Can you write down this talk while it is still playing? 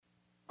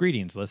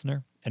Greetings,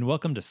 listener, and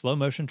welcome to Slow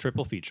Motion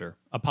Triple Feature,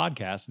 a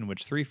podcast in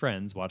which three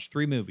friends watch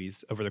three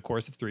movies over the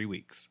course of 3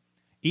 weeks.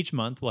 Each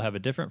month, we'll have a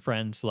different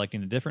friend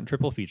selecting a different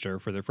triple feature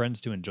for their friends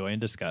to enjoy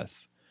and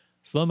discuss.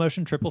 Slow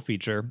Motion Triple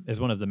Feature is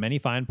one of the many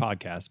fine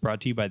podcasts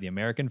brought to you by the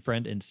American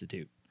Friend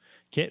Institute.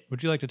 Kit,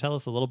 would you like to tell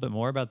us a little bit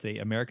more about the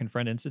American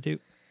Friend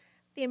Institute?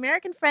 The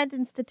American Friend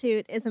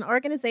Institute is an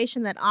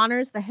organization that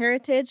honors the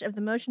heritage of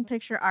the motion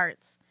picture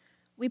arts.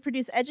 We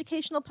produce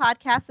educational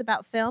podcasts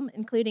about film,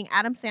 including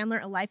Adam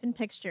Sandler: A Life in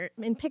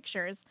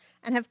Pictures,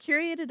 and have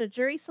curated a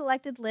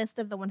jury-selected list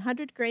of the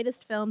 100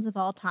 greatest films of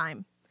all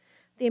time.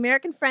 The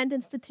American Friend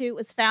Institute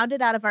was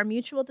founded out of our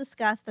mutual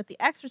disgust that The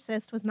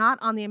Exorcist was not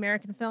on the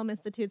American Film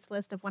Institute's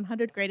list of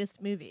 100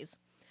 greatest movies.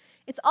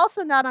 It's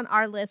also not on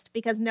our list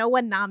because no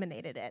one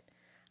nominated it.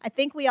 I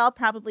think we all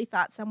probably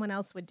thought someone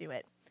else would do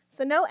it.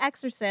 So no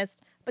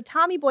Exorcist, but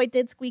Tommy Boy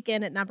did squeak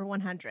in at number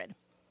 100.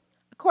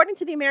 According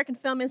to the American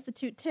Film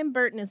Institute, Tim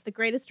Burton is the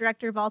greatest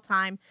director of all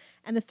time,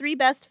 and the three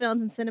best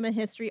films in cinema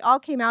history all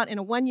came out in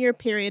a one-year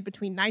period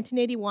between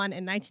 1981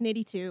 and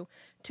 1982,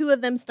 two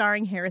of them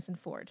starring Harrison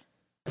Ford.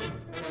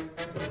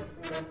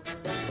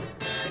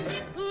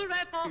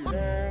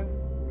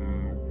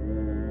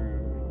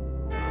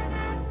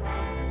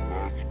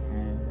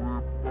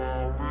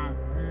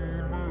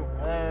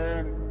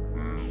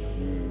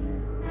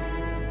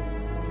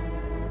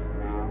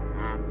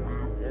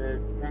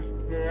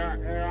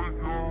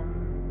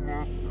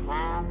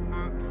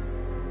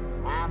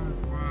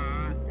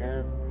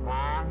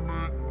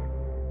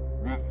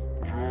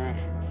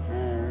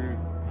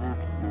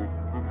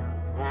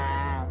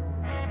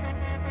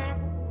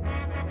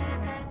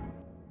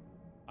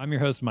 I'm your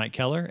host, Mike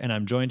Keller, and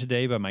I'm joined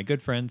today by my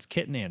good friends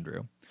Kit and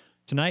Andrew.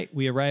 Tonight,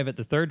 we arrive at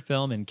the third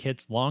film in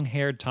Kit's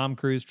long-haired Tom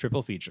Cruise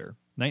triple feature,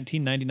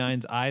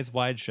 1999's Eyes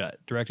Wide Shut,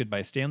 directed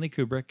by Stanley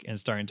Kubrick and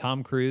starring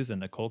Tom Cruise and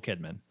Nicole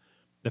Kidman.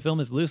 The film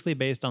is loosely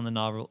based on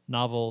the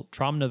novel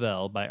Traum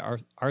Nouvelle by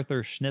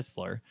Arthur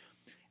Schnitzler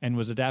and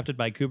was adapted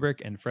by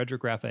Kubrick and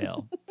Frederick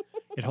Raphael.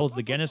 It holds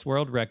the Guinness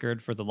World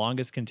Record for the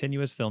longest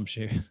continuous film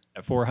shoot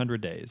at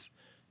 400 days.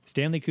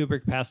 Stanley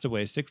Kubrick passed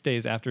away 6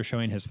 days after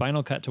showing his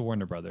final cut to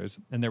Warner Brothers,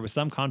 and there was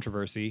some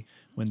controversy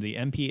when the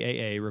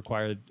MPAA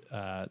required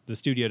the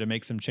studio to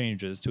make some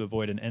changes to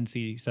avoid an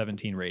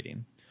NC-17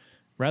 rating.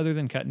 Rather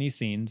than cut any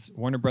scenes,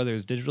 Warner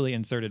Brothers digitally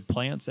inserted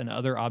plants and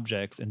other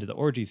objects into the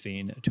orgy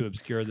scene to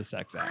obscure the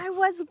sex acts. I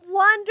was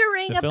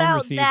wondering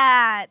about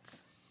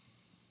that.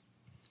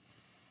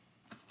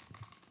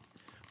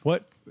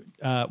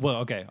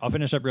 Okay, I'll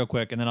finish up real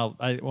quick, and then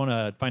I want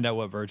to find out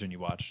what version you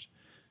watched.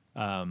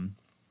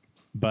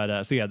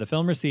 The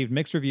film received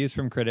mixed reviews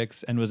from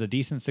critics and was a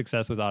decent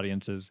success with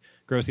audiences,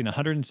 grossing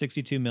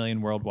 $162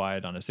 million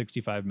worldwide on a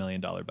 $65 million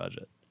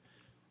budget.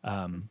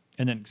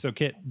 So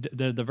Kit,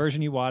 the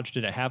version you watched,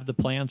 did it have the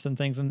plants and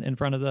things in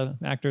front of the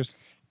actors?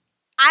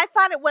 I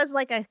thought it was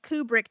like a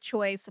Kubrick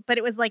choice, but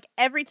it was like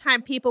every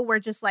time people were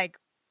just like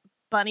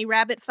bunny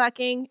rabbit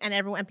fucking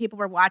and people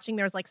were watching,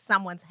 there was like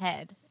someone's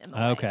head in the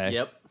way. Okay.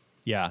 Yep.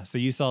 Yeah, so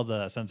you saw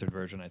the censored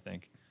version, I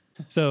think.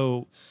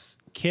 So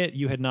Kit,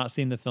 you had not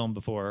seen the film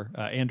before.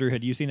 Andrew,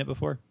 had you seen it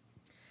before?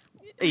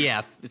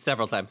 Yeah,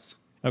 several times.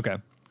 Okay.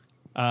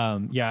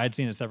 I'd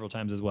seen it several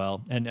times as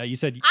well. And you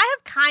said... I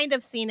have kind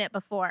of seen it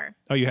before.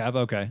 Oh, you have?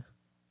 Okay.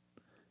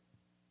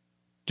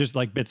 Just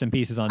like bits and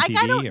pieces on TV?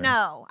 I don't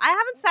know. I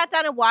haven't sat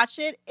down and watched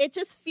it. It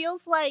just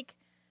feels like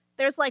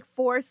there's like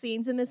 4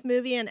 scenes in this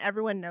movie and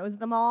everyone knows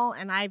them all.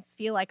 And I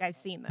feel like I've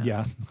seen those.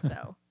 Yeah.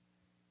 So,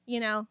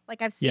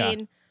 like I've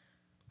seen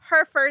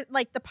her first,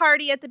 like the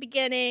party at the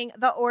beginning,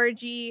 the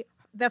orgy,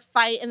 the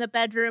fight in the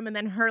bedroom, and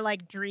then her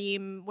like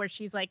dream where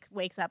she's like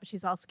wakes up and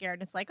she's all scared.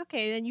 And it's like,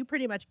 okay, then you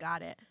pretty much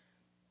got it.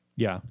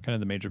 Yeah, kind of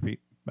the major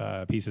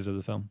pieces of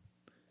the film.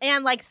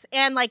 And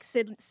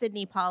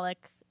Sidney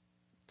Pollack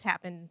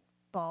tapping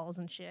balls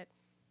and shit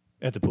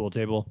At the pool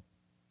table.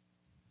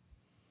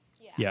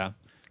 Yeah.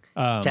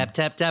 Tap,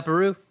 tap,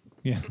 taparoo.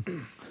 Yeah.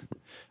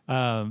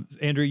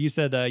 Andrew, you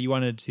said you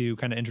wanted to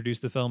kind of introduce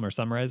the film or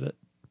summarize it?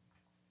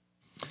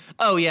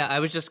 Oh, yeah. I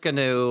was just going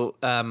to,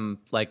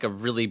 a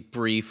really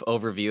brief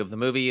overview of the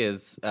movie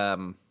is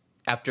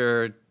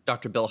after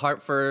Dr. Bill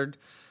Hartford,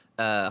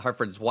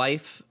 Hartford's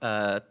wife,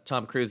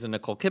 Tom Cruise and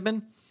Nicole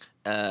Kidman,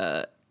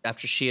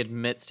 after she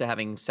admits to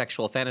having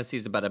sexual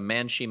fantasies about a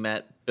man she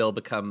met, Bill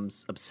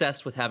becomes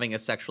obsessed with having a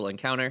sexual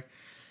encounter.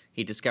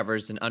 He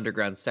discovers an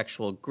underground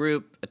sexual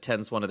group,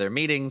 attends one of their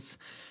meetings,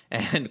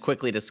 and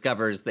quickly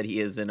discovers that he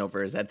is in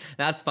over his head.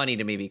 Now, that's funny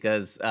to me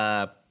because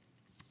I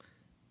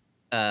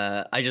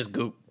just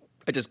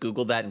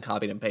Googled that and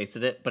copied and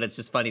pasted it, but it's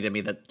just funny to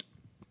me that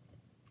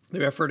they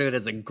refer to it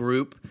as a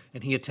group,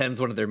 and he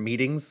attends one of their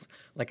meetings,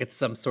 like it's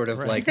some sort of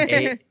like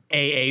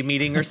AA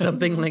meeting or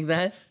something like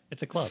that.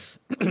 It's a club.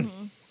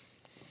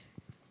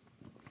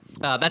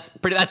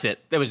 That's it.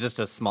 It was just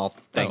a small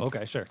thing. Oh,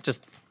 okay, sure.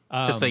 Just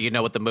so you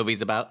know what the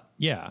movie's about.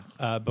 Yeah.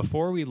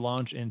 Before we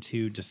launch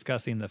into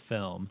discussing the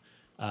film,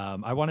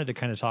 I wanted to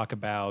kind of talk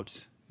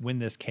about when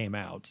this came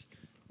out,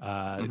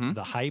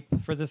 the hype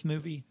for this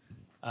movie.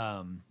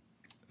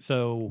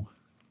 So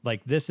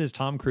like this is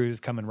Tom Cruise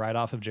coming right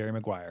off of Jerry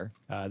Maguire.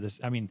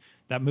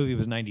 That movie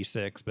was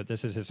 96, but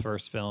this is his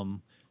first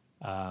film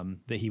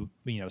that he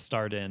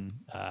starred in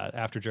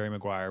after Jerry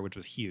Maguire, which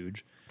was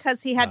huge.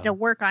 Because he had to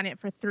work on it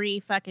for 3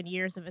 fucking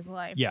years of his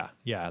life.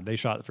 Yeah. They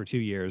shot it for 2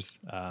 years,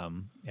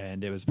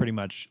 and it was pretty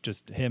much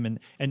just him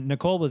and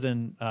Nicole was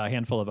in a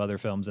handful of other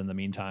films in the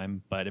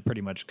meantime, but it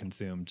pretty much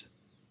consumed.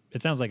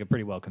 It sounds like it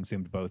pretty well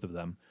consumed both of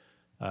them,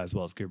 as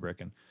well as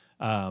Kubrick.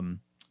 And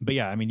but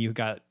yeah, I mean, you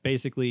got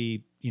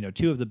basically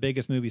 2 of the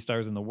biggest movie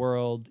stars in the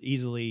world,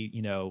 easily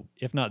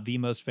if not the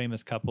most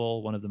famous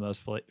couple, one of the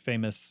most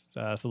famous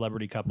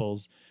celebrity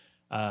couples.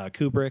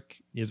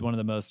 Kubrick is one of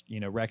the most,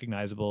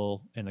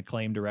 recognizable and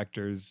acclaimed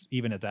directors,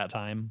 even at that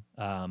time.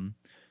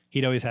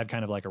 He'd always had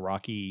kind of like a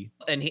rocky,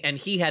 and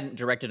he hadn't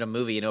directed a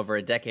movie in over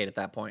a decade at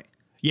that point.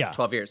 Yeah,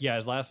 12 years. Yeah,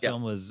 his last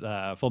film was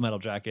Full Metal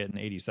Jacket in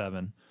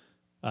 '87.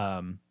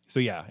 So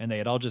yeah, and they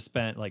had all just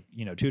spent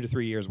 2 to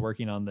 3 years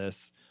working on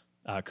this.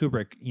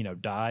 Kubrick,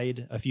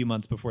 died a few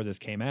months before this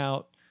came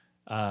out.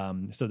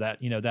 So that,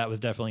 that was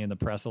definitely in the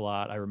press a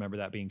lot. I remember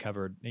that being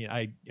covered.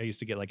 I used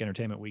to get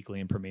Entertainment Weekly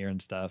and Premiere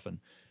and stuff, and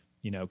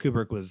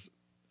Kubrick was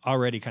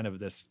already kind of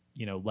this,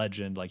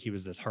 legend, like he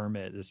was this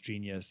hermit, this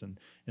genius. And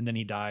then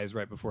he dies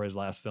right before his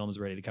last film is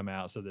ready to come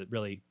out. So that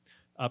really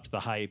upped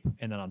the hype.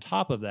 And then on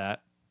top of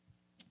that,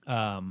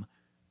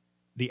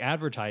 the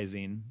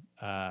advertising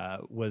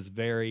was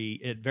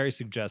very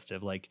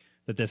suggestive,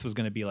 that this was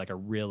going to be a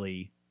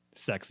really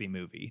sexy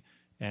movie.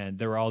 And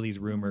there were all these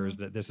rumors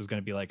that this was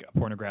going to be a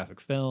pornographic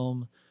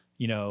film,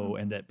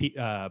 and that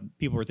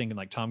people were thinking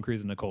Tom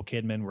Cruise and Nicole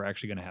Kidman were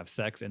actually going to have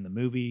sex in the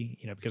movie,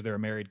 because they're a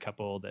married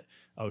couple, that,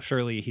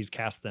 surely he's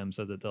cast them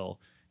so that they'll,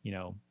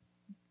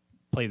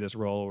 play this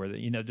role, or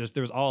there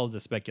was all of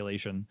the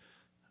speculation.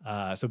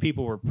 So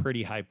people were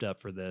pretty hyped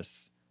up for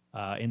this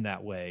in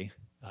that way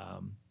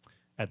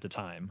at the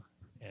time.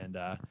 And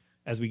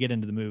as we get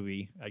into the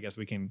movie, I guess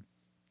we can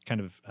kind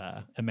of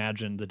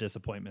imagine the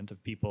disappointment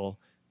of people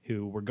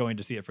who were going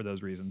to see it for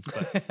those reasons,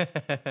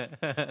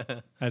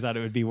 but I thought it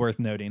would be worth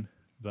noting.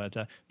 But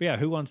yeah,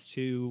 who wants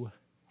to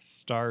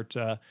start?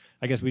 I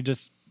guess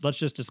let's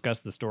just discuss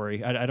the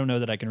story. I don't know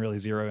that I can really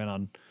zero in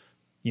on,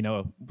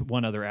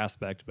 one other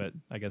aspect, but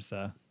I guess,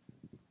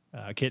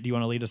 Kit, do you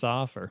want to lead us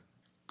off, or?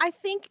 I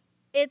think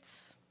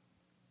it's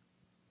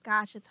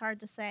hard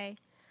to say.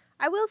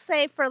 I will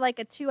say for a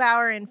 2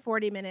 hour and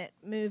 40-minute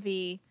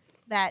movie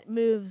that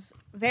moves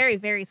very,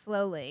 very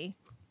slowly,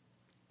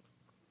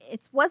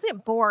 it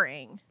wasn't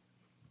boring.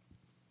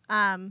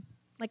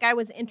 I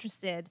was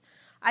interested.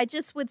 I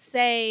just would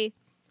say,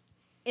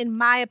 in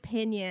my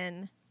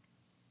opinion,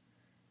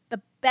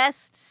 the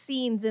best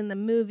scenes in the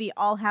movie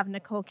all have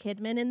Nicole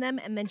Kidman in them,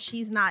 and then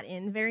she's not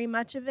in very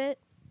much of it.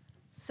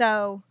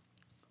 So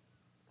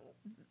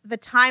the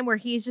time where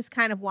he's just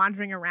kind of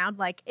wandering around,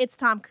 it's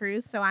Tom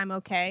Cruise, so I'm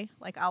okay.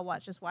 I'll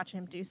watch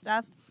him do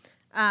stuff.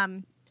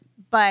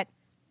 But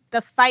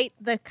the fight,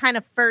 the kind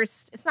of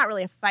first, it's not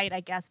really a fight, I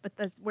guess, but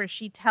where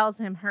she tells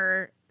him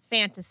her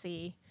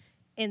fantasy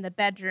in the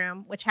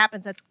bedroom, which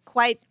happens at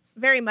quite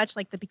very much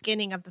like the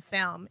beginning of the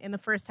film in the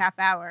first half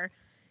hour,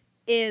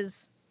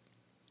 is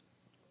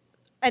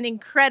an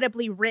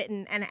incredibly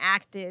written and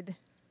acted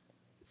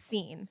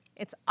scene.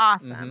 It's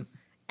awesome. Mm-hmm.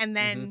 And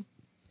then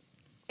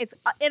it's,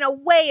 in a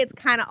way, it's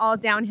kind of all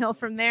downhill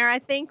from there, I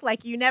think.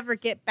 You never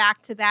get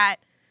back to that,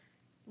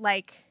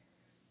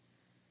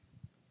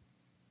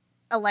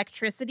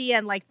 electricity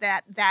and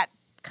that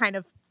kind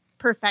of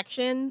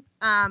perfection,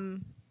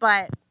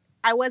 but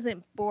I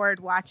wasn't bored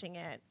watching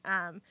it,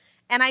 and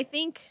I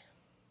think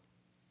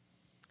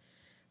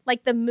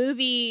the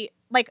movie,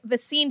 the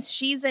scenes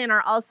she's in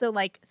are also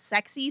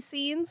sexy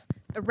scenes.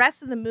 The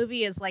rest of the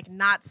movie is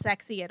not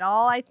sexy at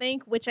all, I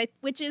think, which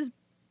is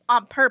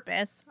on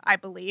purpose, I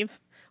believe.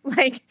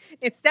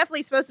 It's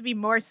definitely supposed to be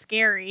more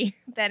scary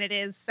than it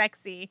is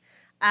sexy.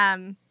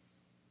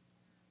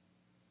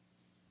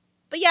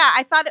 But yeah,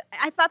 I thought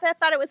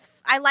it was.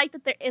 I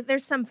liked that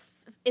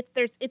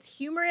it's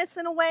humorous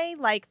in a way,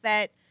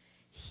 that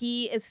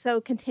he is so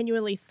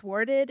continually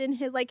thwarted in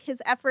his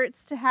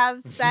efforts to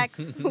have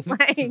sex.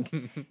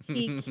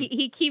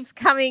 He keeps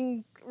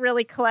coming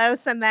really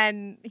close, and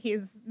then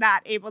he's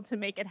not able to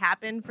make it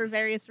happen for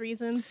various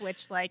reasons.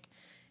 Which,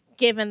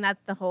 given that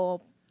the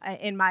whole,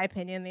 in my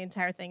opinion, the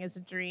entire thing is a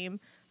dream,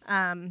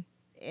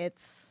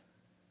 it's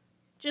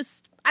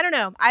just, I don't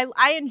know.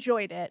 I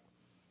enjoyed it.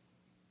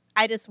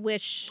 I just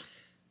wish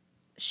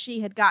she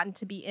had gotten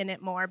to be in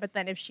it more, but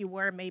then if she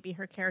were, maybe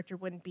her character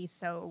wouldn't be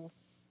so,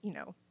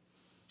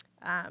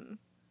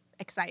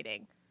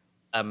 exciting.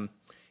 It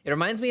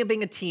reminds me of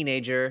being a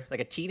teenager,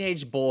 a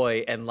teenage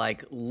boy, and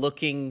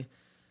looking,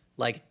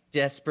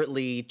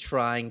 desperately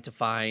trying to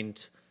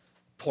find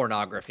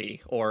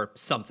pornography or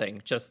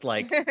something. Just I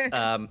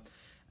know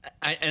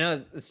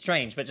it's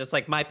strange, but just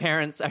my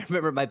parents, I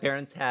remember my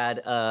parents had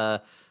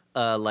a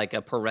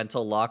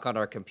parental lock on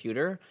our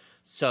computer.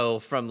 So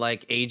from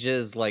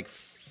ages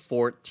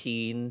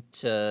 14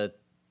 to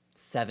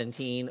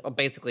 17, or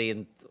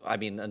basically,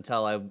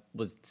 until I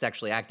was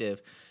sexually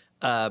active,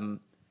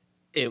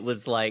 it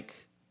was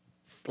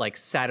like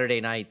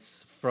Saturday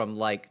nights from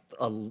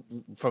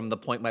from the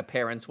point my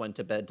parents went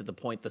to bed to the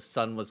point the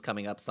sun was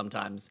coming up.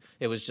 Sometimes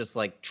it was just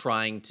like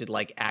trying to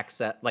like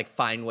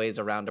find ways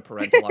around a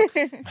parental lock,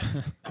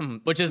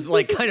 which is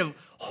like kind of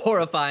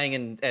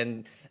horrifying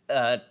and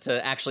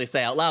to actually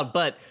say out loud,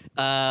 but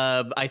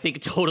I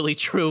think totally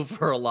true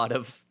for a lot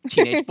of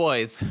teenage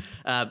boys.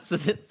 So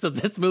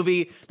this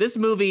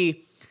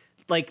movie,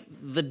 like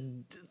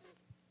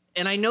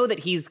and I know that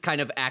he's kind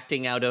of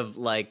acting out of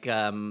like,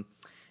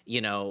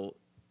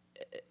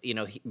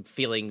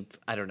 feeling,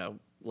 I don't know,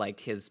 like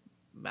his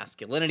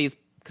masculinity's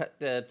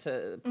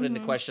to put into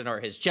question, or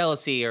his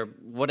jealousy or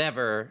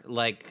whatever.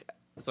 Like,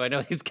 so I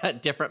know he's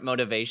got different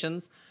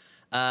motivations.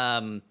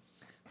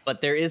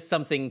 But there is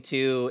something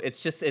to,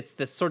 it's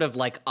this sort of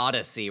like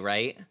odyssey,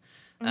 right?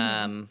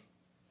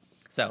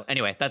 So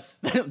anyway, that's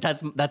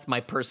my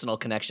personal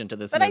connection to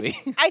this movie.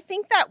 I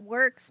think that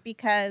works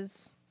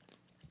because,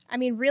 I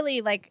mean,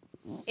 really, like,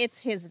 it's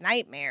his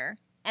nightmare,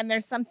 and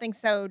there's something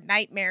so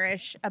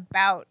nightmarish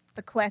about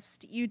the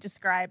quest you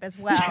describe as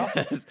well.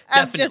 Yes,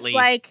 definitely,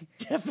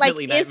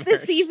 definitely is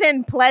this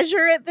even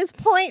pleasure at this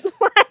point?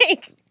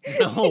 Like,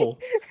 no,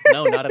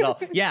 not at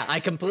all. Yeah, I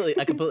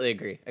completely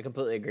agree.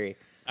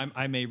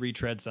 I may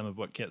retread some of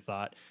what Kit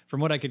thought.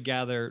 From what I could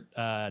gather,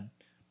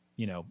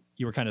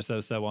 you were kind of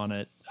so on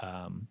it.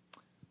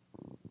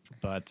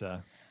 But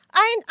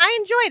I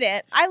enjoyed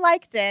it. I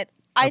liked it.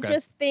 I Okay.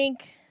 just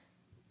think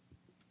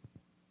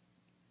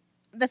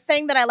the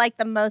thing that I liked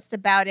the most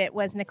about it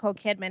was Nicole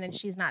Kidman, and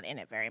she's not in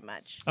it very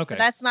much. Okay. So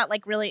that's not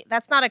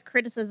that's not a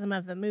criticism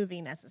of the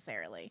movie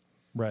necessarily.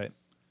 right.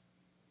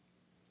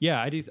 Yeah,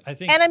 I do. I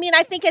think. And I mean,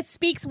 I think it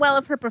speaks well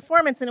of her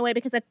performance in a way,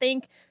 because I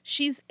think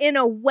she's in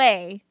a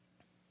way,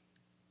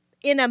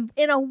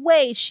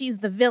 she's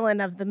the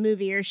villain of the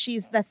movie, or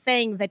she's the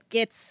thing that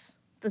gets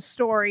the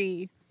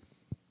story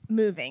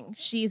moving.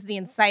 She's the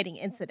inciting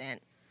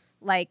incident.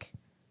 Like,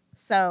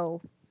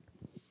 so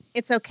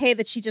it's okay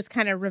that she just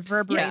kind of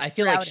reverberates I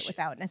feel like throughout it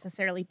without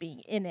necessarily being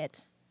in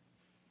it.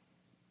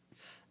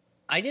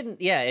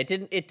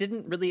 It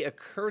didn't really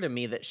occur to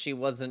me that she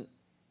wasn't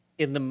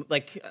in the,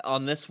 like,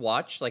 on this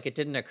watch. Like, it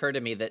didn't occur to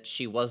me that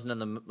she wasn't in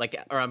the, like,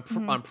 or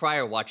on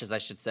prior watches, I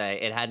should say,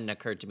 it hadn't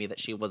occurred to me that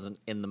she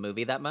wasn't in the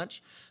movie that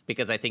much,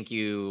 because I think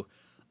you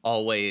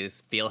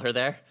always feel her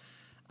there.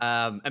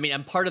 I mean,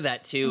 and part of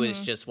that too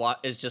is just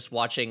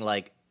watching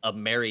like a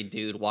married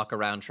dude walk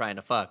around trying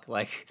to fuck,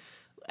 like,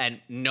 and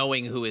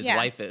knowing who his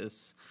wife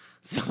is.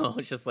 So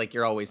it's just like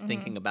you're always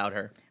thinking about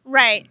her.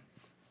 Right.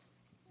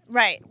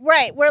 Where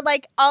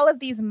like all of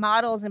these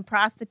models and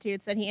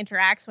prostitutes that he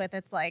interacts with,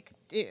 it's like,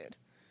 dude,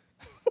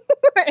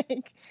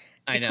 like,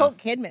 I know. Nicole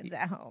Kidman's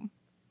at home.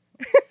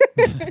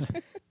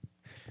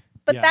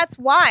 But Yeah. that's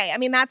why. I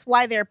mean, that's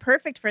why they're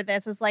perfect for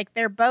this. Is like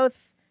they're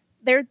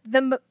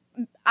the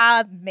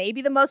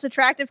maybe the most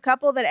attractive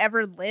couple that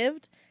ever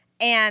lived.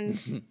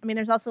 And I mean,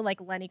 there's also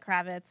like Lenny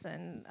Kravitz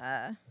and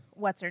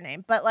what's her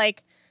name, but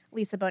like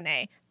Lisa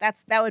Bonet.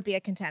 That would be a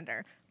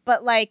contender.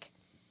 But like,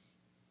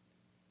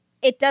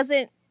 it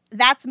doesn't.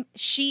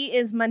 She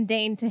is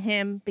mundane to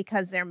him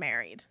because they're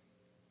married.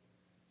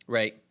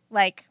 Right.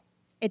 Like,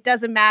 it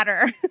doesn't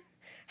matter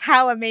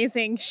how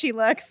amazing she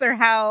looks or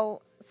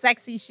how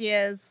sexy she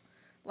is.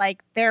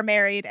 Like, they're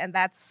married, and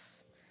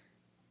that's,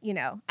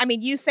 I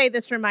mean, you say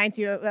this reminds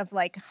you of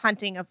like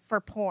hunting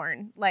for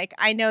porn. Like,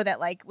 I know that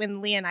like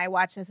when Lee and I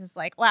watch this, it's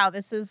like, wow,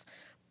 this is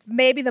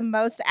maybe the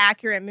most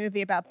accurate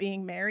movie about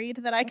being married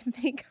that I can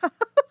think of.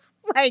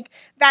 Like,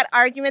 that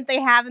argument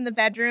they have in the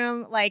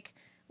bedroom, like,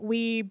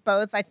 we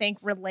both, I think,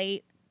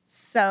 relate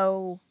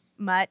so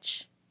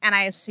much, and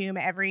I assume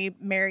every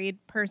married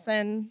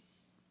person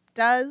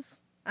does.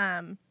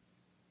 And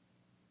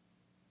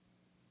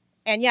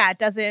yeah, it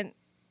doesn't.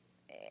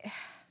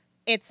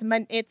 It's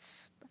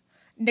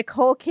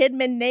Nicole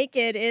Kidman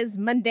naked is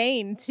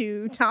mundane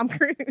to Tom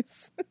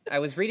Cruise. I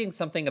was reading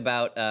something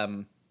about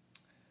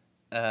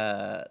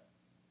how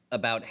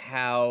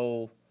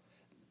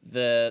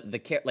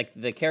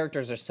the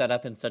characters are set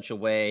up in such a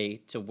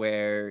way to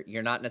where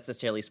you're not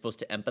necessarily supposed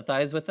to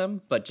empathize with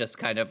them, but just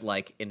kind of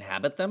like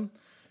inhabit them,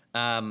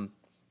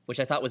 which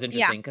I thought was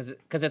interesting,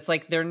 because it's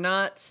like they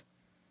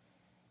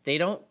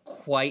don't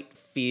quite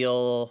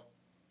feel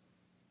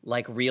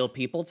like real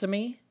people to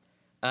me,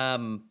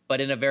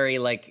 but in a very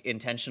like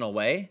intentional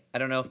way. I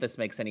don't know if this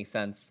makes any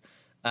sense.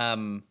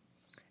 And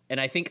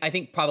I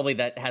think probably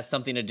that has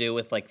something to do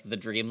with like the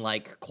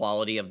dreamlike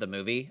quality of the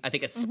movie. I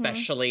think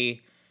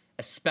especially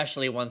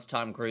once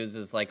Tom Cruise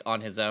is like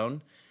on his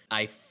own,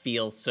 I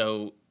feel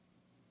so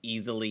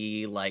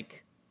easily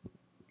like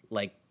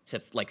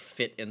to like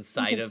fit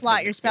inside of slot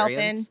his yourself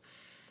experience. in.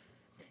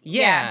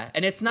 Yeah,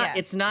 and it's not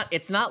Yeah.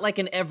 it's not like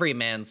an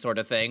everyman sort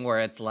of thing where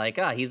it's like,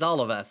 he's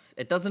all of us.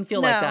 It doesn't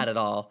feel like No. that at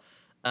all.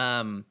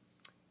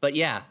 But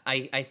yeah,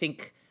 I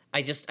think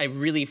I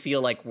really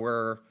feel like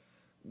I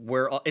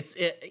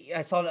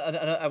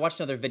watched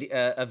another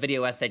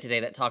video essay today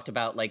that talked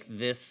about like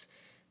this,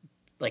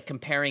 like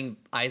comparing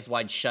Eyes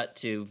Wide Shut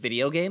to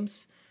video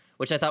games,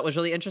 which I thought was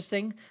really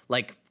interesting.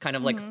 Like kind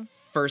of like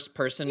first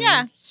person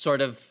Yeah.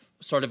 sort of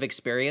sort of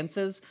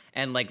experiences,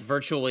 and like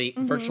virtual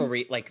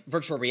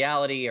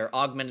reality or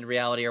augmented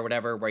reality or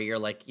whatever, where you're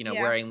like, you know,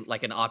 wearing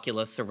like an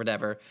Oculus or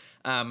whatever.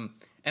 And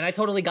I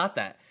totally got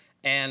that.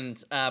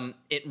 And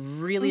it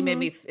really made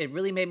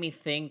me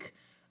think.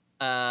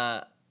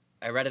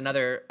 I read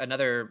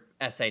another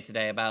essay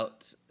today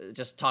about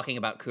just talking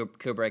about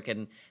Kubrick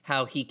and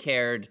how he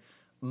cared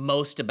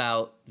most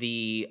about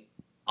the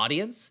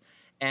audience,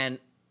 and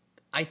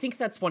I think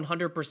that's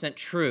 100%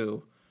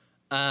 true.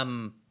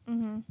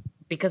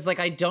 Because like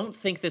I don't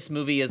think this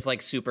movie is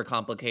like super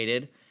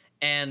complicated,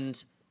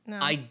 and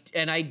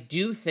I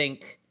do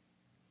think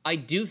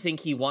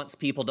he wants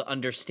people to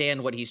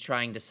understand what he's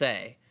trying to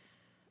say.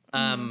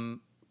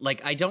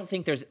 Like I don't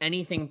think there's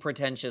anything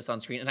pretentious on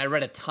screen, and I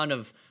read a ton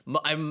of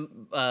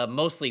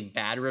mostly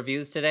bad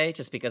reviews today,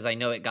 just because I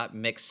know it got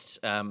mixed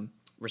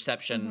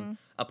reception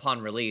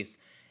upon release.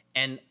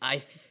 And I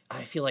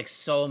feel like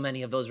so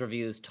many of those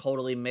reviews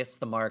totally miss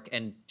the mark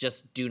and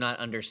just do not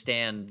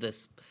understand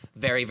this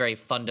very, very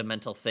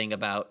fundamental thing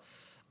about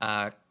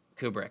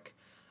Kubrick.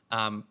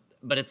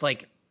 But it's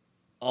like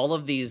all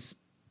of these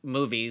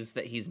movies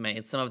that he's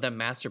made, some of them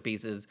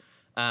masterpieces,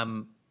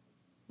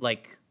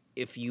 like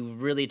if you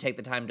really take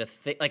the time to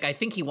think, like I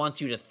think he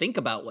wants you to think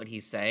about what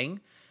he's saying,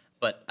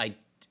 but I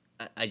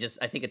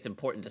think it's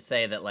important to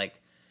say that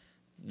like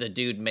the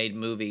dude made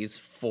movies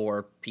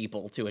for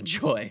people to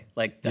enjoy,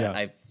 like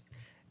that.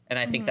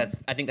 I think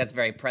that's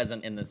very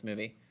present in this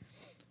movie.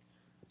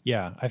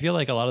 Yeah, I feel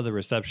like a lot of the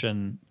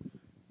reception,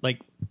 like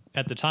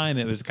at the time,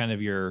 it was kind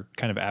of your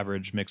kind of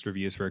average mixed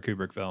reviews for a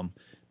Kubrick film,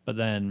 but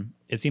then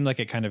it seemed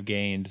like it kind of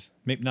gained,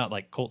 maybe not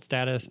like cult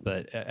status,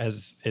 but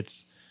as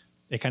it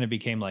kind of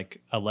became like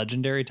a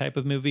legendary type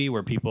of movie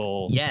where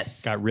people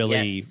got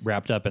really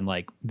wrapped up in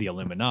like the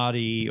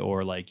Illuminati,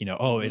 or like, you know,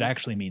 oh, it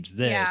actually means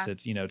this. Yeah.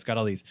 It's, you know, it's got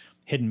all these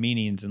hidden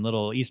meanings and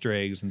little Easter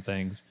eggs and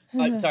things.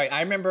 Sorry,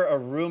 I remember a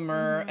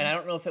rumor, and I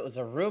don't know if it was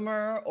a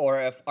rumor or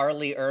if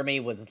Arlie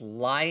Ermy was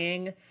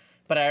lying,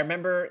 but I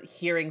remember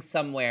hearing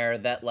somewhere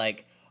that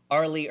like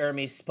Arlie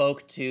Ermy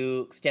spoke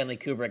to Stanley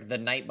Kubrick the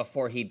night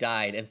before he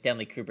died, and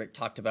Stanley Kubrick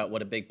talked about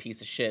what a big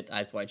piece of shit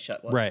Eyes Wide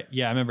Shut was. Right.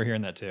 Yeah, I remember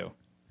hearing that too.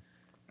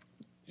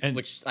 And,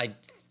 which I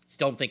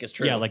don't think is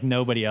true. Yeah, like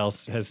nobody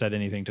else has said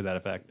anything to that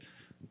effect.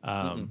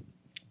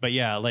 But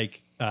yeah,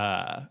 like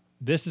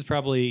this is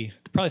probably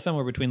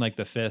somewhere between like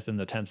the 5th and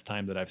the 10th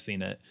time that I've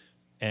seen it.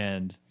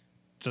 And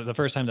so the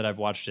first time that I've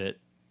watched it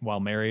while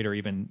married or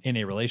even in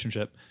a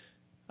relationship.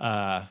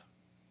 And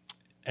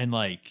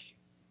like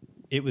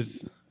it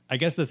was, I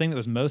guess the thing that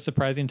was most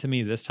surprising to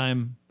me this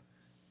time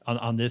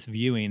on this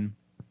viewing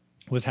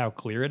was how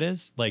clear it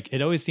is. Like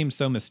it always seems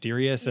so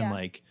mysterious and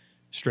like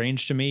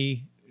strange to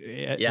me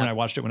when I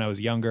watched it when I was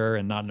younger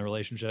and not in a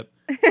relationship.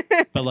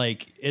 But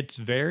like it's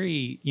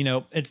very, you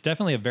know, it's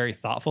definitely a very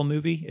thoughtful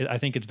movie. I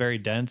think it's very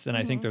dense, and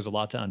I think there's a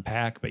lot to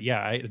unpack. But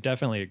yeah, I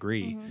definitely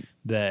agree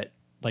that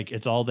like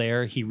it's all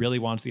there. He really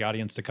wants the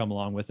audience to come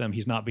along with him.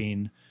 He's not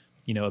being,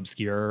 you know,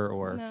 obscure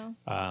or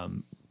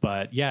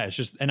but yeah, it's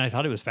just, and I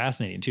thought it was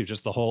fascinating too,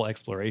 just the whole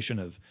exploration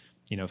of,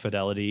 you know,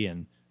 fidelity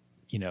and,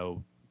 you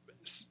know,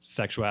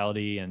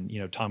 sexuality and, you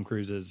know, Tom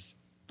Cruise's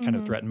kind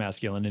of threatened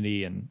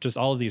masculinity and just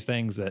all of these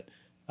things that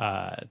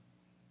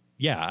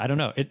yeah, I don't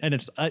know.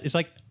 It's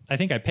like, I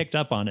think I picked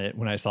up on it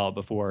when I saw it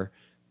before,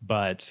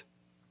 but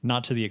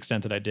not to the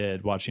extent that I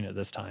did watching it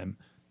this time.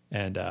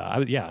 And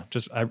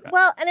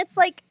well, and it's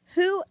like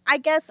I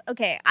guess,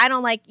 okay, I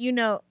don't like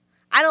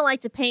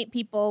to paint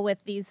people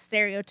with these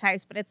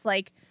stereotypes, but it's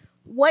like,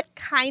 what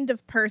kind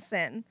of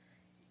person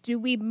do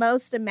we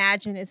most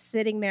imagine is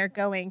sitting there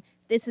going,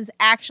 this is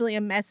actually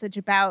a message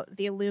about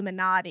the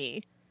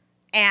Illuminati?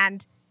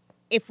 And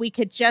if we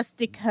could just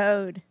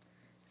decode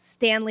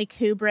Stanley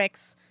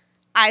Kubrick's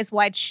Eyes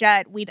Wide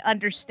Shut, we'd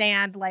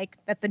understand like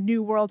that the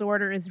New World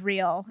Order is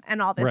real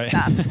and all this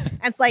stuff. And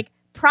it's like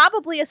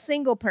probably a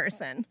single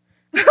person.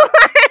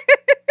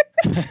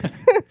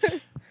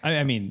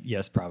 I mean,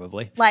 yes,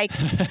 probably. Like,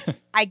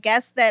 I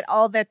guess that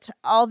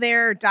all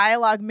their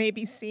dialogue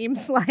maybe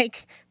seems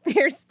like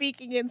they're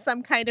speaking in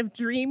some kind of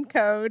dream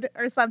code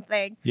or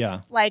something.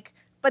 Yeah. Like,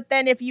 but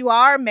then if you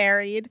are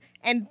married,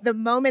 and the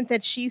moment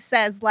that she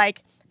says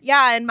like,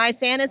 yeah, in my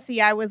fantasy,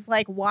 I was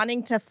like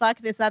wanting to fuck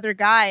this other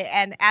guy,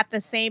 and at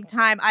the same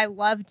time, I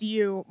loved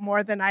you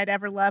more than I'd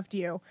ever loved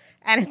you.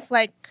 And it's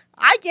like,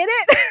 I get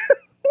it.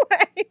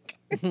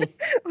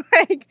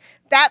 like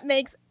that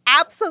makes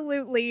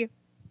absolutely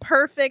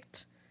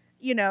perfect,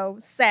 you know,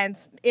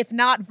 sense, if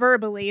not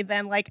verbally,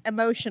 then like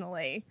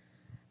emotionally,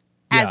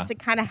 as to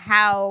kind of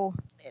how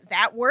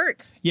that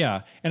works.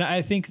 Yeah, and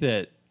I think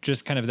that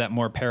just kind of that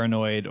more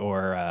paranoid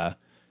or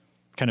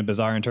kind of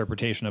bizarre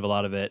interpretation of a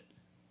lot of it.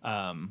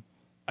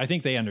 I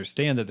think they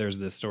understand that there's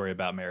this story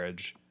about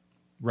marriage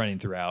running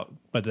throughout,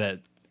 but that,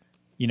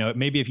 you know,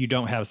 maybe if you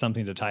don't have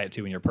something to tie it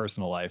to in your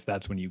personal life,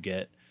 that's when you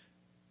get,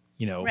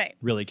 you know,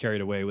 really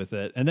carried away with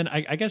it. And then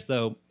I guess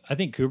though, I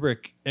think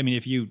Kubrick, I mean,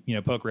 if you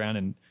know, poke around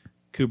in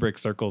Kubrick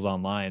circles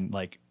online,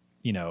 like,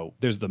 you know,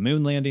 there's the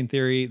moon landing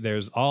theory,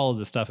 there's all of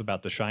the stuff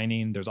about The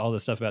Shining, there's all the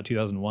stuff about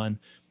 2001.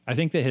 I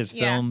think that his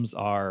films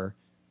are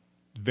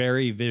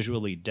very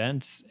visually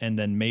dense, and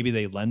then maybe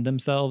they lend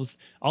themselves.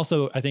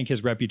 Also, I think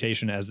his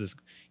reputation as this,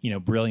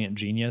 brilliant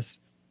genius,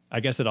 I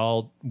guess it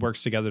all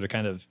works together to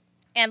kind of,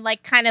 and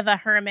like kind of a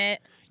hermit.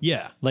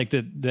 yeah, like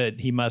that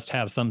he must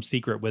have some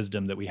secret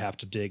wisdom that we have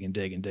to dig and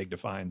dig and dig to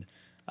find.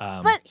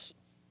 But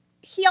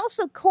he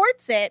also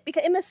courts it,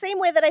 because in the same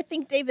way that I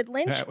think David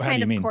Lynch How kind do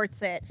you of mean?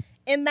 courts it,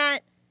 in that,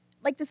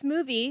 like, this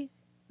movie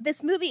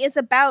is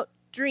about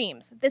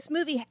dreams. This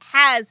movie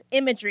has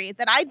imagery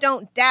that I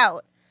don't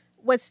doubt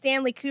was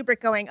Stanley Kubrick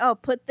going, oh,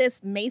 put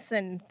this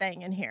Mason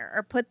thing in here,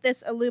 or put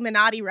this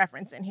Illuminati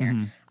reference in here.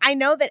 Mhm. I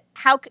know that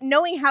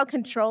knowing how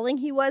controlling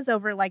he was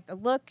over, like, the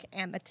look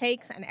and the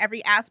takes and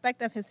every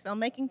aspect of his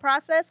filmmaking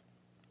process,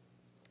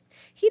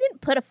 he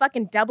didn't put a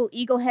fucking double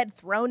eagle head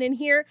throne in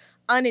here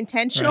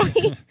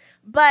unintentionally.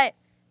 But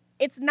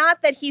it's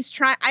not that he's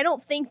trying. I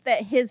don't think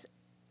that his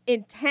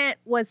intent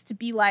was to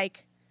be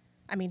like,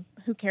 I mean,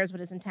 who cares what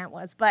his intent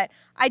was? But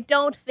I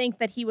don't think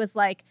that he was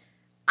like,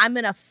 I'm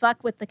going to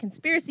fuck with the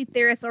conspiracy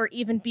theorists, or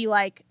even be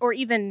like, or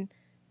even,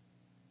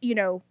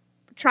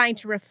 trying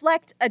to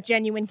reflect a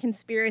genuine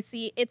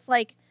conspiracy. It's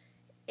like,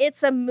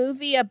 it's a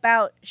movie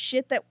about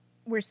shit that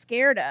we're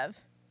scared of.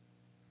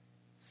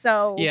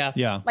 So,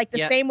 Yeah. like the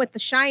Yeah. same with The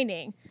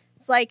Shining.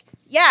 It's like,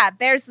 yeah,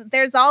 there's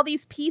all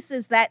these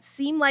pieces that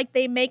seem like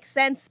they make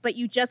sense, but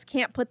you just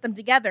can't put them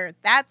together.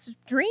 That's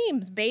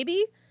dreams,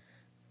 baby.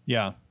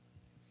 Yeah.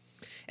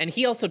 And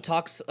he also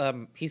talks.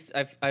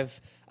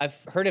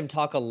 I've heard him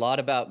talk a lot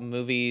about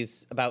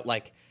movies, about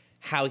like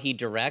how he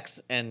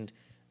directs, and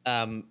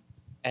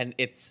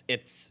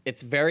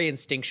it's very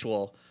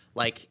instinctual.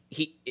 Like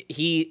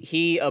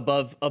he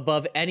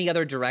above any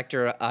other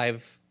director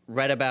I've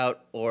read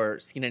about or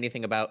seen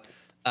anything about.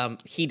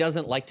 He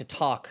doesn't like to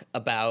talk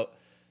about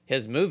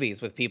his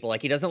movies with people.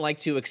 Like, he doesn't like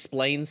to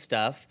explain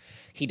stuff.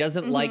 He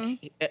doesn't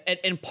like,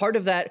 and part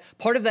of that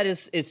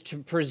is to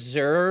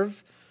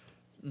preserve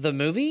the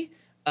movie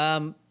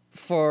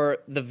for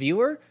the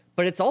viewer,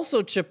 but it's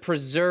also to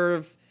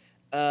preserve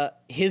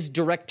his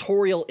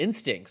directorial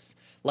instincts.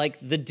 Like,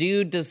 the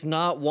dude does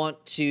not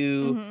want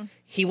to,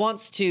 he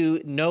wants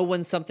to know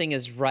when something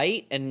is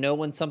right and know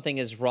when something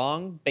is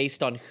wrong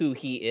based on who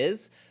he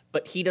is,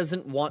 but he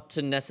doesn't want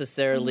to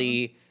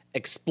necessarily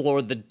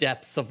explore the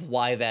depths of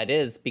why that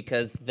is,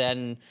 because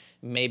then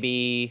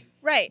maybe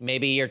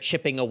you're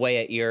chipping away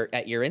at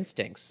your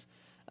instincts,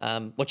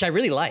 which I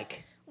really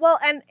like. Well,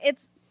 and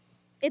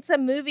it's a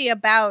movie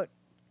about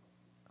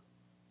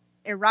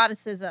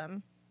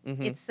eroticism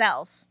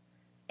itself.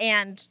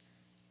 And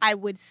I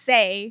would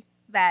say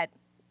that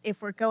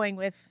if we're going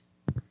with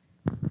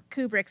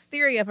Kubrick's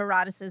theory of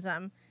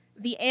eroticism,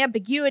 the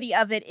ambiguity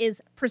of it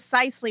is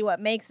precisely what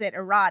makes it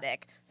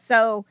erotic.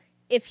 So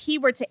if he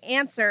were to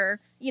answer,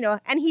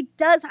 and he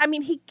does, I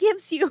mean, he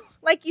gives you,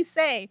 like you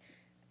say,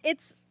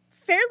 it's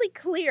fairly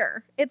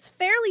clear. It's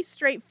fairly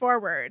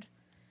straightforward.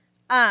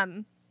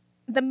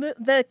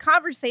 The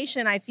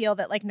conversation I feel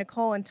that like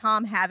Nicole and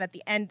Tom have at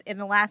the end in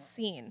the last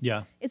scene.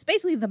 Yeah. It's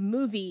basically the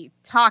movie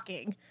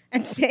talking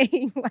and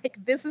saying like,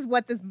 this is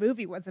what this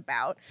movie was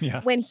about.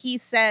 Yeah. When he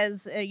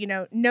says,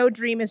 no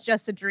dream is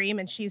just a dream.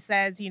 And she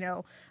says,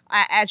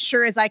 as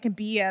sure as I can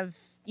be of,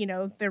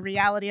 the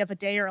reality of a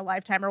day or a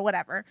lifetime or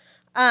whatever.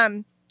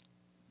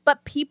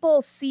 But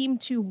people seem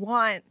to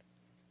want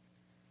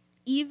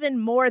even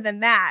more than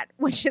that,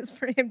 which is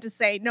for him to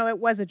say, no, it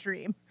was a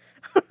dream.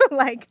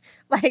 like,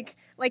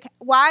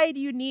 why do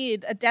you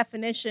need a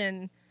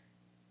definition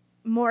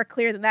more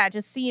clear than that? It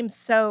just seems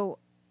so,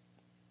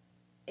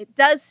 it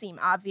does seem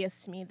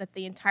obvious to me that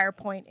the entire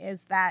point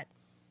is that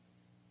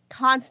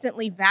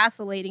constantly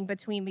vacillating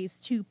between these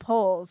two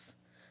poles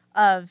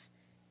of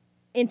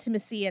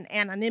intimacy and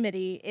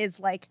anonymity is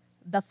like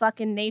the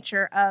fucking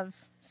nature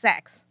of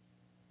sex.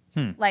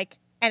 Like,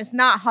 and it's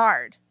not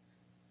hard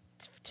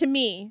to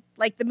me.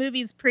 Like, the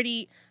movie's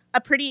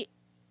a pretty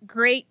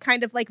great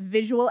kind of like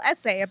visual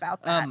essay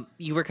about that.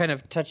 You were kind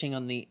of touching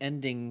on the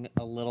ending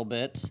a little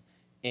bit,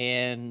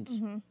 and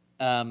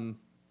I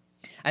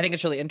think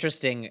it's really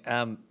interesting.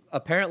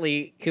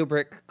 Apparently,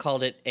 Kubrick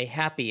called it a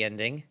happy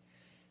ending,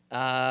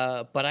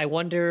 but I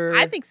wonder.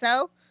 I think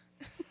so.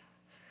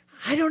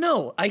 I don't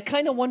know. I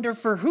kind of wonder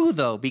for who,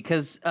 though,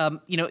 because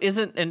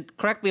isn't, and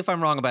correct me if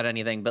I'm wrong about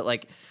anything, but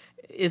like,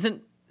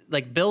 isn't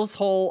like Bill's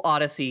whole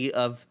odyssey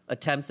of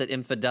attempts at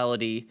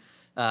infidelity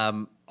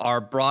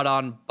are brought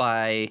on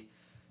by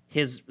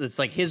his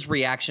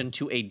reaction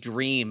to a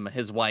dream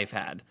his wife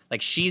had.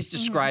 Like, she's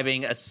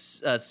describing a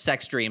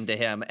sex dream to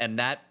him, and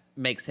that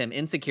makes him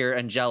insecure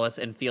and jealous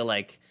and feel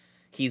like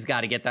he's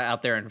got to get that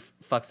out there and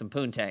fuck some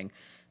poontang.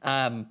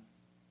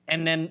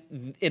 And then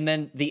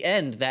the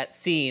end,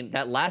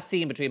 that last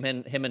scene between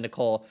him and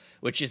Nicole,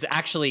 which is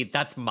actually,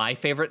 that's my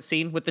favorite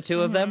scene with the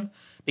two of them,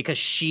 because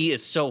she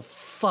is so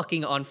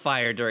fucking on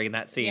fire during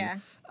that scene.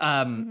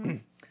 Yeah.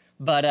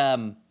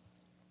 But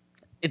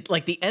it,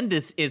 like, the end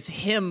is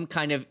him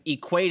kind of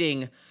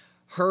equating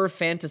her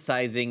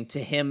fantasizing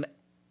to him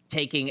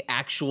taking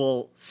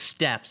actual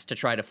steps to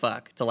try to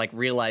fuck, to like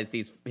realize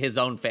his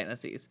own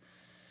fantasies.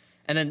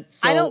 And then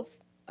so I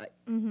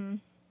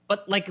don't.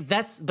 But like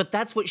that's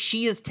what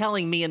she is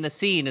telling me in the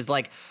scene is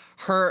like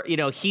her,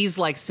 he's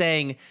like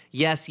saying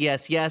yes,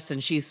 yes, yes,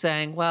 and she's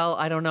saying, well,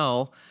 I don't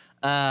know,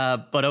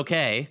 but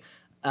okay.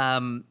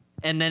 And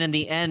then in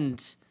the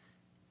end,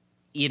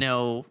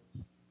 so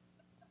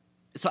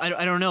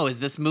I don't know. Is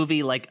this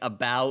movie like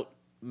about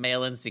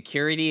male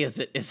insecurity? Is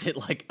it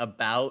like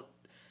about?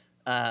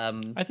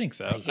 I think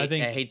so. I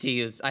hate to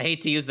use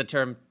the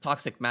term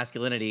toxic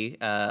masculinity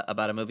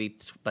about a movie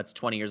that's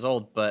 20 years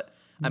old, but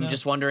I'm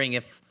just wondering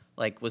if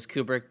like was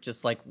Kubrick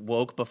just like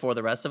woke before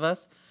the rest of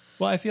us?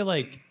 Well, I feel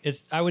like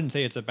I wouldn't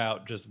say it's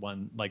about just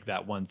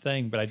that one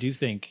thing, but I do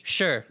think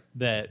sure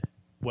that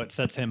what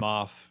sets him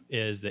off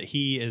is that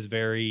he is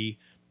very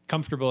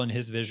comfortable in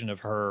his vision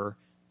of her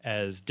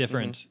as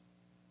different.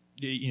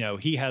 Mm-hmm.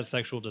 He has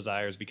sexual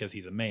desires because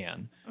he's a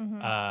man.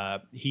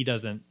 Mm-hmm. He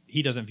doesn't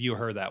view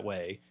her that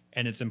way.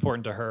 And it's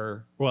important to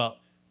her. Well,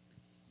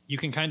 you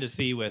can kind of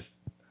see with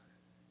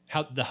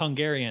how the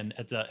Hungarian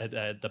at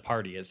the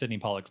party, at Sidney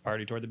Pollack's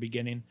party toward the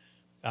beginning,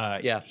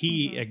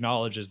 he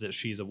acknowledges that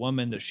she's a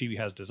woman, that she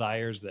has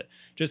desires, that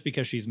just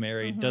because she's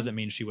married doesn't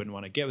mean she wouldn't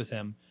want to get with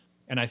him.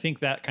 And I think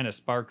that kind of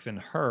sparks in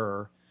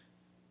her.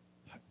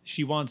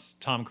 She wants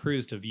Tom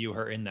Cruise to view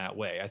her in that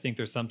way. I think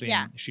there's something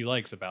she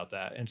likes about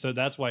that. And so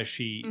that's why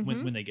she,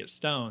 when they get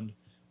stoned,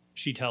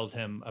 she tells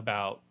him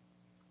about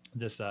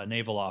this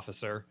naval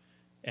officer.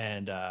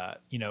 And,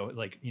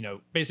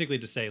 basically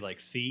to say like,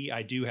 see,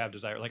 I do have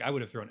desire. Like I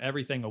would have thrown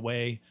everything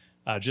away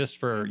just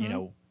for,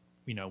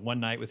 one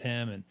night with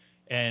him.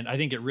 And I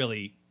think it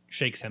really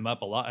shakes him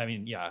up a lot. I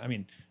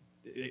mean,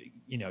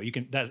 you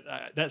can,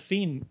 that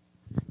scene,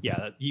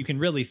 you can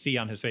really see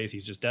on his face,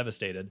 he's just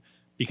devastated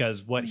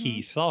because what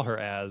he saw her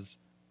as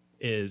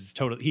is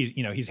totally,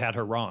 he's had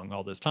her wrong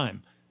all this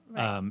time.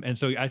 Right. And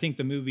so I think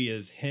the movie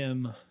is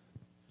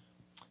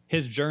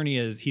his journey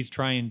is he's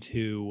trying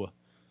to,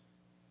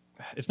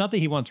 it's not that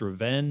he wants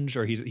revenge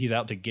or he's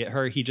out to get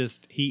her. He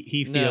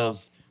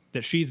feels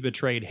that she's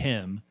betrayed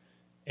him.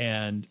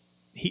 And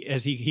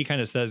he kind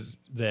of says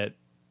that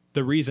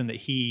the reason that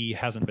he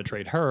hasn't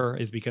betrayed her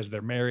is because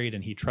they're married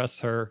and he trusts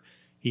her.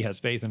 He has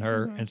faith in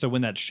her. And so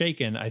when that's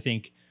shaken, I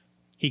think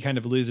he kind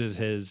of loses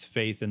his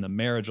faith in the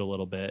marriage a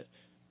little bit.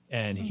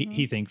 And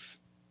he thinks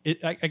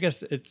I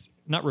guess it's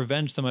not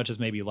revenge so much as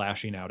maybe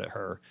lashing out at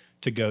her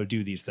to go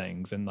do these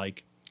things. And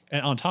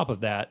on top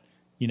of that,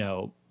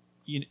 in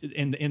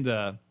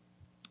the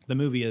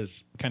movie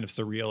is kind of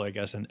surreal, I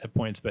guess, at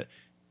points, but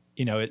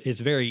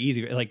it's very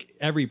easy. Like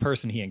every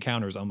person he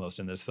encounters almost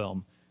in this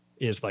film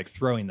is like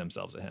throwing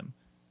themselves at him.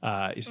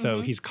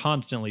 So he's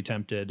constantly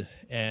tempted,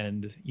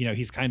 and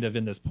he's kind of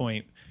in this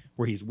point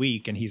where he's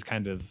weak, and he's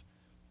kind of,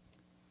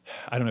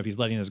 I don't know if he's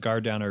letting his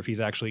guard down or if he's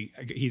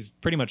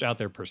pretty much out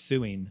there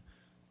pursuing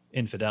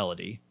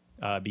infidelity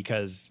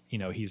because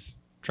he's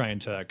trying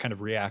to kind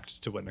of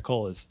react to what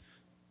Nicole is.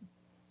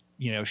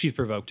 She's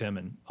provoked him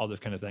and all this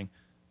kind of thing.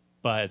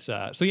 But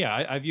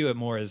I view it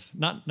more as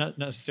not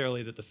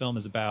necessarily that the film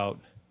is about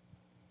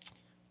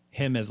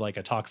him as like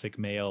a toxic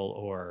male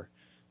or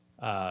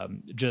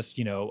just,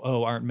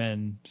 aren't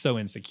men so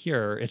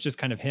insecure? It's just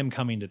kind of him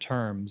coming to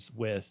terms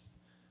with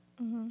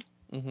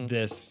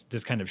this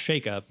kind of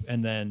shakeup.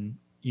 And then,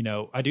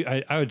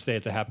 I would say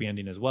it's a happy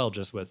ending as well,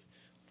 just with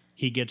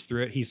he gets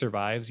through it. He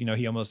survives.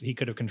 He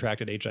could have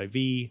contracted HIV.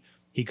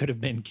 He could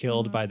have been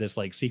killed by this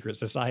like secret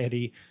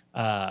society.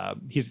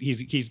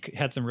 He's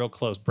had some real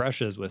close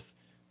brushes with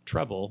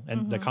trouble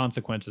and the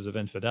consequences of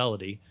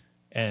infidelity.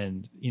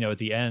 And, at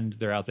the end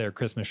they're out there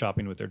Christmas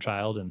shopping with their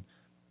child. And,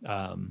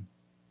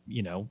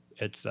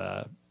 it's,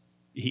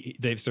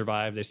 they've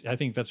survived. I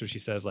think that's what she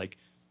says. Like,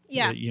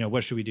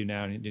 what should we do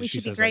now? And we she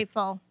should says, be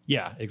grateful. Like,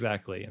 yeah,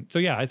 exactly. And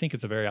so, I think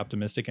it's a very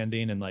optimistic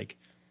ending. And like,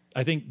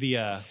 I think the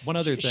one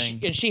other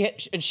thing,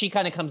 she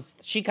kind of comes.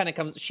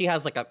 She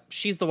has like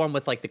she's the one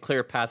with like the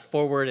clear path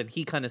forward, and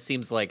he kind of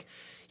seems like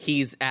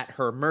he's at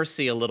her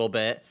mercy a little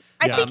bit.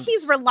 I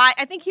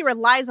think he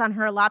relies on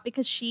her a lot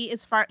because she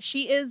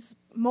is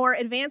more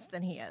advanced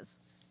than he is.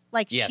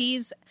 Like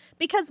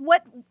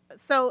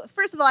So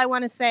first of all, I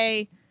want to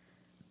say,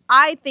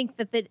 I think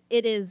that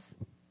it is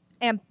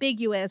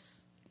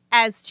ambiguous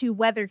as to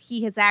whether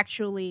he has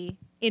actually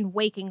in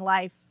waking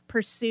life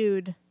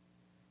pursued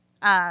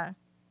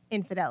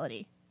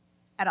infidelity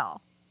at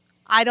all.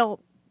 I don't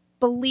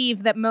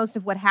believe that most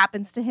of what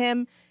happens to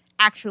him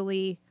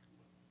actually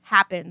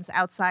happens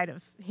outside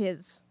of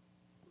his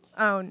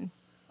own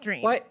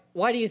dreams.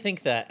 Why do you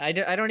think that? I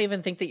don't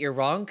even think that you're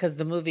wrong because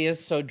the movie is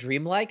so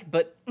dreamlike,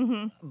 but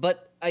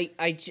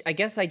I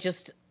guess I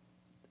just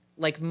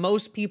like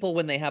most people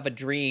when they have a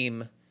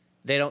dream,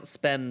 they don't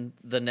spend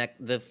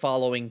the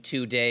following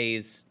 2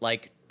 days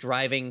like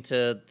driving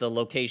to the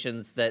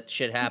locations that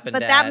shit happened But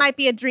that might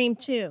be a dream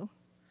too.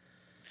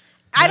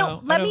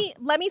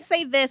 Let me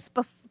say this.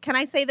 Can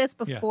I say this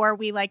before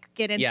we like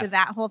get into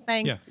that whole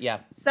thing?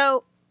 Yeah.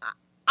 So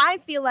I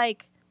feel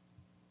like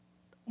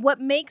what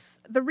makes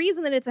the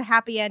reason that it's a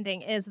happy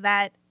ending is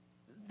that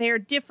they're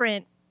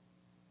different.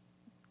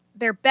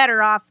 They're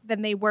better off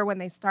than they were when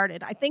they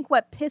started. I think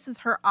what pisses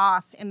her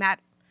off in that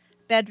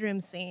bedroom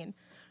scene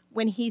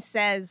when he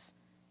says,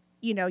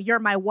 you know, you're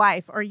my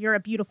wife or you're a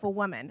beautiful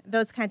woman,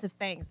 those kinds of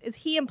things, is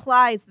he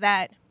implies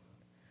that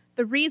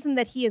the reason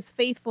that he is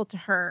faithful to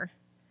her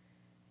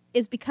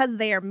is because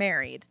they are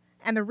married.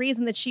 And the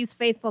reason that she's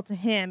faithful to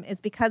him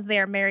is because they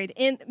are married,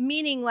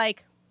 meaning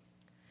like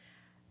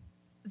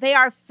they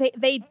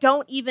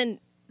don't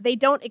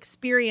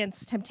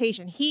experience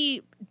temptation.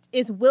 He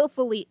is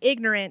willfully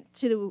ignorant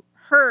to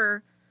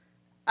her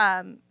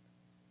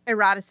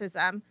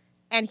eroticism,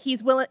 and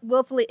he's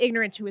willfully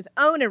ignorant to his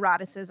own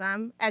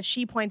eroticism, as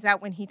she points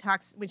out when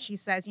she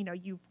says, you know,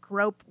 you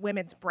grope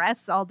women's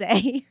breasts all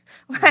day.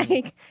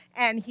 Like,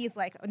 and he's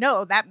like,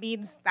 no, that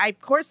means, of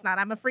course not.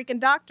 I'm a freaking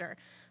doctor.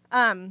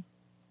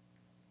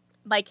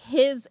 Like,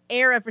 his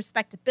air of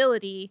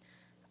respectability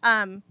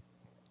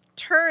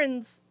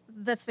turns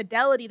the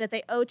fidelity that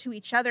they owe to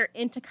each other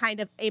into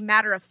kind of a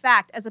matter of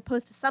fact, as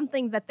opposed to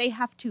something that they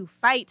have to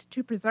fight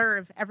to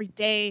preserve every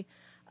day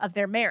of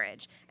their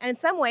marriage. And in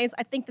some ways,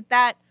 I think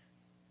that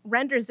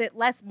renders it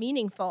less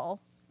meaningful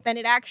than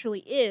it actually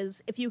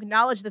is if you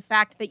acknowledge the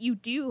fact that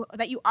you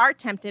are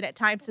tempted at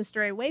times to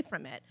stray away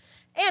from it.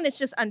 And it's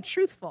just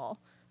untruthful.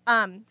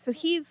 So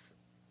he's,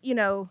 you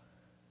know,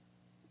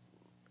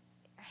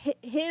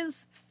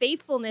 his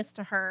faithfulness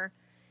to her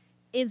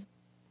is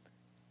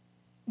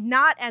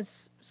not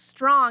as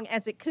strong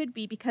as it could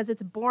be because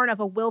it's born of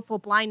a willful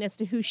blindness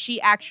to who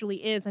she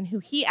actually is and who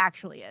he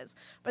actually is.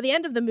 By the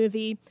end of the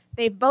movie,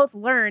 they've both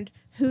learned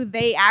who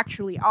they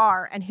actually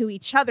are and who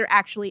each other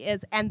actually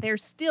is, and they're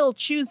still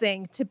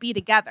choosing to be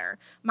together.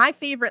 My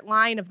favorite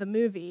line of the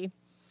movie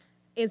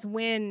is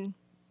in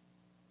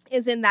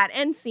that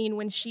end scene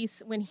when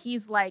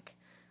he's like,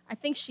 I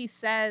think she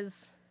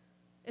says,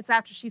 it's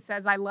after she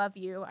says, I love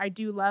you, I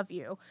do love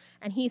you.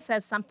 And he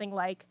says something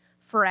like,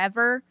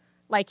 forever.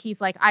 Like,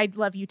 he's like, I'd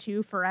love you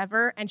too,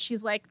 forever. And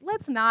she's like,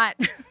 let's not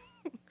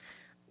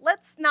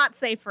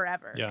say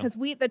forever. Because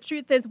the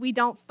truth is we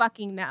don't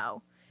fucking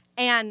know.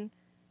 And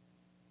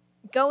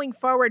going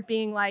forward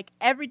being like,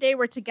 every day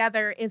we're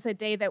together is a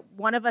day that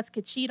one of us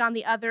could cheat on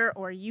the other,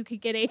 or you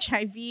could get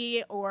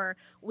HIV, or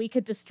we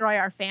could destroy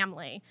our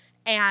family.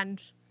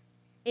 And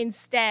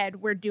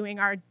instead we're doing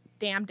our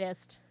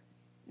damnedest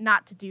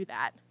not to do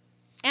that.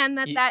 And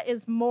that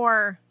is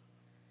more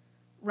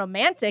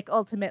romantic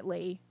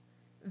ultimately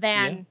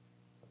than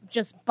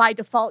just by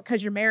default,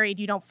 because you're married,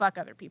 you don't fuck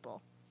other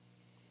people.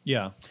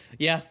 Yeah.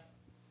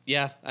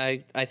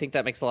 I think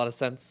that makes a lot of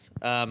sense.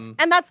 And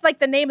that's like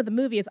the name of the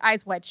movie is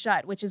Eyes Wide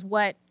Shut, which is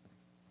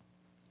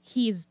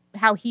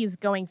how he's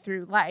going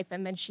through life.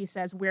 And then she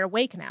says, we're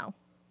awake now.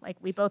 Like,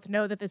 we both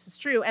know that this is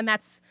true. And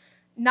that's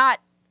not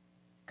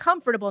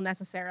comfortable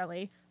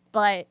necessarily,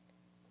 but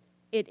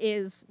it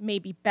is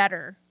maybe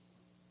better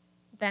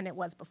than it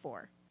was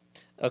before.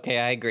 Okay,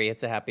 I agree.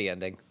 It's a happy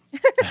ending.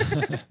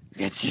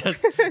 It's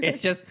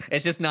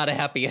just not a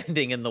happy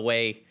ending in the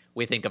way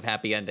we think of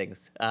happy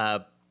endings.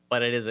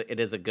 But it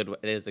is a good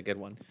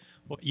one.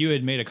 Well, you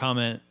had made a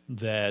comment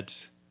that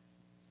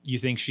you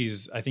think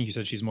I think you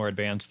said she's more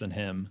advanced than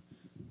him.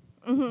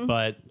 Mm-hmm.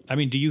 But I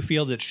mean, do you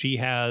feel that she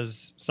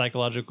has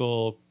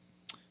psychological,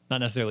 not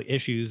necessarily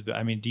issues, but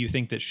I mean, do you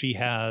think that she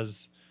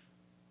has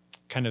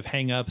kind of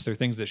hang-ups or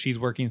things that she's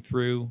working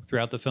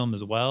throughout the film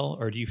as well?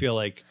 Or do you feel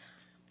like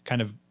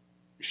kind of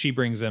she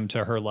brings them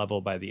to her level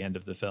by the end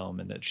of the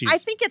film, and that she's... I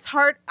think it's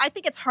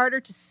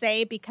harder to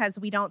say because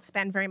we don't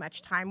spend very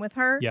much time with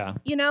her. Yeah.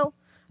 You know?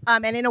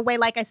 And in a way,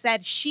 like I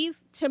said,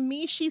 to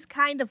me, she's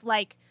kind of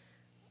like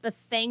the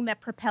thing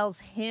that propels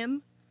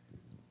him,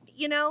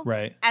 you know?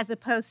 Right. As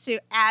opposed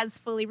to as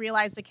fully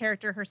realized the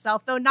character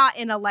herself, though not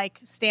in a like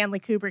Stanley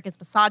Kubrick is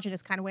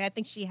misogynist kind of way. I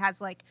think she has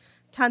like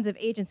tons of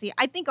agency.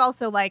 I think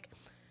also like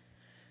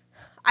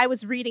I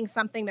was reading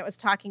something that was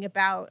talking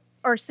about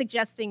or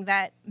suggesting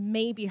that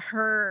maybe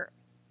her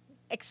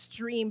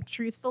extreme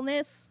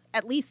truthfulness,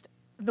 at least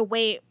the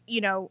way, you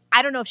know,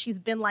 I don't know if she's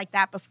been like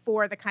that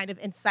before the kind of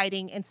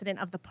inciting incident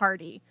of the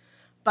party,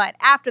 but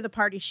after the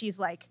party, she's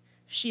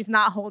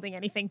not holding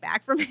anything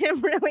back from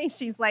him, really.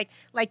 She's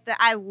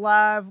I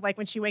love, like,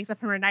 when she wakes up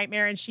from her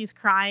nightmare and she's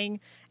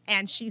crying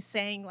and she's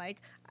saying, like,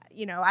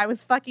 you know, I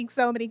was fucking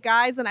so many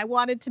guys and I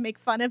wanted to make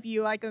fun of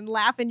you, like, and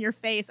laugh in your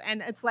face.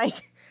 And it's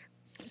like,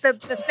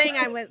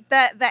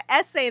 the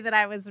essay that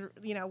I was,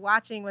 you know,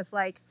 watching was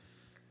like,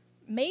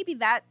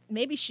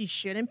 maybe she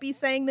shouldn't be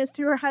saying this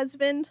to her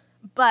husband,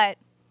 but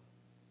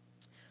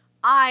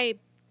I,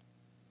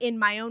 in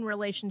my own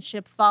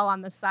relationship, fall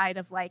on the side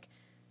of like,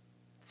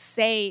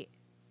 say,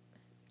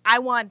 I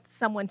want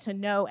someone to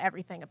know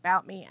everything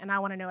about me and I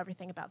want to know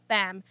everything about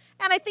them.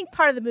 And I think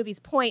part of the movie's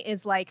point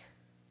is like,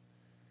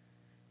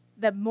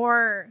 the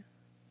more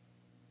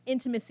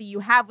intimacy you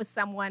have with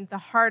someone, the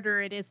harder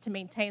it is to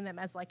maintain them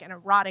as like an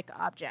erotic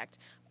object.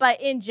 But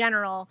in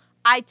general,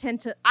 I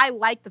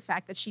like the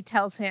fact that she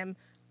tells him,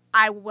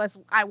 I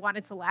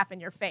wanted to laugh in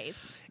your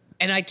face.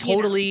 And I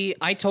totally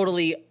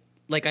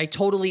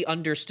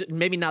understood,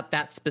 maybe not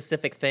that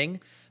specific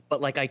thing,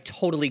 but like I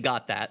totally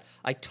got that.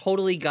 I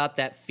totally got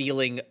that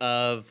feeling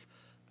of,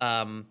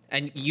 and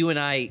you and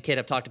I, Kate,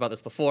 have talked about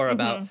this before,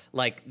 about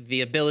like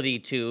the ability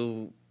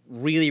to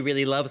really,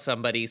 really love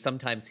somebody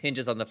sometimes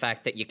hinges on the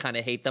fact that you kind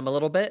of hate them a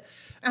little bit.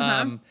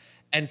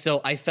 And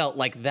so I felt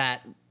like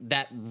that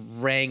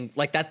rang,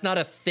 like that's not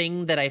a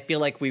thing that I feel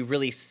like we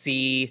really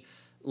see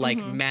like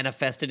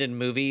manifested in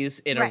movies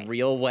in a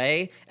real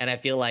way. And I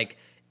feel like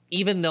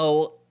even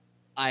though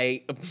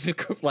I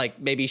like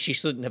maybe she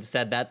shouldn't have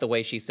said that the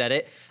way she said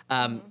it.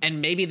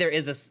 And maybe there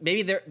is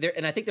maybe there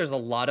and I think there's a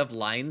lot of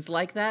lines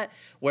like that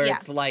where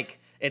it's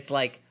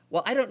like,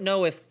 well, I don't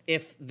know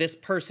if this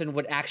person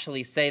would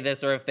actually say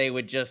this or if they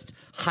would just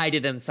hide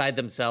it inside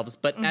themselves.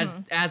 But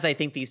as I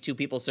think these two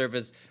people serve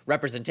as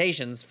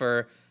representations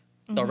for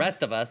the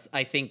rest of us,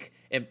 I think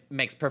it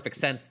makes perfect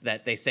sense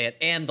that they say it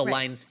and the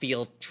lines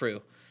feel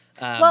true.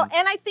 Well,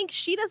 and I think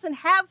she doesn't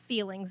have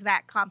feelings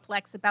that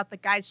complex about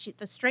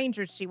the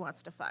strangers she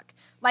wants to fuck.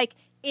 Like,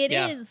 it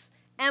is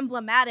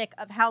emblematic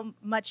of how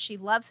much she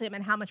loves him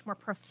and how much more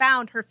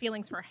profound her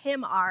feelings for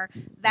him are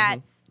that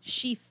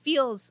she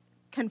feels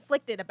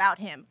conflicted about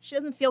him. She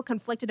doesn't feel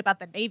conflicted about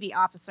the Navy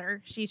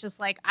officer. She's just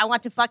like, I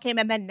want to fuck him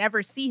and then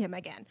never see him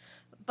again.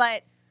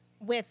 But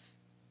with,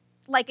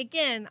 like,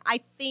 again,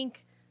 I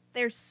think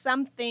there's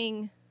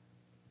something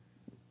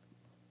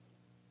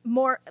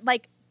more,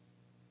 like,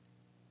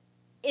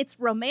 it's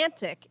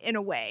romantic in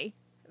a way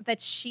that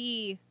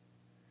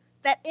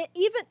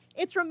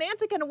it's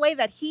romantic in a way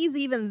that he's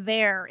even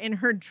there in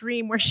her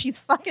dream where she's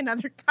fucking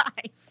other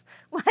guys.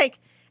 Like,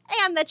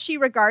 and that she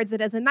regards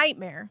it as a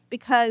nightmare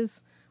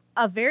because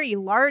a very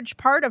large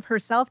part of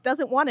herself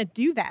doesn't want to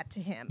do that to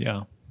him.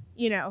 Yeah.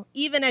 You know,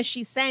 even as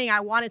she's saying, I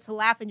wanted to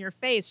laugh in your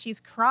face, she's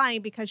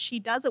crying because she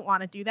doesn't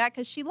want to do that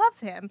because she loves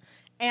him.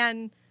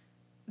 And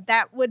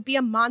that would be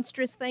a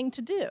monstrous thing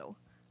to do.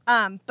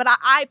 But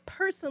I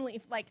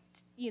personally, like,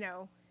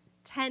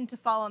 tend to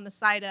fall on the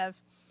side of,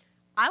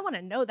 I want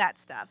to know that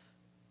stuff.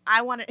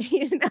 I want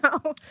to,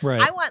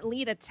 I want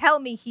Lee to tell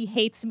me he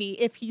hates me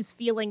if he's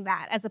feeling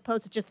that, as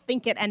opposed to just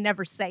think it and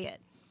never say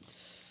it.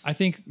 I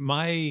think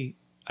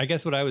I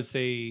guess what I would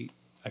say,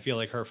 I feel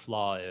like her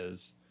flaw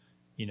is,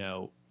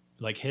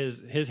 like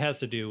his has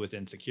to do with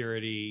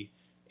insecurity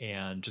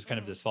and just kind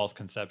of this false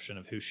conception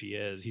of who she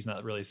is. He's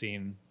not really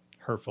seeing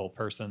her full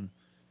person.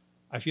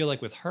 I feel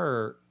like with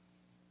her,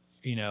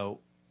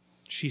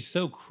 she's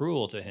so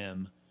cruel to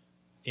him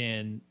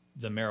in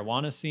the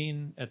marijuana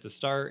scene at the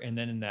start, and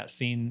then in that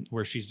scene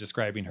where she's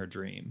describing her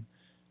dream.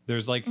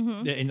 There's like,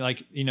 and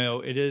like,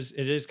 it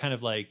is kind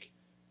of like,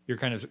 you're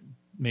kind of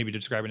maybe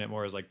describing it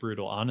more as like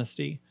brutal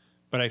honesty.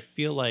 But I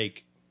feel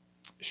like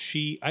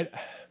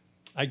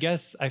I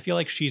guess I feel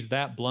like she's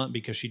that blunt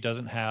because she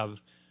doesn't have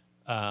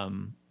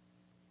kind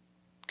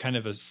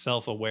of a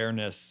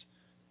self-awareness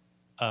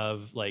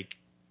of like,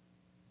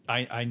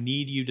 I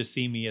need you to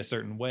see me a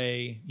certain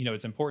way.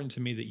 It's important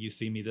to me that you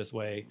see me this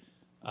way.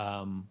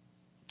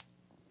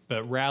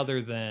 But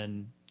rather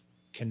than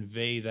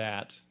convey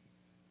that,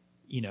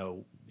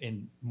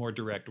 in more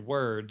direct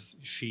words,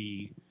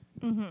 she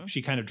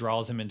kind of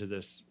draws him into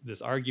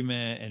this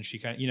argument, and she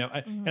kind of,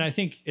 and I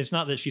think it's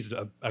not that she's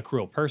a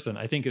cruel person.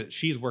 I think that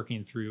she's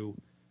working through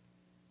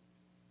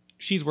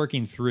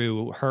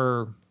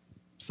her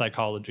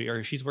psychology,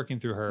 or she's working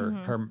through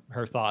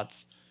her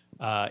thoughts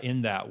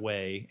in that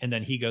way. And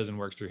then he goes and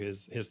works through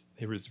his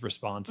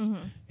response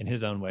in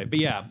his own way. But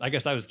yeah, I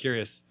guess I was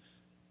curious.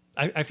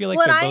 I feel like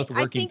they're both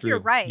working I think through. You're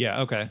right.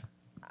 Yeah. Okay.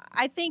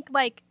 I think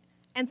like,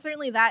 and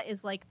certainly that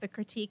is like the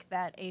critique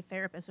that a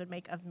therapist would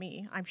make of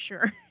me, I'm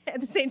sure.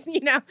 At the same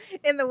time,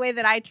 in the way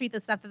that I treat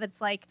the stuff,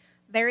 that's like,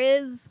 there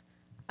is,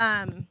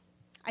 I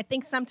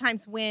think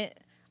sometimes when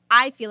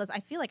I feel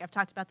like I've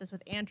talked about this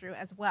with Andrew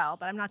as well,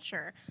 but I'm not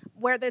sure,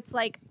 where it's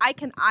like, I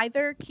can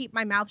either keep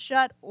my mouth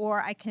shut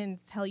or I can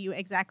tell you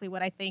exactly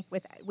what I think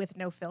with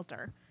no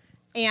filter.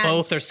 And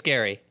both are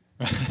scary.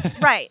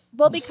 Right.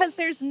 Well, because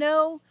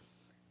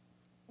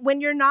when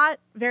you're not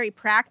very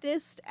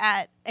practiced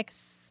at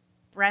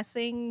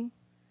expressing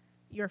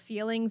your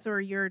feelings, or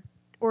you're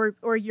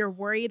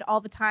worried all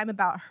the time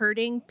about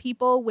hurting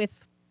people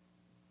with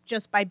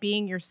just by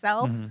being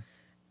yourself,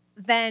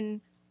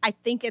 then I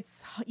think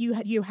it's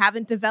you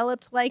haven't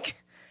developed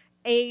like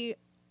a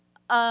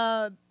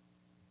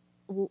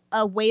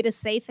way to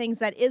say things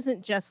that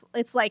isn't just,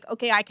 it's like,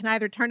 okay, I can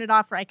either turn it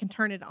off or I can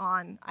turn it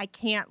on. I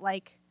can't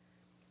like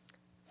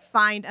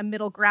find a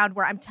middle ground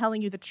where I'm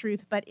telling you the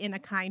truth, but in a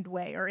kind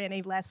way or in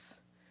a less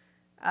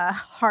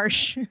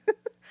harsh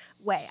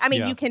way. I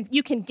mean,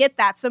 you can get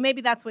that. So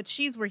maybe that's what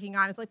she's working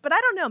on. It's like, but I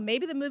don't know.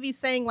 Maybe the movie's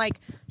saying like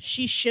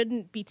she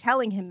shouldn't be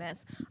telling him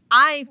this.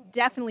 I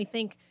definitely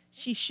think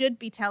she should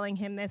be telling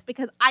him this,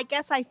 because I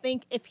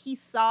think if he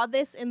saw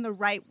this in the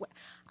right way,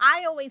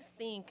 I always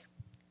think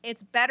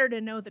it's better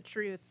to know the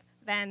truth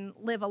than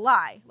live a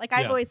lie. Like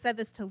I've always said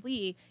this to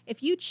Lee,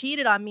 if you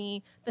cheated on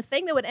me, the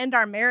thing that would end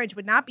our marriage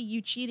would not be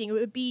you cheating. It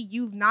would be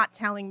you not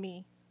telling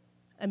me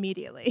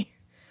immediately.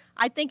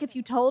 I think if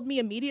you told me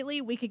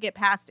immediately, we could get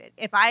past it.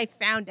 If I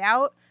found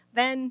out,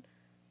 then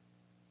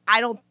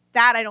I don't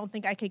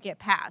think I could get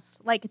past.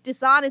 Like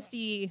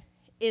dishonesty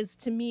is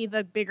to me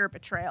the bigger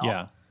betrayal.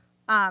 Yeah.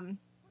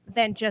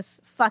 Than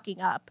just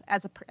fucking up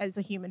as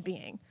a human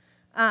being.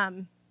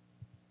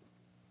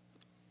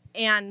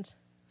 And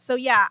so,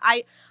 yeah,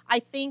 I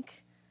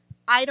think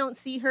I don't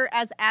see her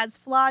as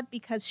flawed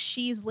because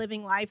she's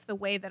living life the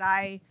way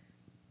that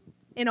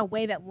in a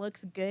way that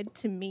looks good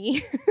to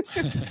me.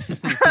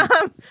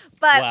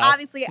 But Wow.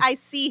 obviously I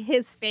see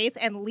his face,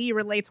 and Lee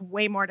relates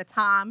way more to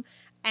Tom.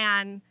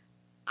 And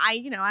I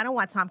don't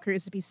want Tom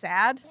Cruise to be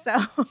sad. So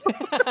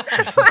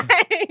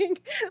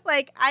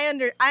like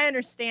I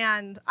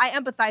understand. I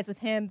empathize with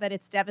him that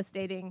it's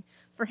devastating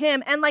for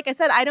him. And like I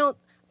said,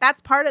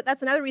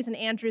 that's another reason,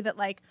 Andrew, that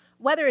like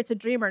whether it's a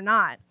dream or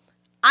not,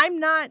 I'm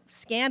not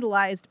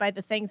scandalized by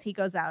the things he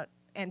goes out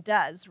and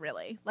does,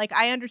 really. Like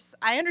I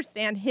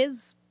understand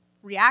his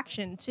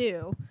reaction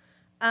too.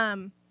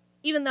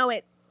 Even though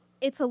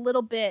it's a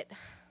little bit,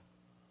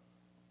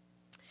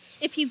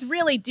 if he's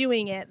really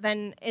doing it,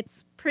 then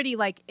it's pretty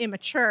like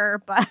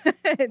immature, but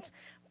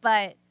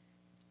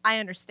I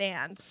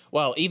understand.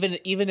 Well, even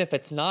if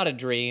it's not a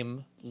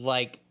dream,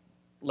 like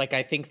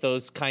I think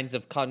those kinds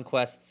of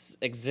conquests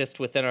exist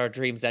within our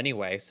dreams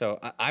anyway. So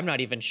I'm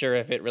not even sure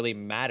if it really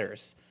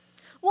matters.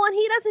 Well, and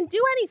he doesn't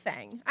do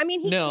anything. I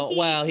mean,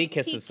 he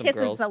kisses some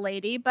girls. a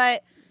lady,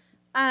 but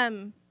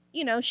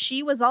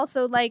she was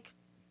also like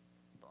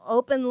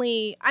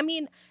openly. I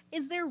mean,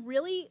 is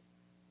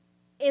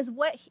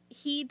what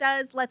he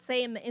does, let's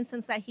say in the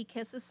instance that he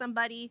kisses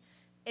somebody,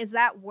 is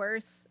that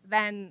worse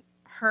than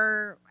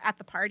her at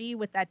the party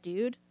with that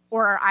dude?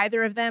 Or are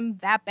either of them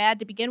that bad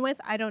to begin with?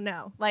 I don't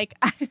know.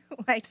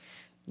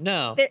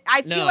 No.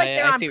 I feel like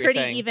they're I on see what you're pretty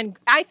saying. even.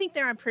 I think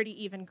they're on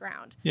pretty even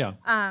ground. Yeah.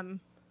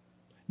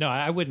 No,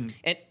 I wouldn't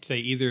say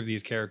either of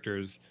these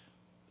characters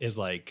is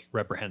like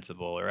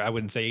reprehensible, or I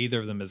wouldn't say either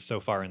of them is so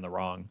far in the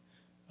wrong.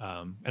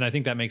 And I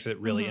think that makes it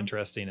really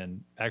interesting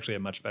and actually a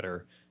much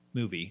better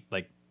movie.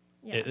 Like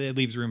it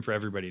leaves room for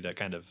everybody to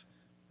kind of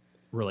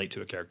relate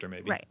to a character,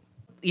 maybe. Right.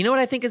 You know what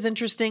I think is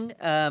interesting?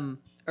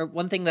 Or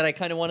one thing that I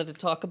kind of wanted to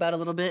talk about a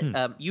little bit.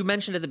 You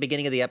mentioned at the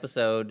beginning of the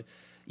episode,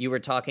 you were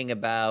talking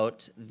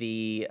about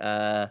the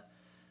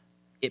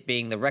it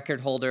being the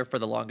record holder for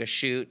the longest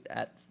shoot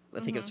at, I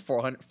think it was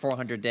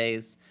 400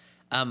 days.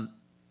 And,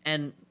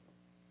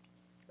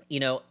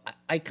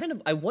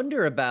 I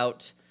wonder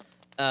about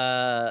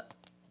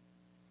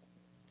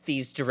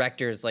these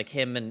directors like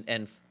him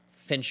and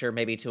Fincher,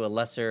 maybe to a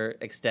lesser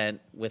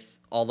extent, with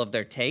all of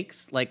their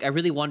takes. Like, I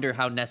really wonder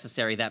how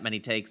necessary that many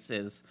takes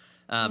is,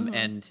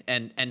 and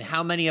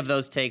how many of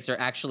those takes are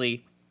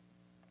actually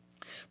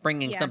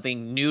bringing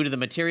something new to the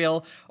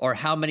material, or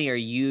how many are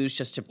used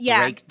just to break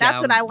down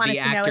that's what I wanted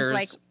the to know, actors is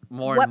like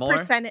more what and more.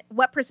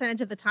 What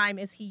percentage of the time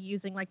is he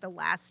using like the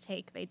last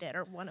take they did,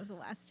 or one of the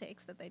last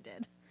takes that they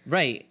did?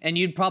 Right. And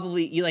you'd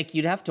probably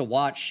you'd have to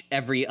watch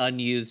every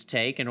unused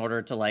take in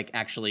order to like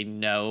actually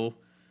know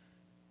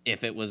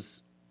if it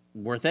was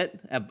worth it.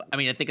 I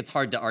mean, I think it's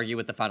hard to argue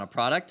with the final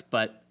product,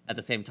 but at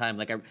the same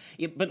time,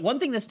 but one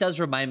thing this does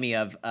remind me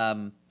of,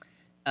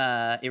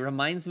 it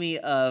reminds me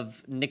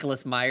of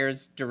Nicholas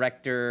Meyer's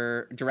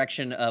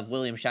direction of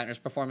William Shatner's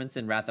performance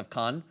in Wrath of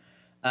Khan.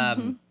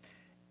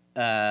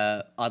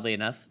 Oddly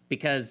enough,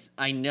 because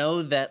I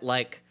know that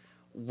like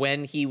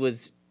when he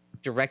was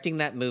directing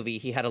that movie,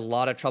 he had a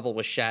lot of trouble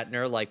with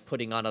Shatner, like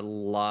putting on a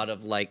lot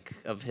of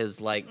his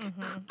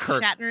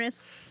Kirk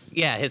Shatnerous.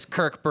 Yeah, his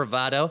Kirk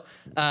bravado.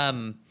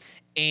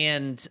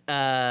 And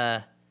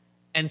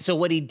so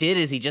what he did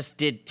is he just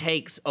did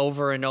takes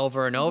over and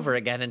over and over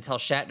again until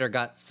Shatner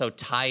got so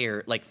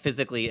tired, like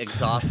physically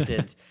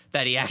exhausted,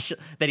 that he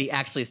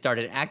actually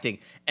started acting.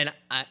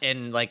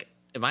 And like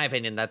in my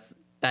opinion, that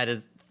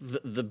is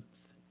the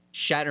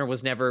Shatner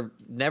was never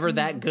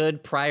that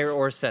good prior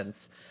or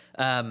since.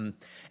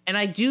 And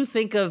I do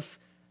think of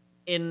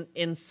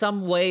in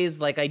some ways,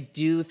 like I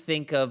do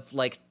think of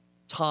like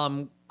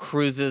Tom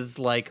Cruise's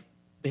like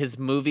his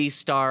movie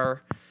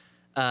starness,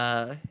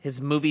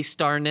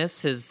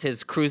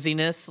 his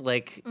cruisiness,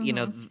 like,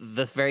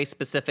 the very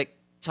specific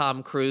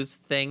Tom Cruise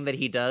thing that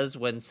he does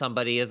when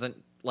somebody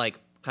isn't like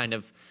kind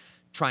of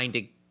trying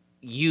to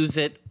use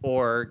it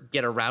or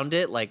get around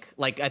it. Like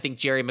I think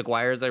Jerry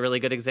Maguire is a really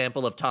good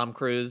example of Tom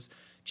Cruise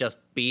just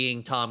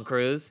being Tom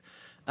Cruise.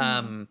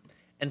 And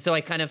so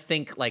I kind of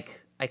think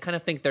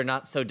they're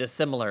not so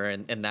dissimilar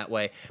in that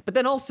way. But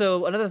then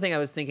also another thing I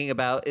was thinking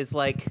about is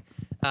like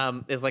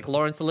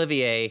Laurence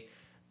Olivier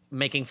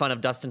making fun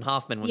of Dustin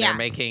Hoffman when they're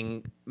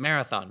making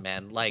Marathon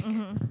Man. Like,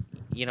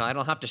 I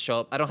don't have to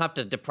show up. I don't have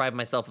to deprive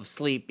myself of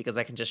sleep because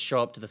I can just show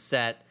up to the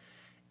set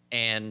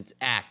and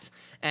act.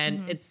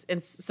 And it's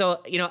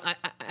so,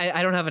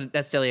 I don't have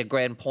necessarily a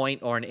grand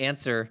point or an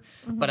answer,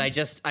 but I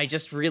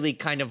just really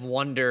kind of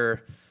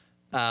wonder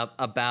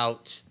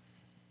about,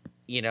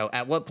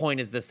 at what point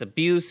is this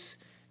abuse?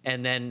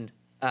 And then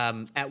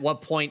at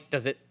what point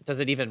does it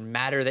even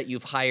matter that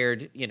you've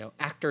hired,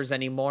 actors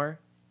anymore?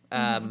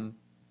 I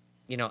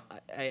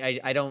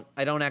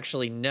don't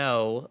actually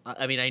know.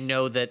 I mean, I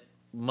know that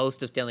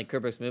most of Stanley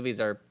Kubrick's movies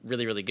are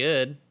really, really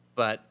good,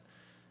 but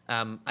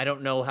I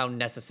don't know how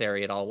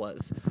necessary it all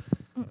was.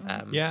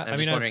 Yeah, I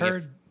mean, I've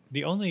heard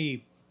the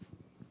only,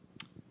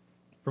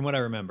 from what I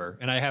remember,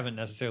 and I haven't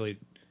necessarily,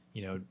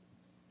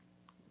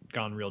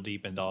 gone real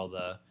deep into all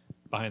the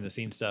behind the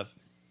scenes stuff.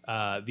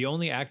 The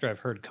only actor I've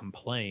heard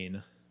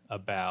complain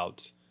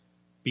about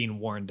being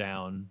worn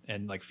down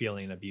and like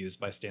feeling abused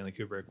by Stanley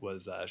Kubrick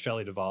was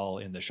Shelley Duvall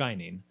in The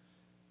Shining.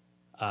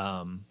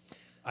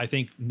 I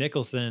think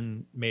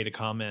Nicholson made a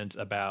comment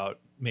about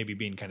maybe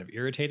being kind of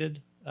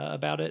irritated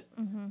about it.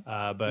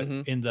 But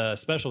in the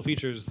special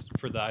features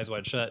for the Eyes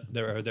Wide Shut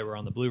that were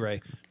on the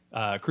Blu-ray,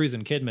 Cruise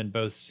and Kidman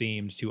both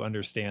seemed to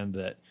understand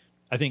that.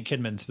 I think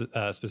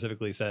Kidman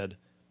specifically said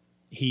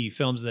he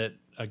films it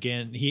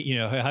again.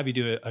 He'll have you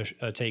do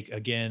a take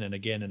again and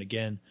again and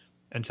again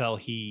until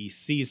he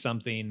sees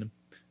something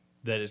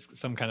that is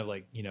some kind of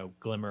like,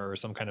 glimmer or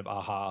some kind of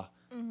aha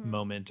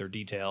moment or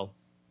detail.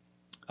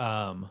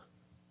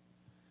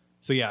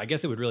 So yeah, I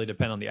guess it would really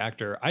depend on the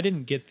actor. I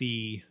didn't get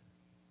the,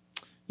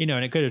 and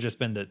it could have just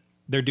been that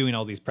they're doing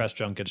all these press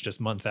junkets just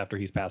months after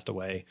he's passed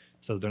away,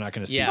 so they're not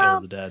going to speak ill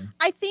of the dead.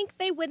 I think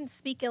they wouldn't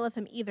speak ill of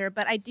him either,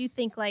 but I do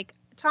think like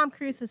Tom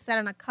Cruise has said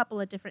in a couple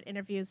of different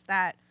interviews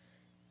that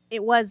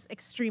it was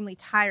extremely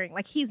tiring.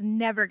 Like he's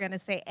never going to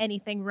say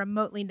anything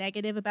remotely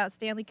negative about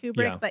Stanley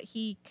Kubrick, but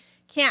he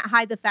can't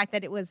hide the fact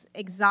that it was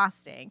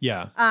exhausting.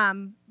 Yeah.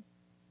 And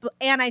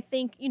I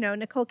think,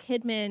 Nicole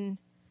Kidman,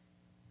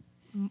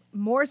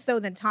 more so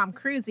than Tom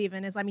Cruise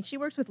even, is, she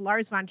works with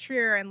Lars von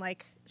Trier, and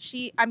like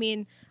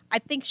I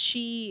think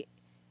she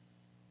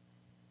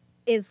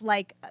is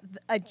like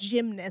a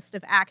gymnast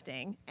of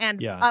acting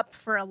and up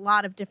for a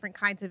lot of different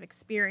kinds of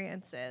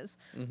experiences.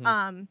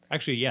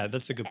 Actually, yeah,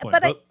 that's a good point.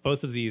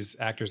 Both of these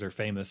actors are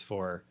famous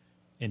for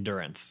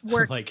endurance.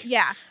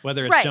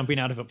 Whether it's jumping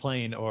out of a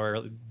plane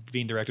or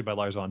being directed by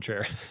Lars von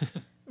Trier.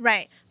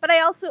 Right. But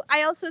I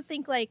also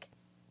think like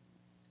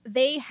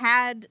they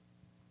had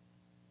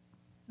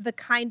the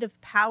kind of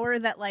power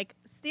that like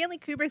Stanley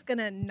Kubrick's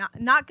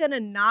not gonna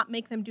not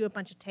make them do a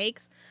bunch of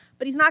takes,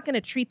 but he's not gonna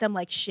treat them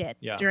like shit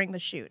during the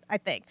shoot.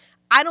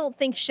 I don't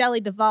think Shelley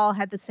Duvall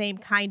had the same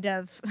kind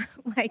of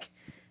like,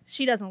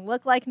 she doesn't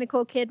look like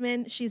Nicole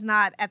Kidman. She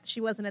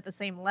wasn't at the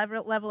same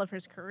level of her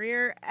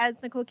career as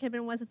Nicole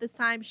Kidman was at this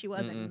time. She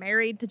wasn't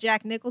married to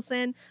Jack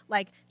Nicholson.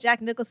 Like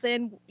Jack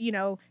Nicholson,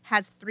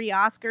 has 3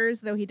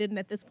 Oscars, though he didn't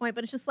at this point.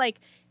 But it's just like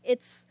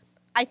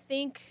I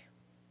think.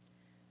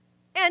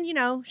 And,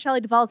 Shelley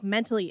Duvall's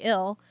mentally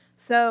ill.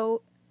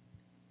 So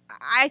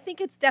I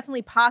think it's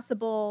definitely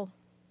possible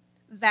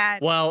that...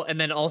 Well, and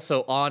then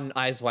also on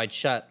Eyes Wide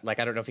Shut, like,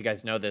 I don't know if you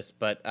guys know this,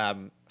 but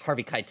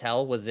Harvey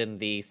Keitel was in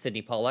the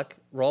Sidney Pollack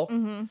role,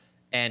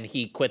 and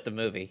he quit the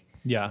movie.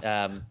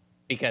 Yeah.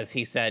 Because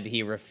he said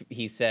Stanley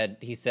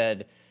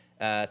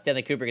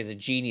Kubrick is a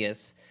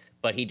genius,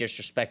 but he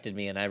disrespected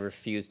me, and I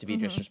refuse to be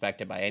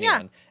disrespected by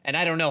anyone. And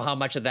I don't know how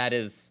much of that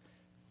is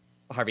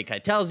Harvey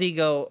Keitel's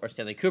ego or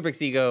Stanley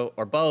Kubrick's ego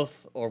or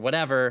both or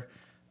whatever.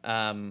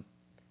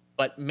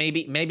 But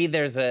maybe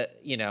there's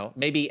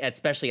maybe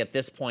especially at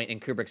this point in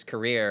Kubrick's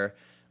career,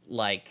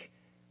 like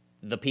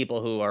the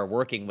people who are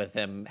working with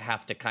him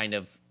have to kind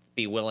of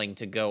be willing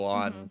to go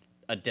on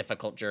a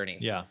difficult journey.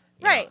 Yeah.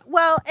 Right.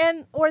 Well,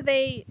 I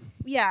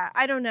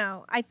don't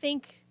know. I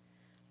think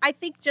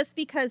just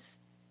because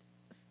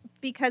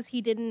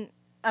he didn't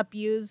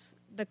abuse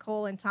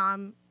Nicole and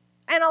Tom,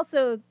 and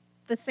also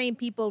the same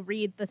people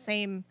read the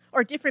same,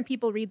 or different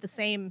people read the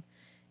same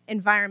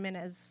environment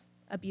as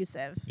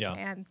abusive. Yeah.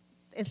 And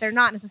if they're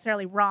not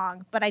necessarily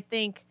wrong, but I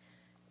think,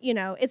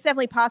 it's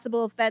definitely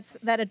possible that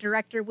a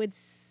director would,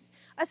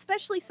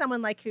 especially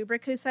someone like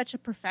Kubrick, who's such a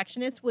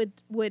perfectionist,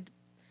 would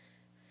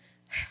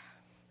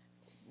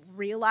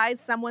realize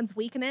someone's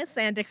weakness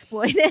and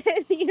exploit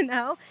it,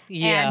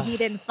 Yeah. And he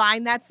didn't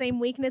find that same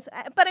weakness.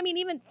 But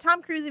even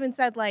Tom Cruise even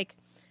said, like,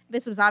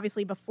 this was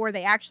obviously before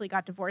they actually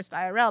got divorced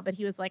IRL, but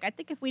he was like, I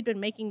think if we'd been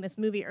making this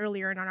movie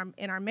earlier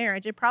in our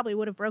marriage, it probably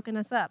would have broken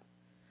us up.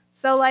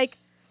 So, like,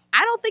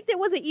 I don't think that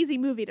was an easy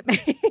movie to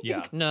make.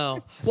 Yeah.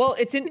 No. Well,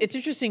 it's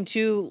interesting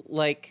too,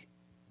 like,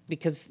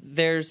 because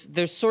there's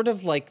sort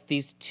of like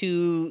these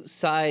two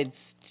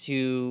sides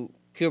to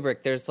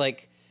Kubrick. There's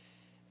like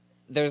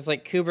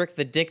Kubrick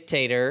the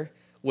dictator,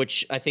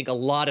 which I think a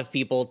lot of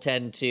people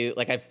tend to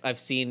like. I've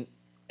seen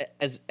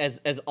as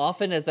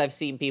often as I've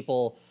seen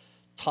people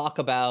talk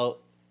about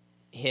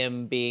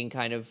him being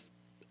kind of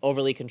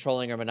overly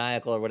controlling or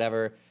maniacal or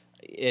whatever,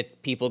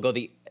 people go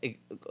the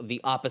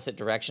opposite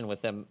direction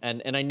with him.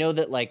 And I know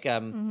that like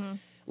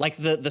like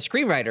the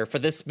screenwriter for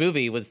this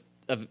movie was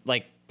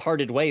like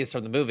parted ways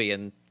from the movie,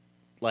 and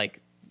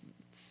like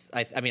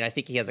I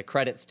think he has a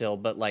credit still,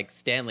 but like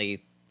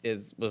Stanley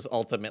was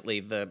ultimately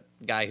the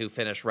guy who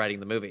finished writing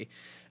the movie.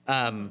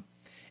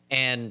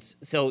 And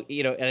so,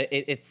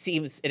 it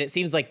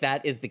seems like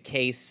that is the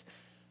case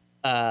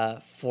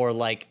for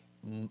like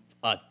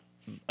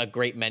a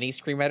great many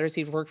screenwriters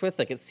he's worked with.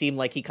 Like it seemed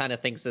like he kind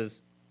of thinks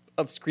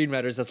of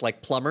screenwriters as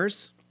like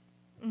plumbers,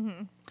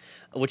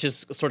 which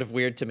is sort of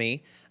weird to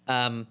me.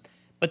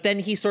 But then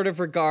he sort of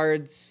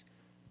regards,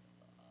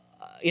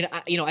 I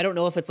don't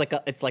know if it's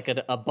like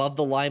an above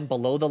the line,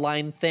 below the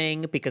line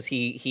thing, because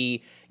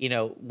he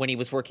when he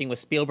was working with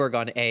Spielberg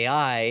on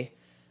AI,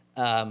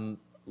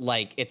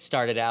 like it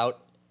started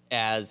out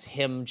as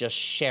him just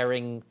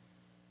sharing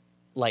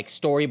like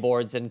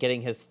storyboards and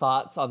getting his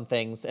thoughts on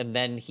things, and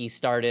then he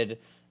started.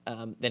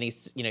 Then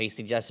he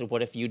suggested,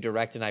 "What if you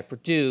direct and I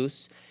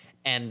produce?"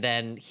 And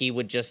then he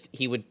would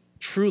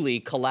truly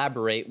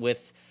collaborate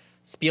with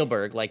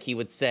Spielberg. Like he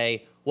would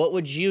say, "What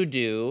would you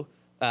do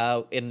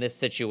in this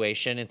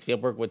situation?" And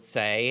Spielberg would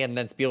say, and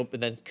then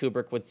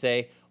Kubrick would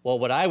say, "Well,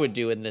 what I would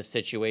do in this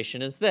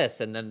situation is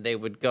this," and then they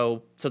would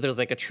go. So there's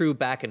like a true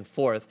back and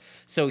forth.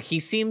 So he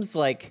seems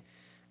like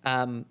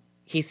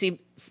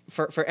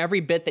for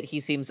every bit that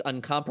he seems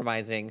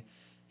uncompromising,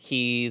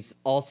 he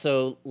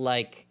also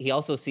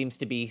seems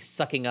to be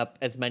sucking up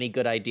as many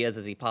good ideas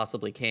as he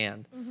possibly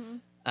can.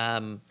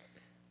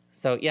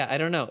 So yeah, I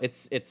don't know.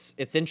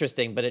 It's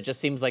interesting, but it just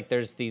seems like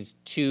there's these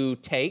two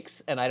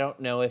takes, and I don't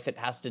know if it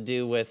has to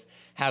do with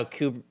how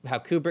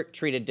Kubrick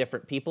treated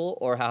different people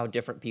or how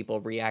different people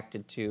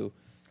reacted to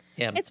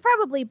him. It's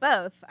probably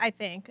both, I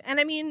think. And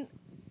I mean,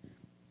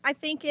 I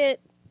think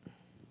it.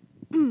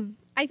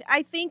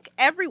 I think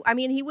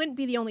he wouldn't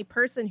be the only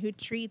person who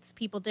treats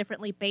people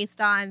differently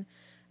based on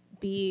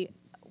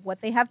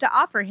what they have to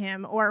offer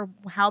him, or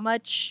how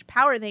much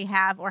power they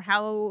have, or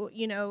how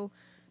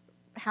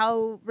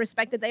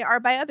respected they are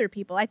by other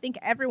people. I think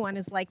everyone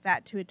is like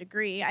that to a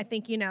degree. I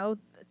think,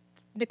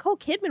 Nicole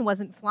Kidman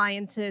wasn't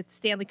flying to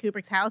Stanley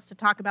Kubrick's house to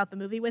talk about the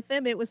movie with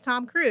him. It was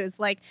Tom Cruise.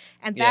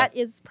 That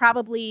is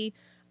probably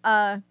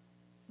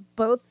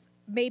both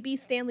maybe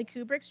Stanley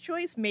Kubrick's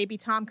choice, maybe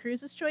Tom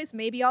Cruise's choice,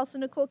 maybe also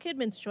Nicole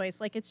Kidman's choice.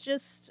 Like, it's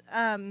just,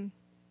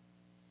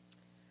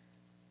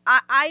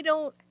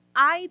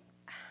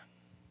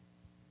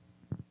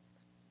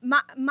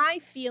 my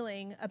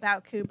feeling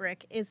about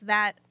Kubrick is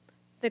that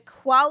the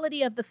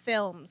quality of the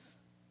films,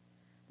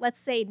 let's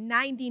say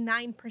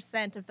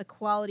 99% of the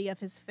quality of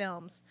his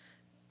films,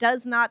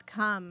 does not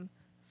come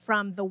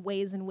from the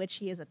ways in which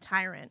he is a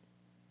tyrant.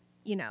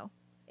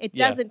 It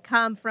doesn't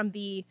come from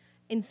the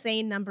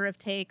insane number of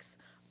takes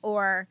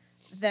or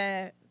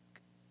the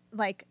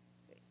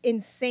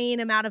insane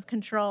amount of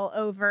control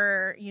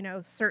over,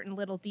 certain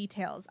little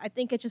details. I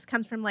think it just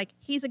comes from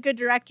he's a good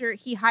director.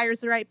 He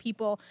hires the right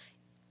people.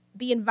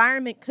 The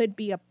environment could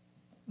be a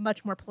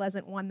much more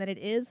pleasant one than it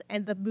is,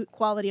 and the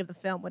quality of the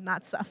film would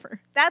not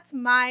suffer. That's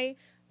my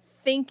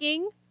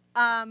thinking.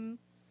 But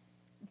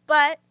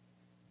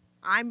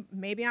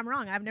maybe I'm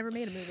wrong. I've never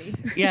made a movie.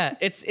 Yeah,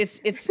 it's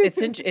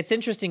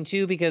interesting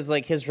too, because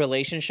his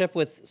relationship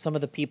with some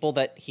of the people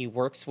that he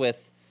works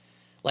with,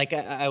 I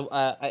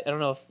don't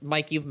know if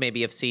Mike, you've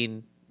maybe have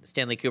seen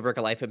Stanley Kubrick: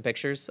 A Life in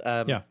Pictures.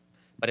 Yeah.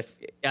 But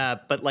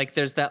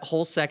there's that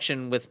whole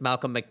section with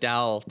Malcolm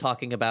McDowell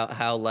talking about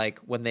how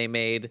when they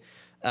made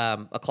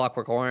A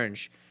Clockwork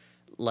Orange,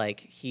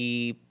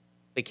 he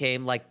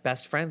became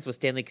best friends with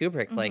Stanley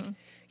Kubrick. Mm-hmm.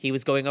 He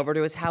was going over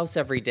to his house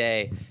every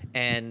day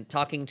and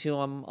talking to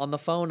him on the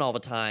phone all the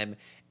time,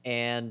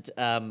 and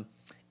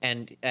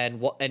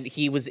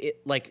he was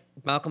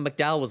Malcolm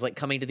McDowell was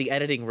coming to the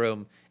editing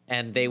room,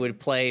 and they would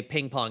play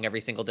ping pong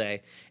every single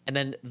day. And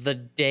then the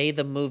day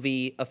the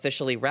movie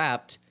officially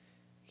wrapped,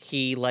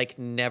 he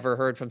never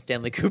heard from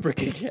Stanley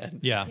Kubrick again.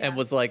 Yeah. And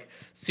was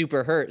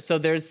super hurt. So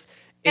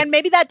and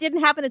maybe that didn't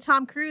happen to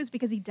Tom Cruise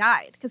because he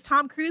died. Because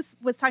Tom Cruise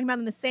was talking about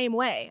in the same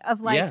way of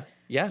I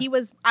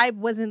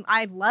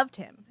loved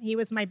him. He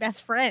was my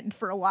best friend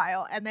for a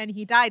while, and then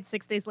he died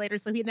 6 days later.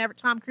 So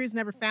Tom Cruise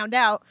never found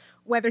out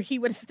whether he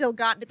would have still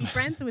gotten to be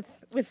friends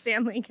with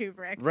Stanley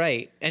Kubrick.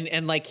 Right. And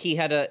he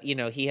had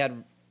he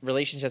had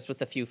relationships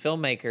with a few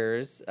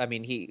filmmakers. I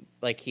mean, he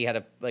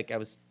had I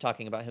was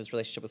talking about his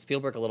relationship with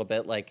Spielberg a little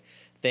bit.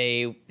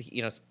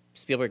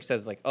 Spielberg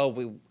says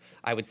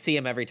I would see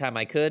him every time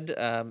I could,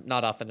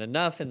 not often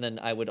enough, and then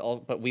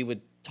but we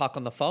would talk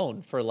on the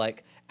phone for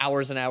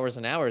hours and hours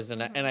and hours,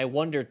 and I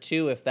wonder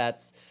too if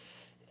that's,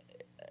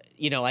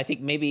 I think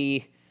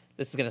maybe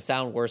this is gonna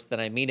sound worse than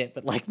I mean it,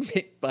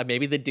 but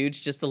maybe the dude's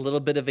just a little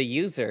bit of a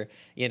user,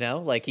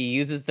 he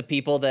uses the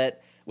people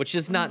that, which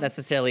is not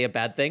necessarily a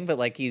bad thing,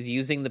 but he's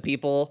using the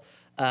people.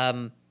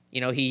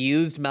 He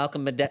used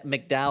Malcolm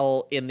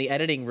McDowell in the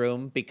editing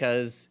room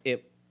because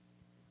it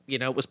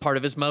was part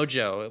of his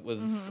mojo. It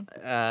was,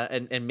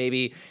 and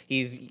maybe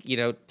he's,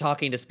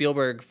 talking to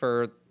Spielberg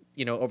for,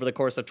 over the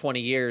course of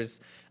 20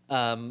 years,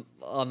 on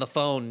the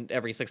phone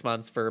every 6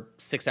 months for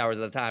 6 hours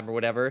at a time or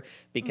whatever,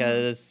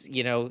 because,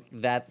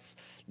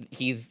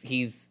 he's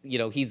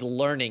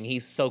learning,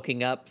 he's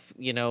soaking up,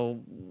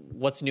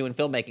 what's new in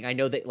filmmaking. I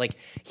know that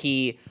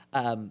he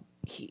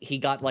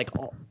got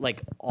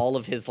all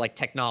of his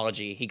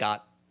technology he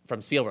got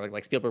from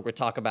Spielberg. Spielberg would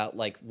talk about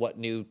what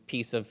new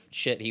piece of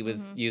shit he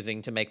was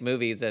using to make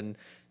movies, and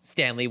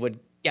Stanley would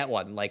get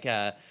one.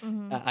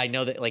 I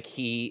know that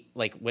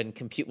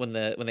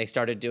when they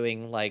started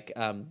doing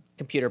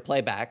computer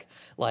playback,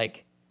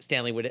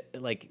 Stanley would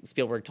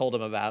Spielberg told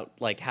him about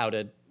how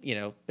to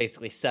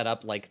basically set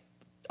up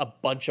a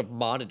bunch of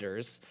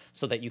monitors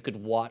so that you could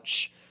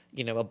watch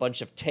a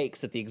bunch of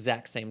takes at the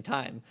exact same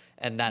time,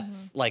 and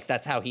that's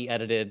that's how he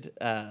edited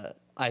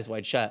Eyes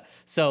Wide Shut.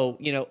 So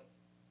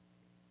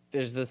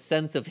there's this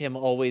sense of him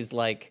always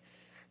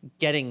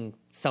getting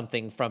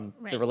something from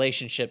Right. the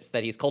relationships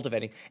that he's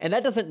cultivating. And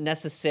that doesn't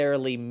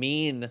necessarily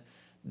mean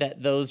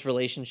that those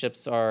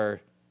relationships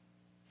are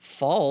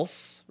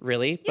false,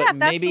 really. Yeah, But if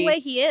that's maybe the way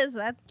he is,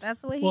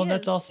 that's the way he Well, is. and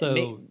that's also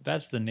may-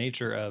 that's the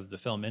nature of the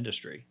film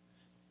industry.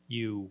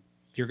 You're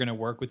going to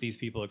work with these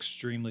people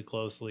extremely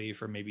closely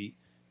for maybe,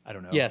 I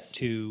don't know, Yes.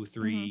 2,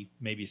 3,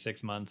 maybe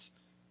 6 months,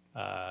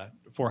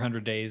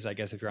 400 days, I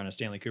guess, if you're on a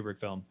Stanley Kubrick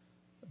film.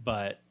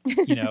 But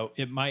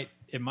it might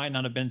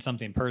not have been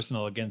something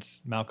personal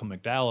against Malcolm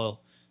McDowell.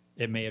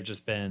 It may have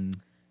just been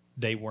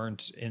they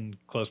weren't in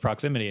close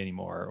proximity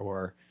anymore,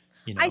 or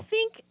I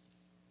think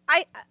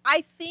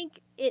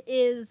it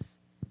is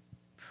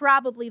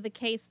probably the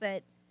case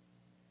that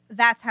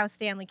that's how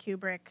Stanley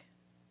Kubrick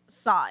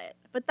saw it.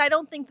 But I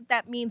don't think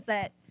that means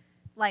that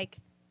like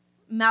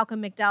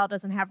Malcolm McDowell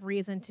doesn't have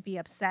reason to be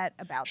upset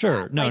about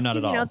Sure. that. No, Like, not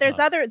at all. There's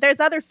No.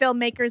 other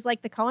filmmakers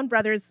like the Coen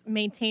brothers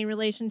maintain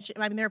relationship.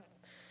 I mean, they're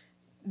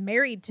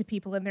married to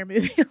people in their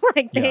movie.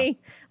 Like they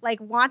like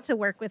want to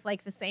work with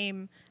like the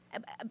same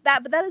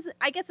but that is,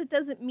 I guess it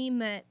doesn't mean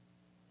that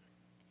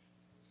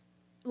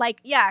like,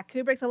 yeah,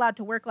 Kubrick's allowed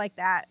to work like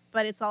that,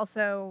 but it's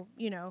also,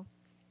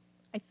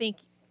 I think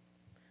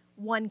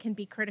one can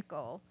be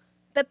critical.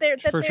 That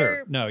For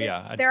sure. No,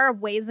 yeah. There are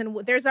ways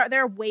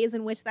there are ways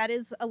in which that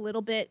is a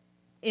little bit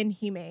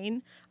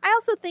inhumane. I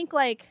also think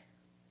like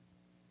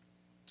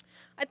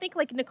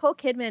Nicole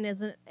Kidman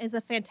is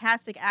a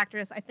fantastic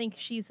actress. I think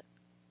she's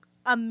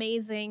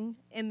amazing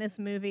in this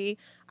movie.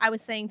 I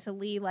was saying to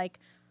Lee, like,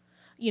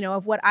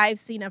 of what I've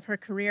seen of her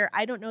career,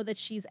 I don't know that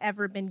she's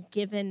ever been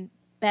given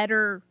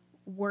better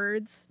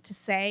words to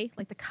say.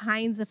 Like the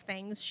kinds of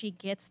things she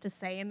gets to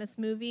say in this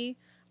movie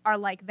are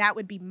like, that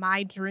would be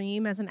my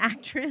dream as an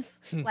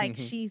actress. Like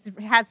she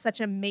has such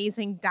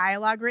amazing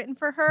dialogue written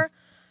for her.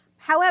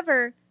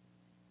 However,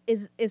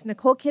 is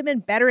Nicole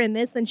Kidman better in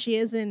this than she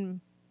is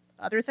in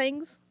other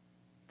things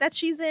that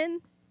she's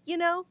in?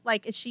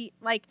 Like is she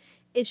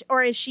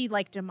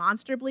like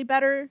demonstrably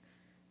better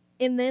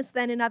in this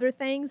than in other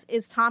things?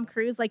 Is Tom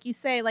Cruise, like you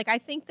say, like I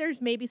think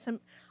there's maybe some,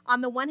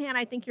 on the one hand,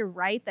 I think you're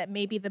right that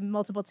maybe the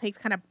multiple takes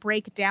kind of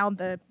break down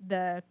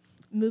the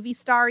movie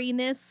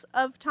starriness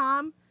of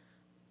Tom.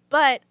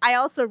 But I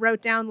also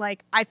wrote down,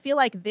 like, I feel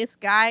like this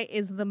guy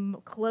is the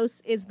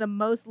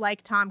most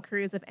like Tom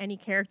Cruise of any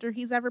character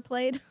he's ever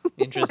played.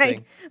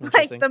 Interesting.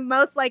 Like the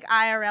most like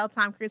IRL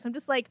Tom Cruise. I'm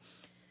just like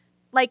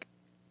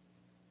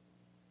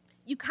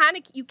you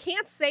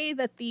can't say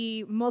that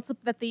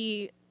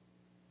the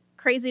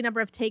crazy number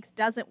of takes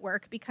doesn't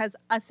work, because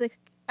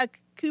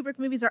Kubrick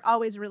movies are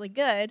always really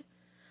good,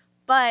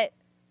 but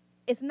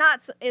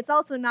it's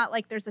also not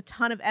like there's a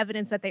ton of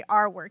evidence that they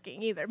are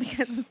working either,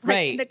 because it's like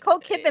Right. Nicole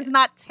Kidman's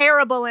not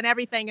terrible in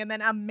everything and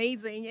then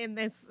amazing in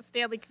this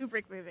Stanley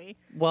Kubrick movie.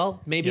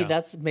 Well, maybe Yeah.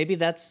 that's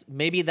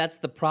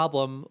the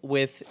problem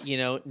with,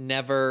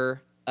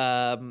 never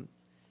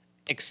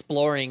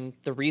exploring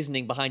the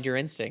reasoning behind your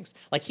instincts.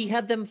 Like he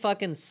had them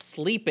fucking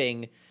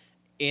sleeping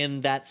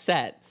in that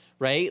set,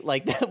 right?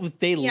 Like that was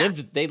they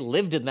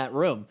lived in that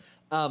room.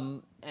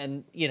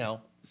 And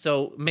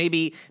so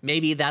maybe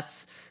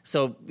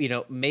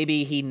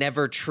he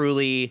never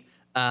truly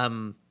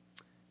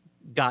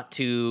got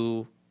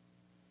to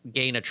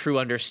gain a true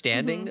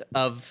understanding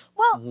of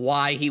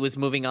why he was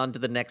moving on to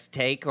the next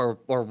take, or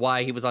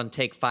why he was on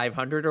take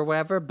 500 or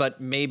whatever,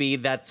 but maybe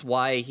that's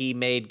why he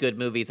made good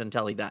movies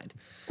until he died.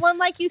 Well, and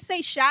like you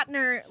say,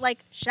 Shatner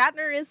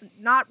is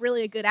not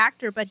really a good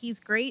actor, but he's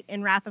great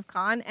in Wrath of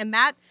Khan, and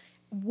that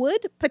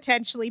would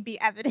potentially be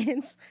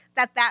evidence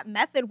that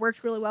method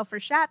worked really well for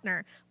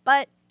Shatner.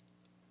 But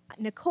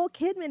Nicole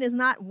Kidman is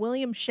not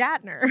William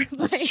Shatner.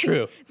 That's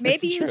true. Maybe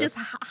That's you true. just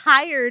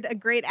hired a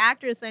great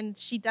actress and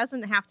she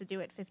doesn't have to do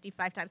it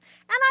 55 times.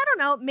 And I don't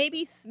know,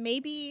 maybe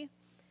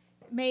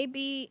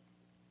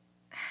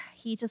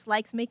he just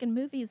likes making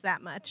movies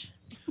that much.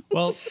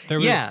 Well, there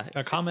was Yeah.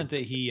 a comment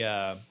that he,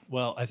 I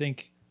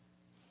think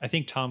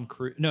Tom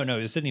Cruise, no,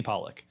 it was Sidney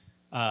Pollack.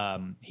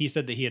 He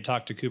said that he had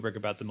talked to Kubrick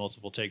about the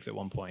multiple takes at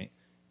one point,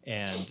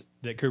 and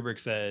that Kubrick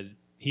said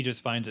he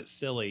just finds it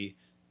silly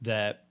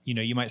that,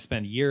 you might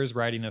spend years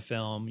writing a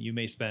film, you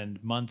may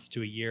spend months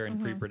to a year in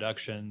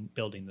pre-production,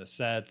 building the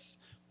sets,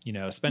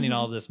 spending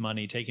all of this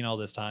money, taking all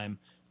this time,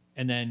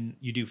 and then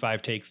you do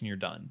 5 takes and you're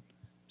done.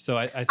 So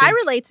I think, I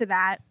relate to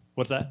that.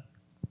 What's that?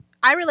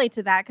 I relate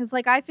to that because,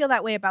 like, I feel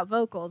that way about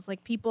vocals.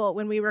 Like, people,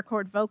 when we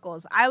record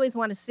vocals, I always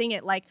want to sing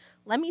it. Like,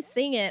 let me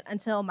sing it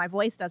until my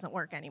voice doesn't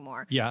work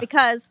anymore. Yeah.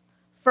 Because,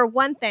 for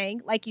one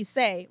thing, like you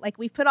say, like,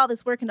 we've put all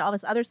this work into all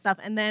this other stuff,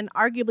 and then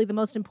arguably the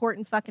most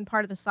important fucking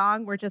part of the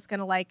song, we're just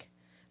going to, like,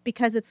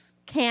 because it's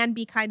can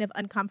be kind of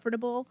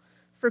uncomfortable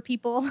for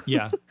people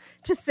Yeah.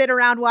 to sit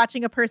around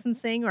watching a person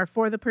sing or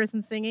for the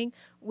person singing,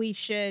 we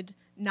should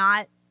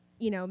not,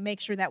 make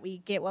sure that we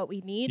get what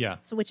we need. Yeah.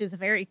 So, which is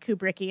very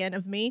Kubrickian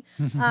of me.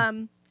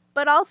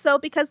 But also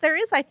because there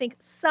is, I think,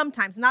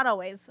 sometimes, not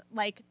always,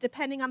 like,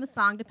 depending on the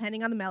song,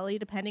 depending on the melody,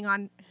 depending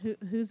on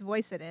whose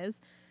voice it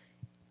is,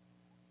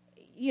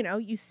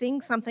 you sing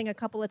something a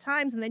couple of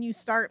times and then you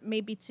start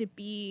maybe to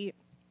be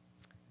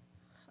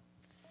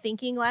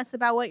thinking less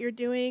about what you're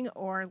doing,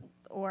 or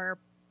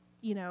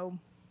you know,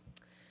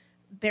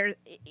 there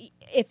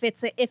if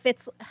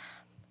it's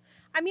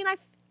I mean,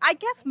 I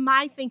guess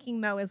my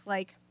thinking though is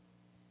like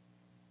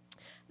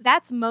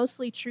that's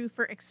mostly true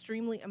for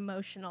extremely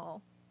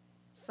emotional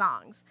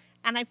songs,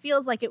 and I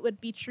feels like it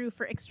would be true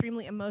for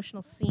extremely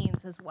emotional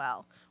scenes as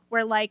well,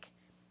 where like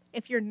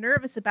if you're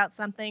nervous about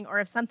something, or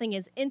if something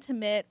is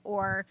intimate,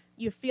 or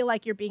you feel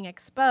like you're being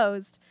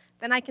exposed,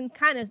 then I can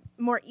kind of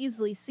more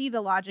easily see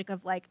the logic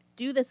of like,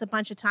 do this a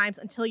bunch of times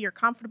until you're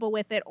comfortable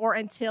with it, or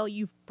until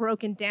you've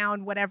broken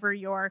down whatever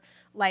your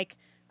like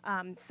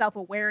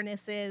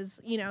self-awareness is,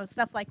 you know,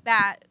 stuff like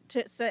that.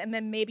 And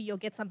then maybe you'll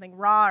get something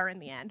rawer in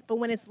the end. But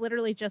when it's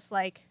literally just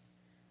like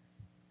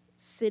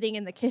sitting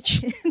in the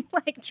kitchen,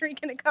 like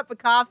drinking a cup of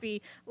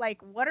coffee,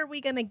 like what are we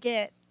going to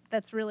get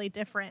that's really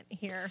different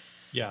here?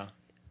 Yeah.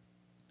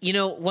 You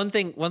know, one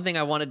thing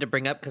I wanted to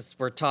bring up, because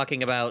we're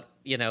talking about,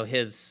 you know,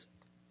 his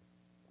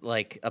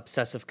like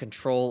obsessive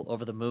control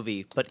over the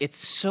movie, but it's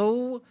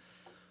so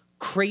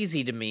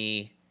crazy to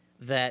me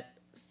that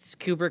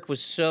Kubrick was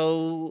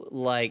so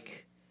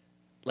like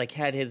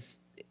had his,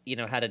 you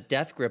know, had a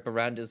death grip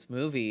around his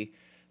movie,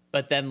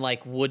 but then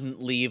like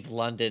wouldn't leave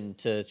London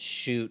to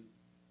shoot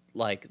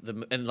like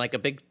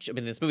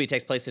this movie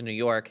takes place in New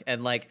York,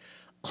 and like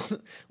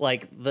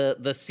like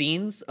the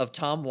scenes of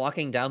Tom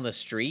walking down the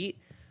street.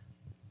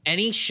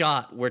 Any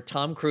shot where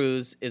Tom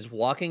Cruise is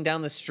walking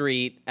down the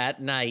street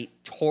at night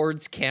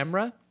towards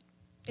camera,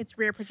 it's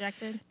rear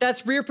projected.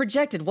 That's rear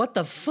projected. What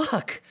the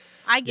fuck?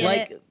 I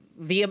get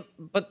it.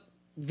 But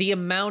the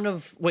amount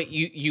of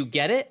you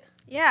get it?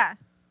 Yeah.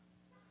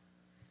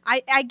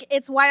 I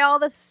it's why all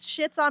the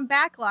shit's on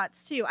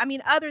backlots too. I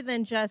mean, other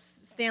than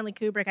just Stanley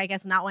Kubrick, I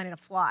guess, not wanting to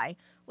fly,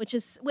 which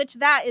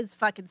that is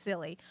fucking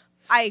silly.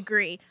 I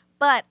agree,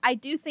 but I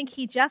do think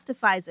he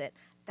justifies it.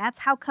 That's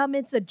how come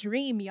it's a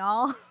dream,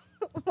 y'all.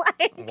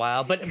 Like,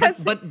 wow, but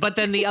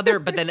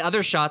then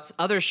other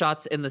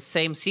shots in the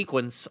same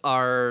sequence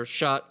are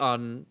shot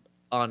on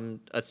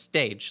a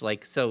stage.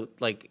 Like, so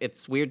like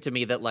it's weird to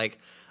me that like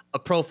a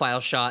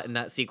profile shot in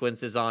that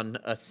sequence is on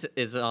a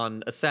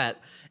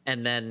set,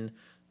 and then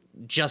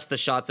just the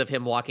shots of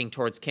him walking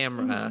towards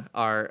camera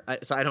are.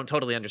 So I don't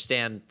totally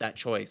understand that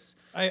choice.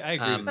 I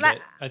agree with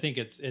it. I think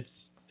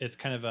it's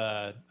kind of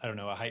a, I don't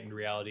know, a heightened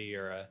reality,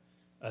 or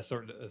a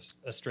sort of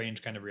a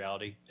strange kind of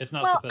reality. It's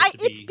not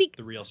supposed to be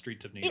the real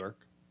streets of New York.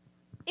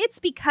 It's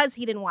because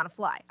he didn't want to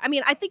fly. I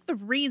mean, I think the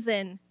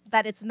reason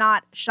that it's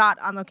not shot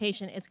on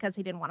location is because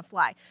he didn't want to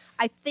fly.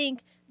 I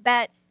think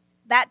that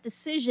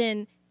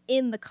decision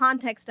in the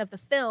context of the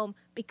film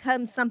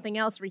becomes something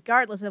else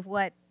regardless of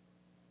what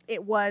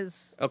it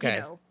was, you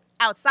know,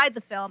 outside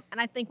the film. And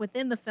I think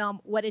within the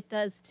film, what it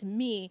does to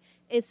me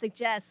is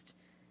suggest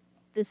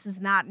this is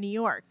not New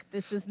York.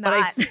 This is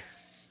not... But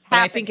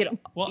I think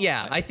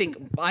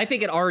I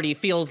think it already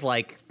feels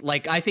like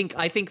I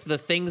think the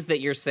things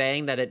that you're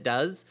saying that it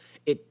does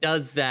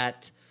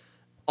that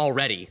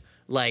already.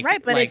 Like,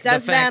 right, but like it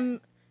does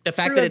the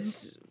fact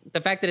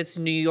that it's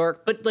New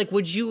York. But like,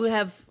 would you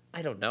have?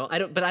 I don't know. I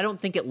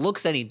don't think it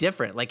looks any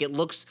different. Like, it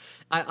looks.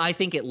 I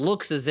think it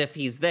looks as if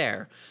he's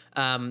there.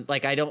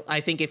 Like,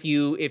 I think if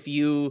you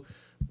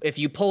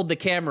pulled the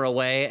camera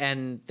away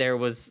and there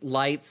was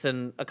lights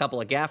and a couple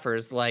of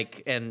gaffers,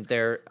 like, and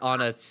they're on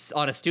a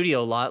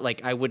studio lot,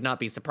 like, I would not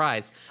be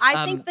surprised.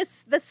 I think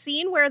the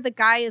scene where the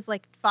guy is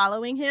like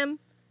following him,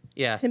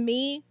 to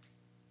me,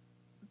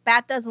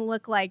 that doesn't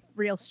look like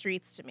real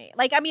streets to me.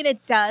 Like, I mean,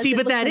 it does. See,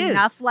 but that is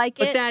enough like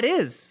it. But that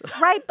is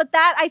right. But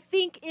that, I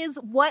think, is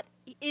what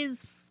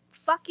is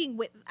fucking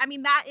with. I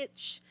mean, that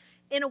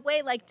in a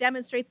way like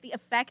demonstrates the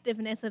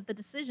effectiveness of the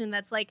decision.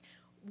 That's like,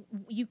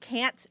 you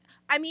can't.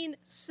 I mean,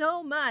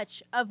 so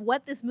much of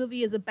what this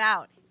movie is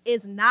about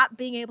is not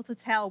being able to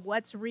tell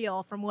what's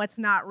real from what's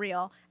not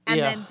real, and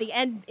then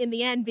in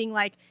the end being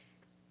like,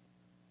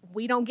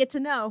 we don't get to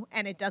know,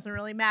 and it doesn't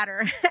really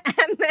matter.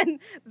 And then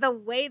the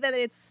way that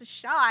it's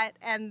shot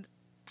and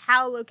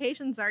how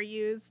locations are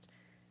used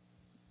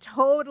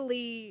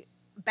totally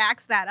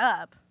backs that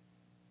up.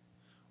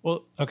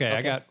 Well, okay.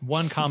 I got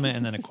one comment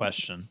and then a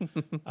question.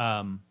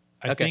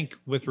 I think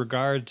with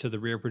regard to the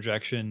rear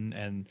projection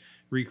and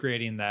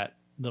recreating that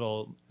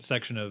little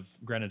section of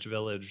Greenwich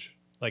Village,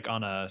 like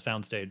on a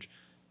soundstage,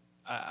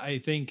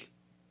 I think,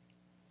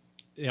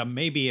 yeah,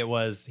 maybe it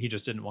was he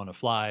just didn't want to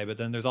fly. But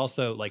then there's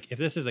also, like, if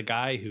this is a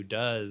guy who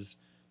does,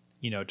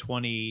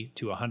 20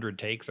 to 100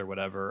 takes or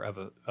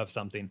whatever of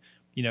something,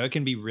 it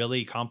can be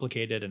really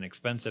complicated and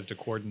expensive to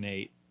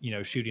coordinate,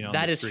 shooting on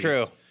the streets.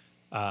 True.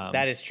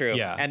 That is true.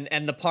 Yeah.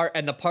 And the part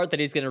that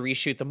he's going to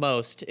reshoot the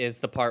most is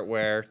the part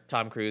where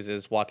Tom Cruise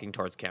is walking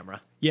towards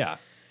camera. Yeah.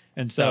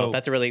 And so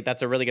that's a really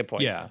good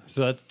point. Yeah.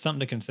 So that's something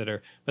to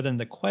consider. But then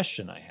the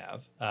question I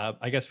have,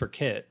 I guess for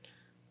Kit,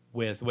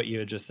 with what you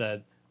had just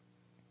said,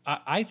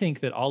 I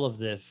think that all of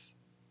this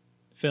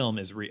film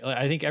is real.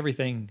 I think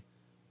everything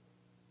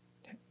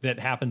that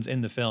happens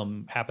in the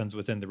film happens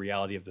within the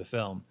reality of the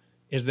film.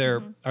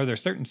 Are there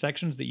certain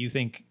sections that you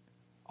think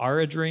are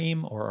a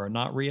dream or are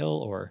not real,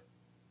 or?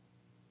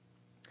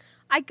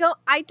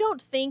 I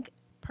don't think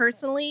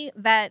personally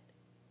that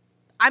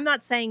I'm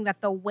not saying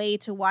that the way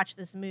to watch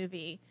this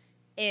movie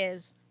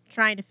is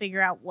trying to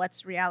figure out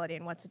what's reality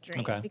and what's a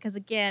dream. Okay. Because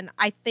again,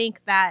 I think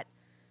that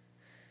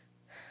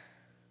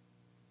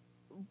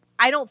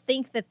I don't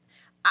think that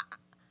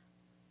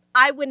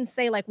I wouldn't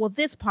say like, well,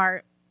 this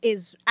part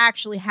is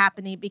actually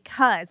happening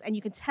because, and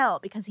you can tell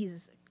because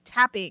he's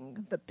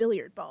tapping the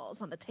billiard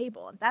balls on the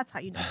table, and that's how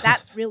you know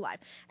that's real life.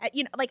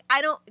 Like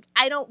I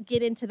don't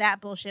get into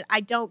that bullshit. I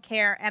don't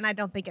care, and I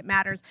don't think it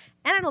matters,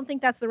 and I don't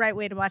think that's the right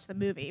way to watch the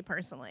movie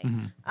personally.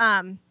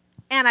 Mm-hmm.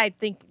 And I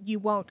think you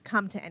won't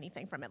come to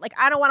anything from it. Like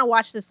I don't want to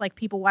watch this like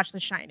people watch The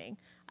Shining.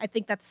 I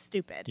think that's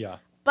stupid. Yeah.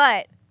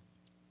 But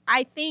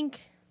I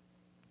think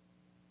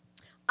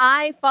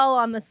I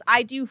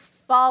do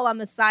fall on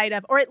the side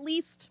of, or at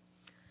least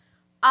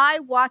I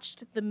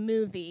watched the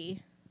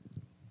movie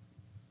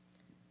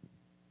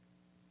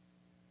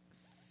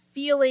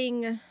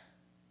feeling,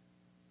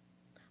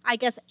 I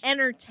guess,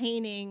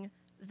 entertaining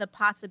the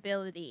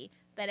possibility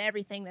that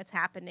everything that's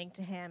happening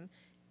to him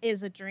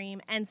is a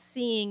dream and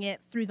seeing it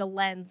through the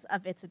lens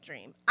of it's a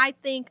dream. I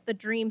think the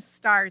dream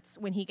starts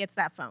when he gets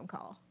that phone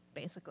call,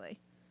 basically.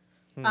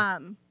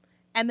 And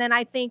then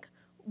I think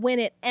when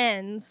it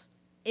ends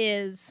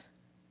is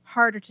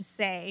harder to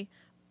say,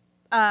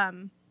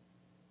 and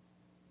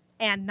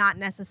not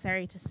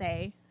necessary to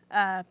say.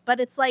 But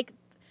it's like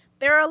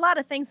there are a lot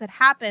of things that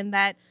happen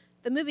that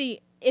the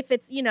movie, if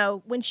it's,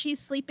 when she's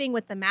sleeping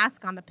with the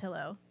mask on the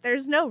pillow,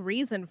 there's no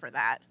reason for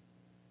that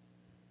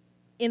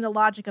in the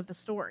logic of the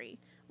story.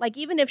 Like,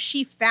 even if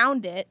she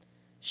found it,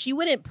 she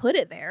wouldn't put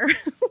it there.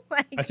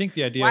 Like, I think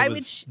the idea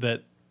was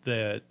that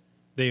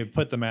they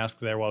put the mask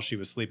there while she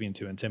was sleeping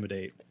to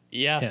intimidate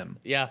him.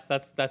 Yeah,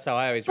 that's how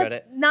I always read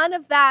it. None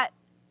of that.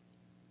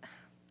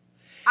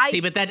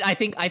 But that I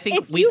think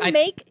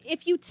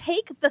if you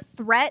take the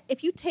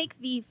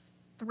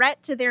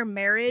threat to their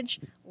marriage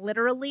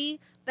literally,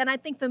 then I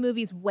think the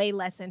movie's way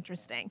less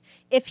interesting.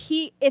 If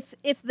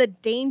the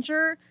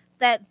danger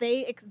that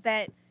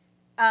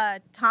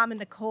Tom and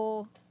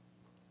Nicole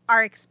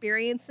are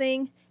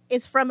experiencing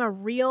is from a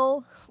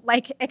real,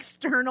 like,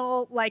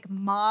 external, like,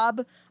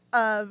 mob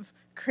of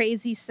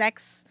crazy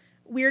sex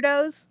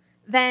weirdos,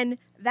 then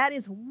that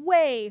is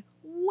way,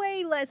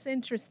 way less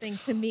interesting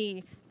to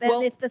me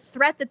than if the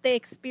threat that they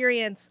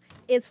experience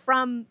is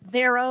from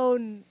their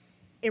own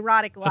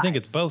erotic lives. I think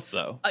it's both,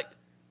 though.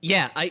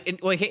 Hang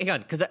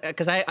on,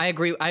 because I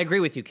agree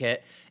with you,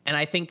 Kit, and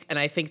I think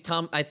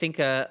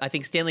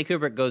Stanley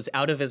Kubrick goes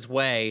out of his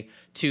way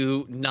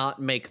to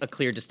not make a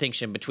clear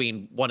distinction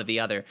between one or the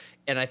other,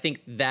 and I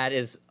think that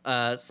is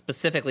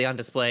specifically on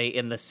display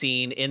in the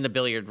scene in the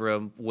billiard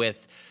room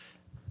with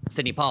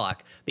Sidney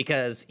Pollack,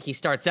 because he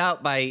starts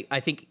out by, I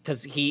think,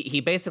 because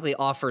he basically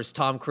offers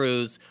Tom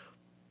Cruise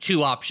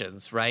two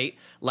options, right?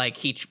 Like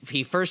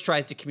he first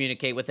tries to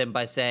communicate with him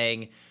by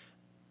saying,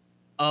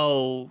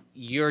 "Oh,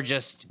 you're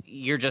just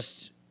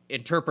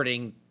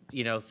interpreting,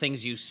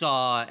 things you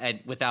saw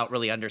and without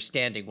really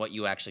understanding what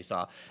you actually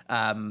saw."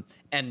 And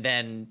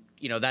then,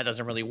 that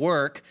doesn't really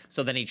work.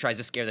 So then he tries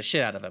to scare the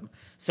shit out of him.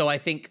 So I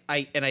think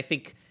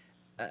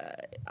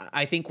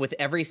with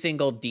every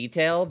single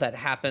detail that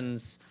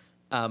happens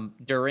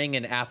during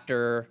and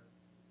after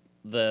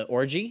the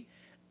orgy,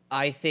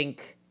 I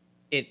think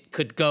it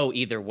could go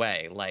either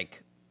way.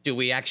 Like, do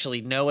we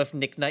actually know if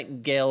Nick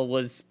Nightingale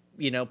was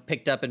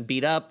picked up and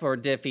beat up, or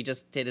if he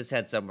just hit his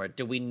head somewhere?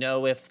 Do we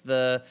know if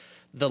the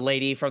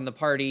lady from the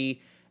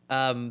party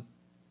had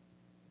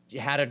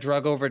a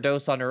drug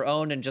overdose on her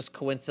own and just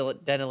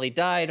coincidentally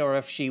died, or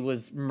if she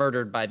was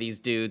murdered by these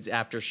dudes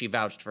after she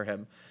vouched for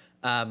him?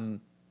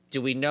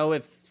 Do we know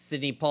if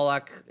Sidney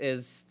Pollack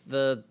is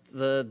the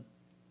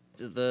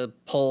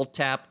pull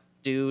tap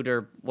dude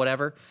or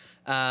whatever?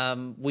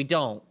 We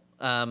don't.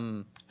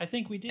 I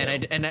think we do.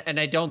 And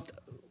I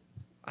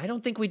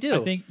don't think we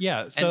do. I think,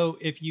 yeah. So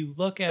if you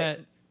look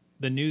at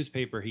the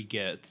newspaper he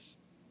gets,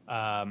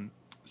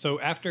 so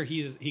after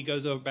he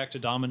goes over back to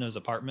Domino's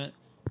apartment,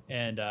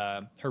 and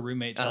her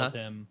roommate tells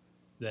him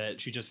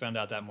that she just found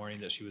out that morning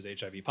that she was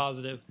HIV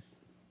positive.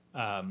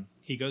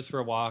 He goes for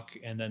a walk,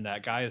 and then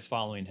that guy is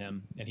following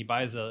him, and he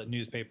buys a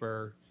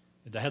newspaper.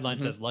 The headline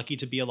says "Lucky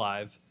to be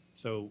alive."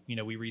 So,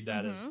 we read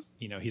that as,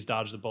 he's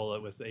dodged the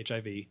bullet with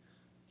HIV.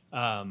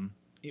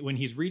 When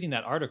he's reading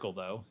that article,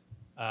 though,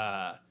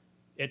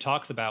 it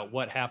talks about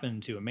what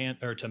happened to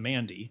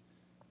Mandy.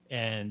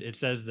 And it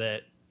says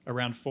that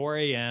around 4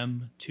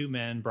 a.m., two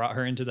men brought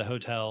her into the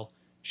hotel.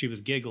 She was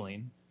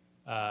giggling.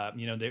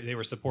 They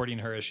were supporting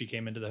her as she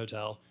came into the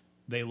hotel.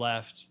 They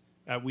left.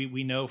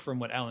 We know from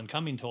what Alan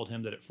Cumming told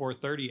him that at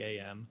 4:30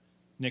 a.m.,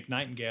 Nick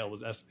Nightingale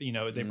was,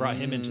 they brought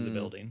him into the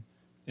building.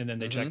 And then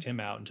they checked him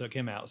out and took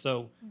him out.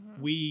 So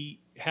we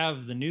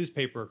have the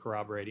newspaper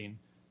corroborating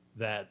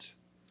that.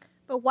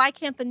 But why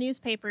can't the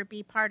newspaper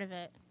be part of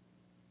it?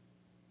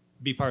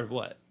 Be part of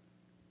what?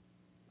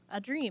 A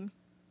dream.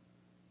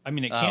 I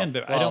mean, it can,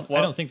 but I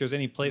don't think there's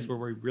any place where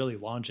we really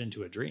launch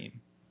into a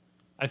dream.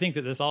 I think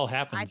that this all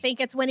happens. I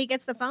think it's when he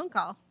gets the phone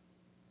call.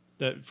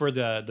 For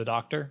the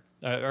doctor?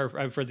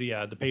 or for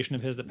the patient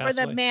of his that For passed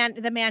the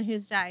away. man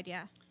who's died,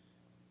 yeah.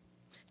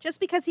 Just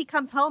because he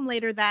comes home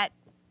later that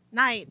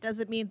night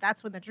doesn't mean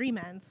that's when the dream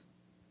ends.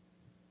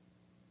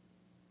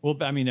 Well,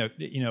 I mean,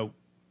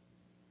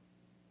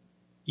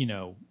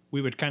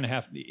 we would kind of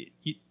have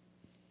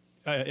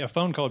a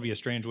phone call would be a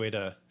strange way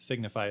to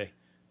signify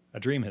a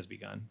dream has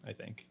begun. I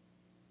think.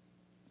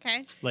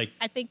 Okay. Like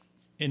I think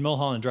in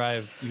Mulholland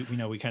Drive,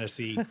 we kind of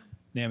see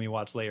Naomi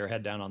Watts lay her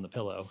head down on the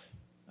pillow.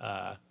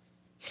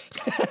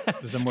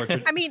 There's a more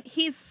I mean,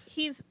 he's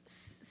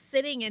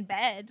sitting in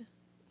bed.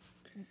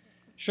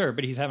 sure,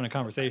 but he's having a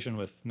conversation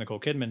with Nicole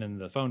Kidman and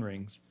the phone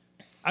rings.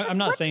 I'm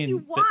not what saying do you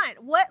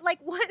want? What?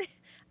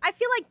 I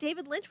feel like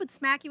David Lynch would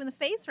smack you in the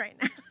face right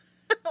now.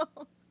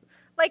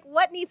 Like,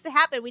 what needs to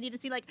happen? We need to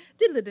see like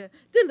diddle-da,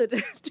 diddle-da,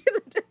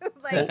 diddle-da.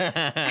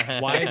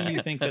 Like, why do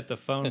you think that the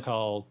phone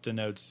call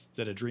denotes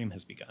that a dream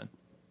has begun?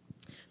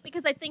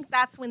 because I think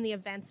that's when the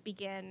events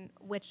begin,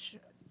 which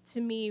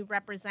to me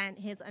represent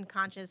his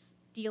unconscious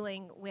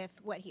dealing with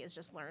what he has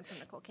just learned from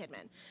Nicole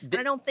Kidman. And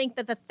I don't think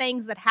that the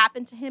things that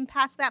happened to him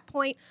past that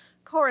point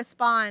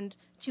correspond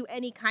to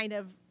any kind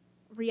of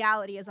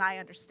reality as I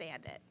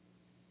understand it.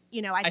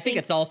 I think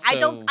it's also. I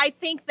don't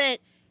think that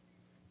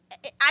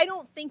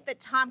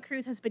Tom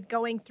Cruise has been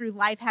going through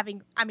life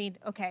having. I mean,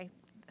 okay.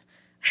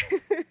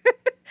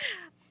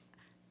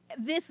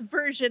 This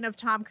version of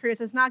Tom Cruise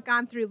has not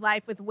gone through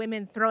life with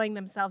women throwing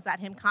themselves at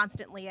him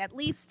constantly. At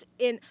least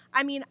it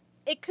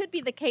could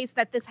be the case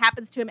that this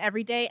happens to him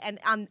every day,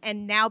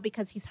 and now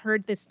because he's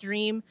heard this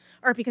dream,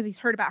 or because he's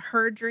heard about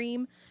her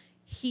dream,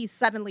 he's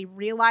suddenly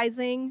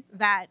realizing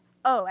that,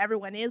 oh,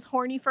 everyone is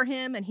horny for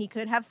him, and he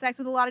could have sex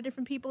with a lot of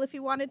different people if he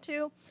wanted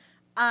to.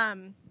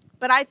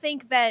 But I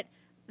think that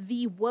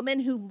the woman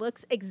who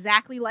looks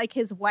exactly like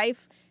his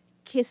wife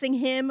kissing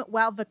him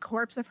while the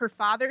corpse of her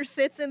father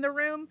sits in the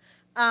room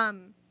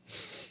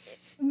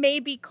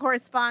maybe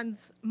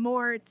corresponds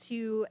more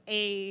to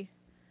a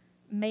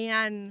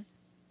man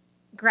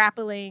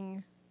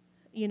grappling,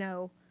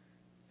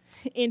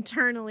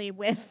 internally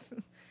with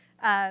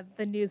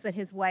the news that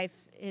his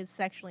wife is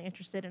sexually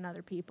interested in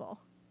other people.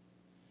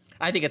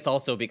 I think it's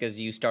also because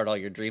you start all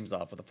your dreams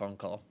off with a phone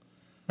call.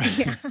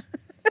 Yeah.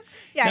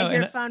 Yeah, No, I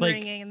hear and, phone like,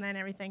 ringing and then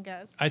everything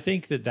goes. I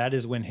think that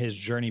is when his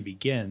journey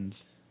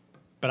begins,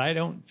 but I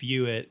don't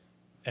view it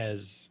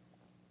as.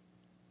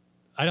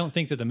 I don't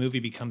think that the movie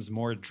becomes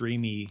more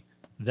dreamy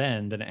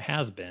then than it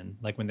has been,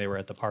 like when they were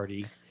at the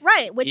party.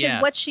 Right, which is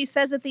Yeah. what she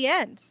says at the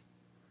end.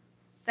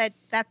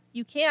 That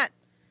you can't.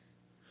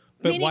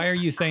 But meaning, why are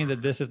you saying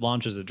that this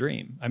launches a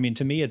dream? I mean,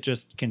 to me, it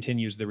just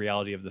continues the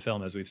reality of the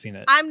film as we've seen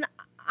it.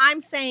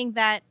 I'm saying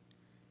that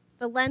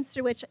the lens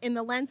through which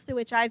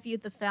I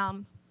viewed the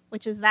film,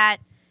 which is that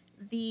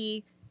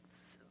I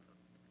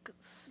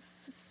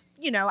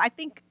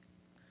think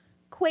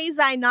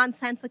quasi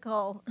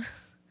nonsensical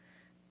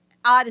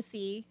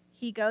odyssey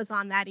he goes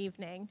on that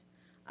evening,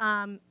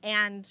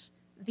 and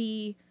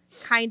the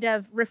kind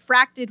of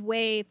refracted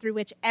way through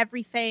which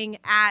everything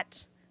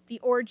at the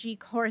orgy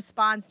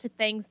corresponds to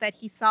things that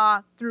he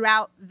saw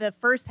throughout the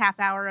first half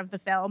hour of the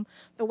film,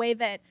 the way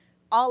that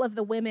all of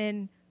the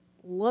women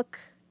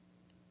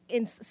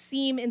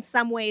seem in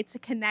some way to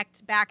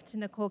connect back to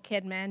Nicole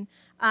Kidman.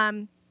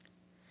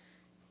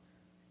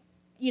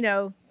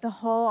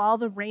 All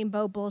the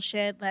rainbow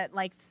bullshit that,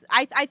 like,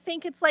 I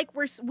think it's like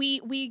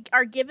we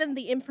are given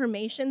the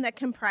information that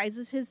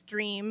comprises his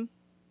dream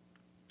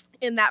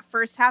in that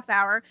first half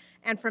hour,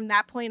 and from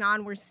that point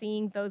on, we're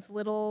seeing those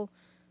little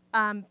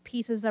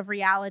pieces of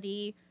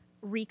reality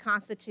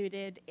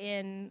reconstituted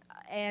in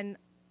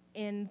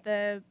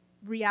the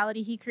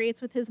reality he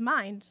creates with his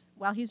mind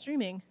while he's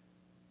dreaming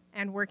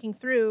and working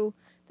through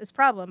this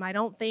problem. I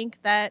don't think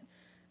that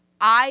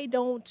I'm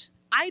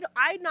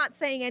not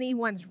saying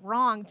anyone's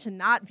wrong to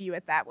not view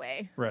it that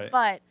way. Right.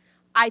 But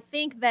I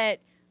think that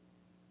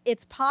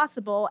it's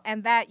possible,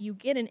 and that you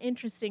get an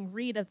interesting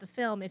read of the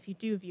film if you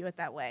do view it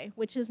that way,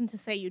 which isn't to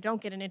say you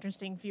don't get an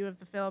interesting view of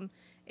the film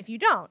if you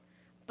don't.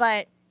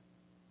 But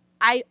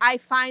I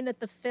find that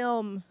the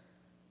film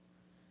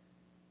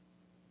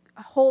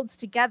holds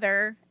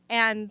together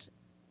and,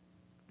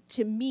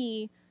 to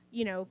me,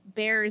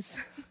 bears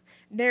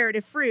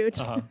narrative fruit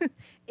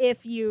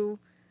if you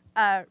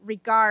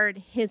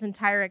regard his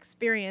entire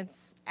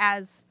experience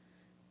as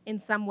in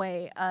some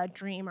way a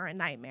dream or a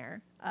nightmare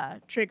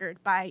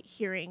triggered by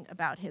hearing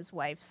about his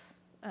wife's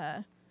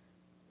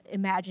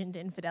imagined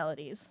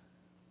infidelities.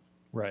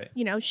 Right.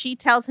 She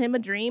tells him a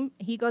dream,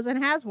 he goes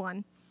and has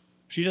one.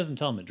 She doesn't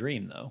tell him a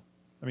dream, though.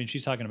 I mean,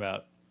 she's talking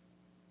about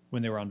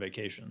when they were on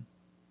vacation.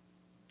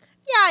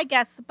 Yeah, I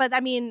guess. But I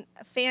mean,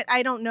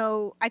 I don't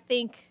know. I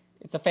think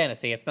It's a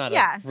fantasy. It's not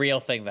Yeah. a real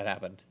thing that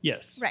happened.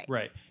 Yes.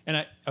 Right.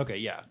 And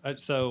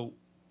so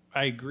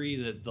I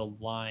agree that the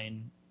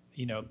line,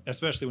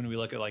 especially when we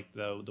look at like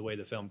the way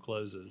the film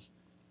closes,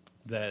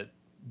 that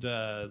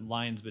the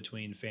lines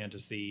between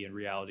fantasy and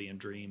reality and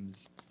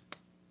dreams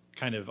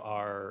kind of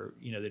are,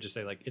 they just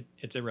say like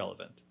it's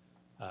irrelevant.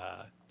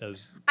 I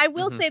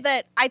will say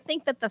that I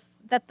think that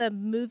the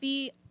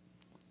movie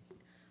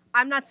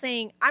I'm not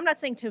saying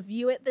to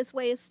view it this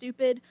way is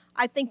stupid.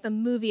 I think the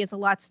movie is a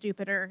lot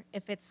stupider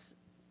if it's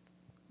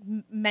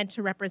meant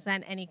to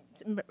represent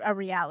a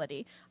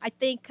reality. I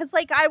think because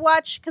I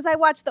watched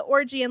the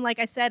orgy, and like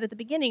I said at the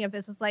beginning of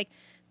this, it's like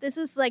this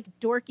is like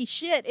dorky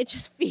shit. It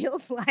just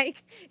feels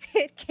like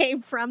it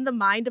came from the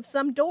mind of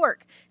some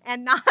dork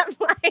and not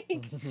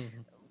like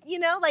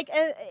like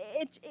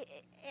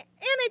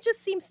it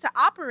just seems to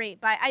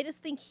operate by. I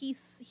just think he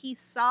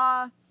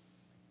saw,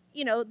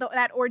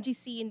 that orgy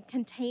scene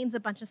contains a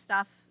bunch of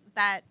stuff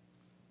that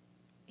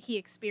he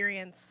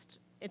experienced.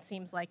 It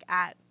seems like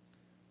at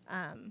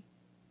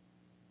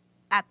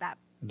that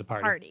The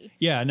party. party.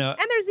 Yeah, no.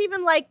 And there's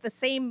even like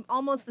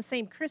almost the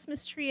same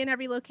Christmas tree in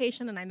every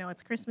location. And I know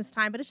it's Christmas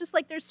time, but it's just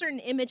like there's certain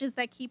images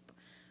that keep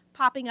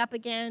popping up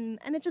again.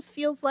 And it just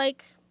feels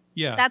like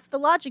that's the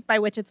logic by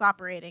which it's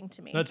operating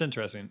to me. That's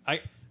interesting.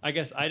 I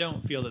guess I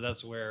don't feel that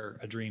that's where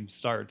a dream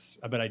starts,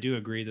 but I do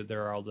agree that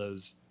there are all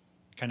those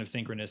kind of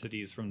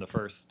synchronicities from the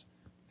first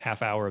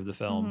half hour of the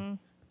film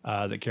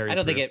that carry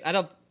through.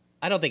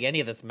 I don't think any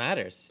of this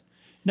matters.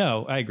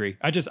 No, I agree.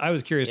 I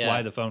was curious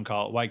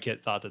why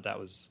Kit thought that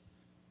was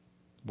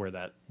where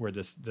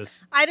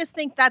this. I just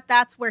think that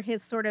that's where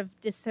his sort of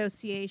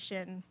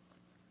dissociation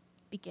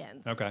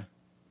begins. Okay.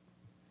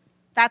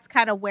 That's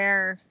kind of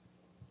where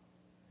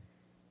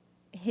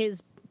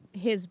his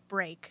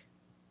break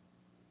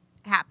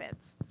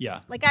happens.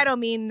 Yeah. Like, I don't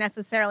mean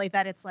necessarily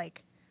that it's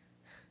like,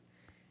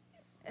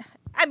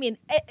 I mean,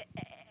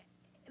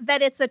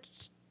 that it's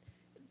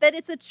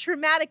a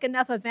traumatic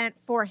enough event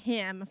for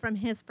him from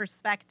his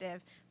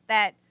perspective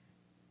that,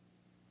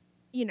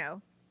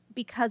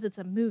 because it's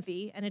a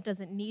movie and it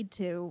doesn't need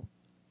to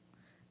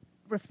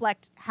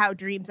reflect how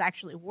dreams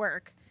actually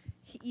work,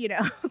 we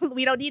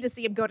don't need to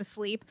see him go to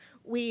sleep.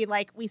 We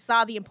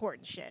saw the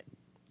important shit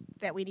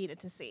that we needed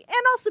to see. And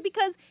also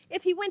because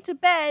if he went to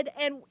bed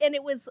and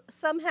it was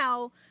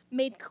somehow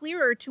made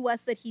clearer to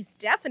us that he's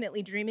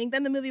definitely dreaming,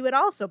 then the movie would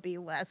also be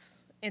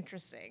less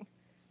interesting.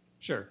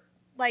 Sure.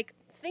 Like,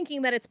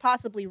 thinking that it's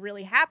possibly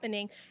really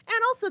happening.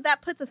 And also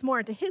that puts us more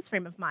into his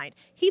frame of mind.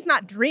 He's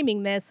not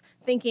dreaming this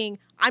thinking,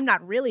 I'm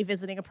not really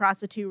visiting a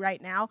prostitute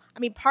right now. I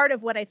mean, part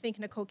of what I think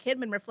Nicole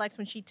Kidman reflects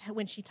when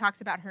she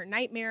talks about her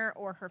nightmare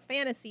or her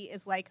fantasy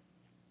is like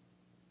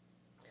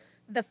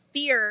the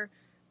fear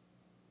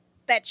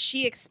that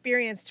she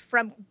experienced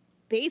from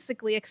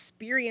basically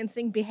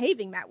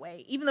behaving that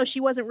way. Even though she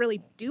wasn't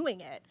really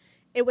doing it,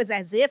 it was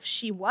as if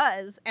she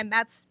was, and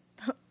that's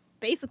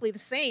basically the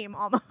same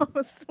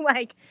almost.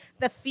 Like,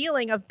 the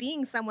feeling of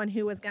being someone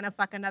who was going to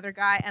fuck another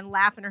guy and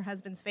laugh in her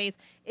husband's face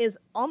is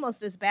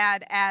almost as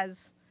bad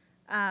as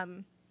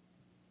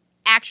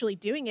actually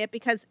doing it,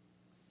 because,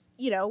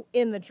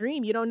 in the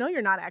dream, you don't know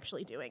you're not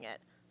actually doing it.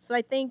 So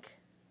I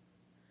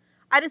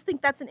just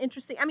think that's an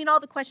interesting, I mean, all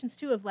the questions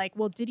too of like,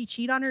 well, did he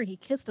cheat on her? He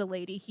kissed a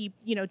lady. He,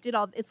 did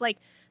all, it's like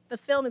the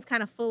film is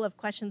kind of full of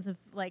questions of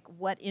like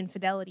what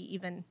infidelity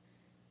even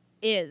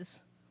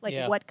is.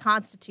 Like, what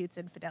constitutes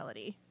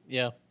infidelity.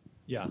 Yeah.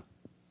 Yeah.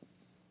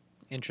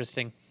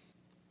 Interesting.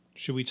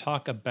 Should we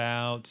talk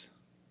about,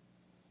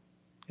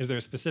 is there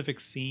a specific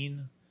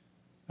scene?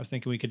 I was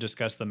thinking we could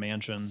discuss the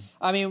mansion.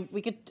 I mean,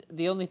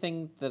 the only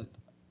thing that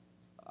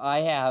I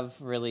have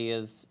really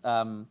is,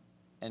 and,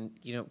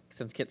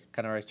 since Kit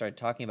kind of already started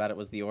talking about it,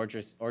 was the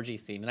orgy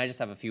scene. And I just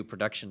have a few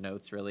production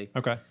notes, really.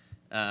 Okay.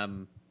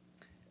 I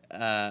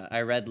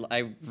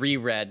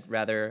reread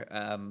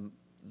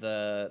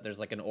there's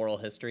like an oral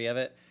history of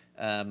it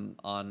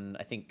on,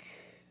 I think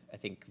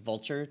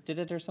Vulture did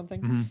it or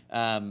something.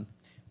 Mm-hmm.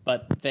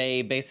 But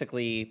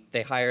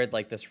they hired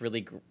like this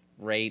really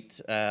great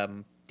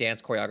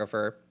dance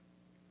choreographer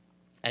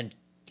and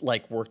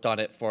like worked on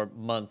it for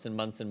months and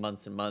months and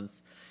months and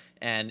months.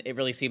 And it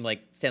really seemed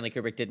like Stanley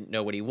Kubrick didn't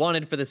know what he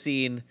wanted for the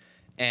scene.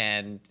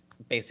 And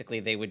basically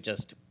they would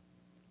just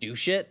do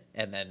shit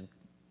and then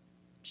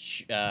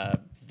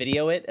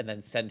video it and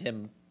then send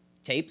him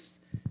tapes.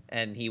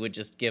 And he would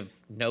just give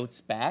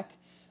notes back.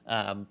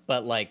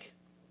 But like,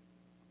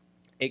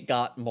 it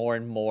got more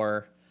and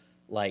more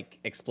like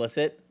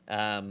explicit.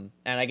 And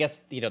I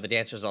guess, the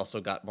dancers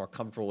also got more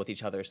comfortable with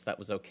each other. So that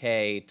was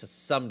okay to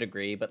some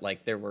degree, but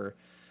like they were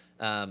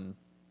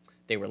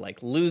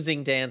like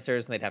losing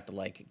dancers and they'd have to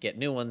like get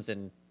new ones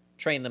and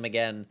train them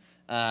again.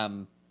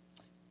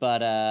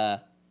 But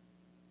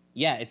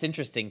it's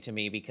interesting to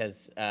me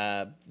because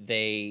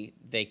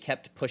they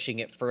kept pushing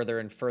it further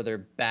and further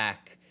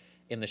back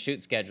in the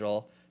shoot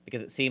schedule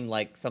because it seemed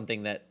like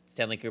something that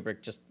Stanley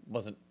Kubrick just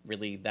wasn't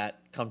really that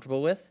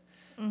comfortable with.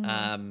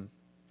 Mm-hmm.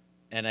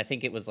 And I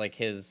think it was like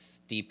his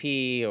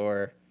DP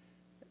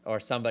or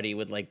somebody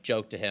would like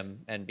joke to him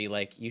and be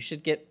like, you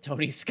should get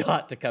Tony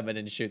Scott to come in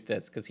and shoot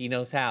this because he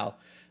knows how,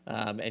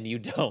 and you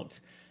don't.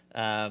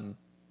 And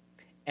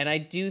I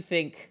do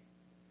think,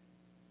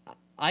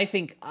 I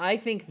think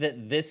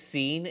that this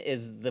scene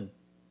is the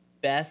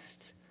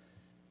best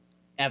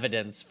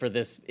evidence for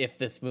this if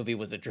this movie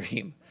was a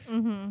dream.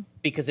 Mm-hmm.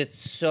 Because it's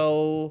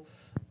so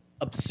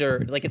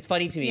absurd. Like, it's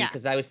funny to me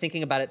because I was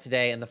thinking about it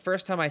today, and the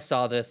first time I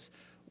saw this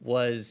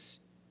was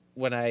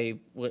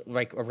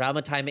like around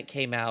the time it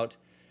came out,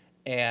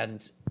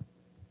 and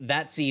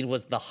that scene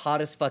was the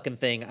hottest fucking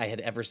thing I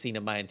had ever seen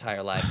in my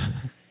entire life.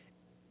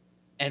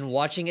 And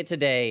watching it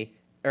today,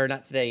 or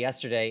not today,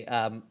 yesterday,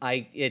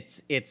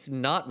 it's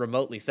not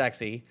remotely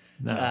sexy.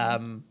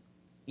 No.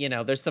 You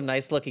know, there's some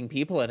nice looking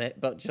people in it,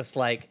 but just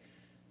like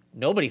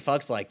nobody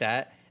fucks like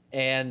that.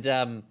 And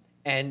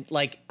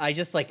like I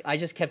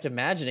just kept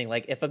imagining,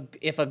 like,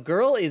 if a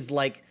girl is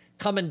like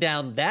coming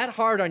down that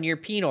hard on your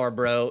penor,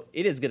 bro,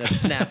 it is gonna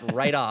snap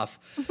right off.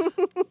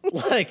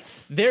 Like,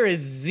 there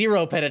is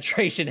zero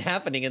penetration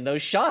happening in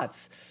those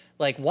shots.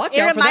 Like, watch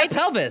out for that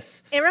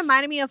pelvis. It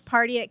reminded me of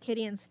Party at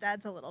Kitty and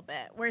Studs a little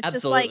bit, where it's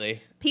Absolutely.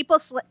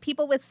 just like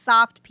people with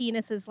soft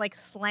penises like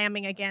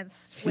slamming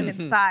against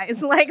women's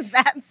thighs. Like,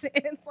 that's it.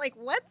 It's like,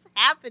 what's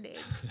happening?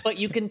 But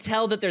you can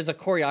tell that there's a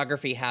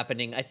choreography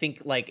happening. I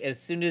think, like,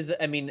 as soon as,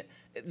 I mean,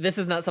 this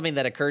is not something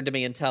that occurred to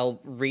me until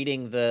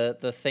reading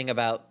the thing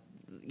about,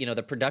 you know,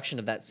 the production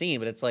of that scene.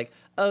 But it's like,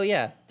 oh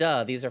yeah,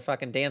 duh, these are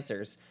fucking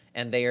dancers,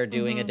 and they are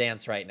doing a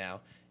dance right now.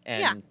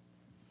 And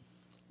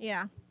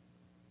yeah.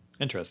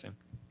 Interesting.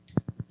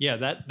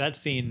 Yeah, that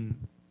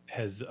scene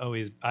has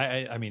always.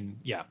 I mean,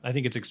 yeah, I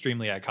think it's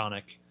extremely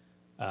iconic.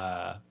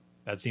 That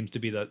seems to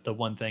be the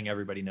one thing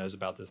everybody knows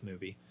about this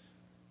movie.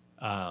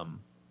 I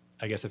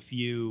guess a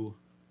few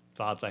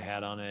thoughts I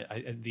had on it.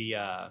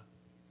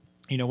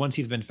 You know, once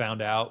he's been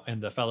found out,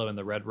 and the fellow in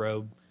the red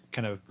robe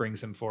kind of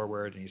brings him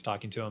forward, and he's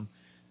talking to him.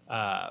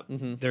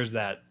 There's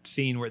that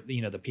scene where,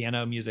 you know, the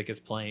piano music is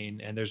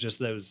playing, and there's just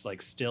those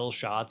like still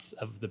shots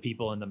of the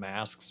people in the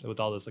masks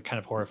with all those kind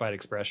of horrified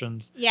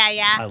expressions.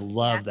 Yeah. I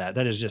love that.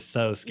 That is just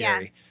so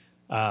scary.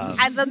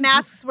 And the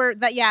masks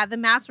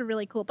were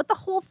really cool, but the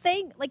whole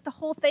thing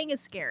is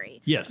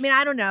scary. Yes. I mean,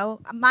 I don't know.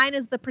 Mine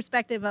is the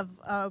perspective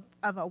of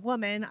a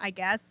woman, I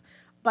guess,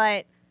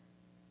 but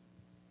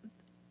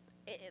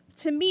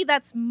to me,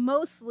 that's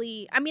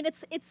mostly. I mean,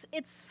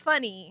 it's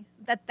funny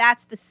that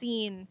that's the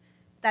scene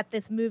that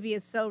this movie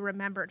is so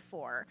remembered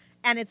for,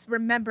 and it's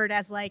remembered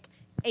as like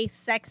a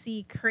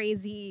sexy,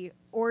 crazy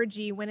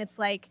orgy, when it's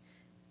like,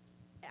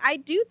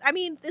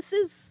 this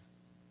is,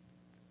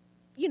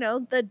 you know,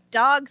 the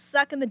dog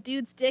sucking the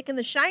dude's dick in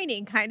The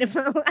Shining kind of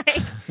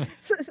like,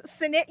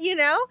 you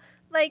know,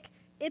 like,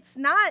 it's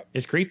not.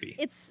 It's creepy.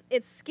 It's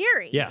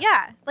scary.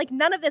 Yeah. Like,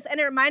 none of this, and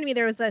it reminded me,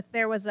 there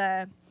was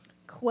a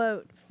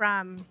quote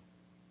from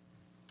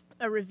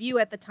a review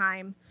at the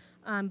time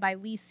by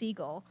Lee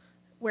Siegel,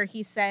 where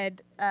he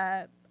said,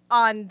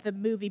 on the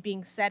movie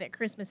being set at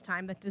Christmas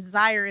time, that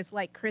desire is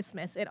like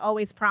Christmas. It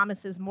always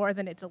promises more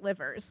than it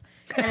delivers.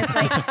 And it's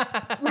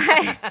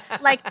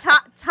like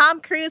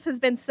Tom Cruise has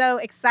been so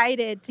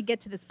excited to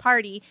get to this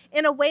party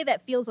in a way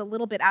that feels a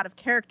little bit out of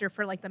character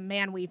for like the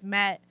man we've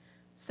met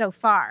so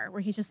far,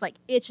 where he's just like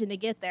itching to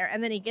get there.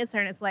 And then he gets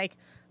there and it's like,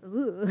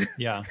 ooh.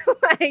 Yeah.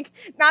 Like,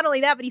 not only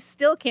that, but he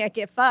still can't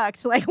get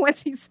fucked, like,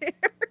 once he's there.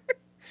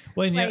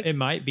 Well, and like,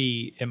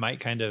 it might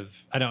kind of,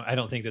 I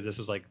don't think that this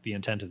was like the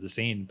intent of the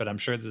scene, but I'm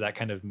sure that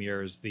kind of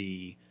mirrors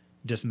the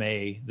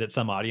dismay that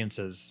some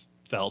audiences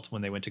felt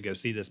when they went to go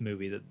see this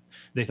movie, that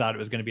they thought it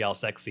was going to be all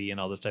sexy and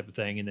all this type of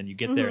thing. And then you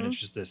get there and it's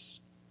just this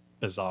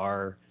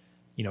bizarre,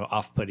 you know,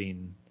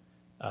 off-putting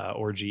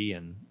orgy.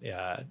 And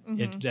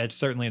it's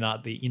certainly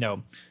not the, you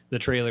know, the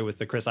trailer with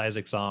the Chris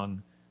Isaak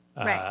song.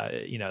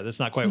 Right. You know, that's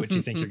not quite what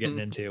you think you're getting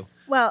into.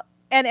 Well,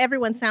 and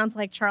everyone sounds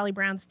like Charlie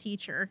Brown's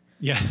teacher.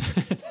 Yeah.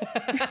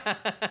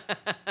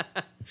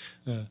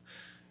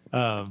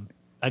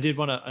 I did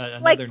want to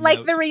another like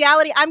note. The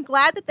reality. I'm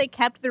glad that they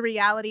kept the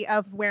reality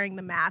of wearing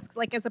the mask,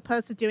 like, as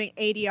opposed to doing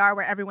ADR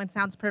where everyone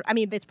sounds. I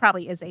mean, this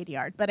probably is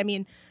ADR, but I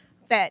mean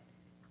that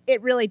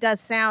it really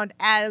does sound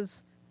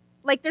as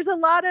like there's a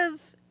lot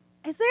of.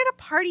 Is there a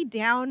Party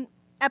Down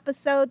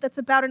episode that's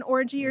about an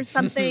orgy or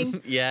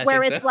something? Yeah,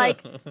 where it's so.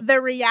 Like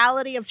the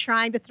reality of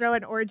trying to throw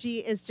an orgy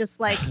is just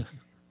like.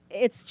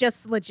 It's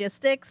just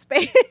logistics,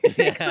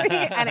 basically,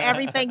 and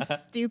everything's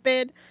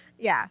stupid.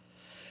 Yeah.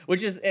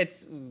 Which is,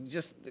 it's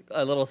just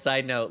a little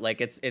side note. Like,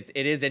 it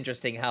is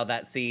interesting how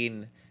that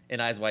scene in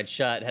Eyes Wide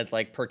Shut has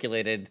like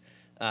percolated,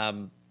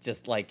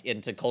 just like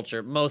into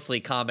culture,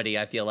 mostly comedy.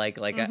 I feel like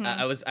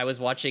I was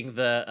watching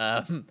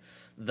the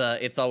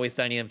It's Always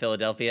Sunny in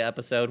Philadelphia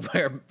episode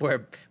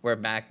where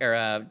Mac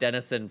or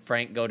Dennis and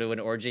Frank go to an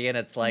orgy, and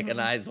it's like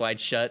an Eyes Wide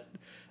Shut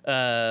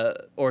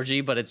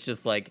orgy, but it's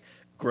just like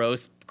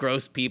gross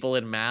people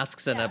in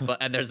masks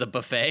and there's a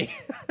buffet.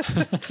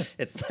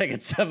 It's like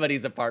it's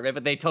somebody's apartment,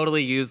 but they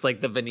totally use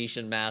like the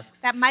Venetian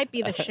masks. That might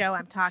be the show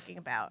I'm talking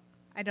about.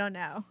 I don't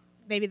know.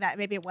 Maybe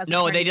it wasn't.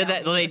 No, they did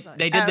that. They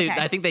did. Okay.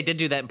 I think they did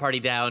do that in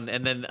Party Down,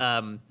 and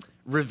then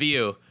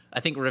Review. I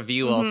think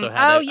Review also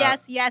had. Oh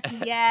yes.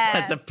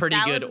 That's a pretty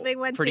good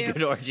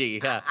orgy.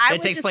 Yeah,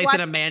 it takes place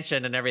in a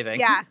mansion and everything.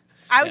 Yeah.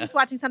 I was just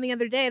watching something the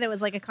other day that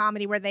was like a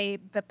comedy where the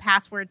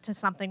password to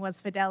something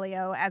was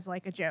Fidelio as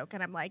like a joke.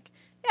 And I'm like,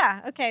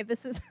 yeah, okay,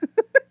 this is,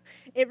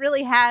 it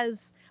really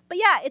has, but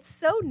yeah,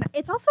 it's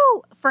also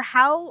for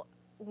how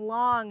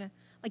long,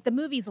 like the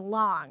movie's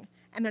long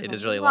And there's It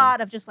is a really lot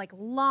long. of just like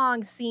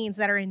long scenes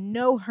that are in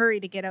no hurry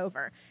to get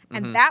over.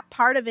 And Mhm. that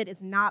part of it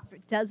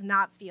does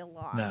not feel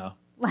long. No.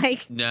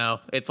 Like, No,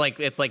 it's like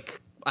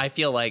I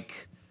feel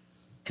like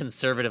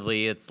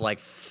conservatively it's like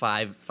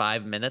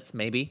five minutes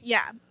maybe.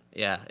 yeah.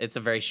 Yeah, it's a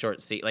very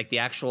short scene. Like the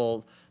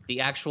actual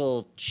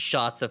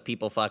shots of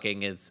people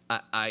fucking is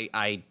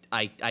I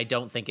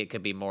don't think it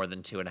could be more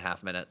than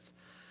 2.5 minutes.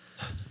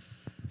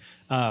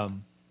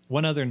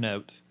 One other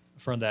note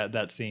from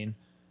that scene,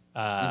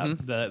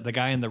 the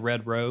guy in the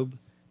red robe,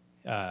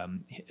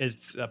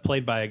 it's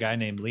played by a guy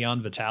named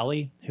Leon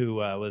Vitali, who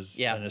was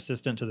an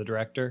assistant to the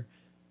director.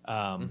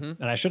 And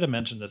I should have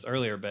mentioned this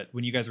earlier, but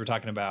when you guys were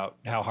talking about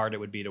how hard it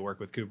would be to work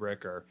with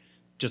Kubrick or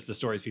just the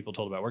stories people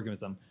told about working with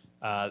them,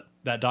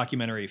 that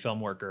documentary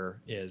Film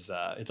Worker is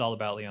it's all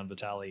about Leon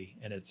Vitali,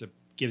 and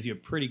gives you a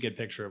pretty good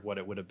picture of what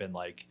it would have been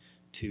like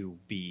to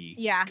be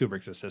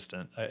Kubrick's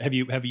assistant. Have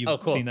you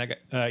seen that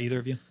guy, either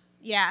of you?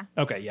 Yeah.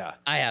 Okay, yeah.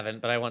 I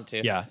haven't, but I want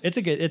to. Yeah, it's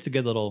a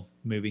good little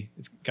movie.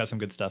 It's got some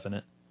good stuff in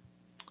it.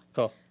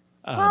 Cool.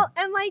 Well,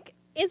 and like,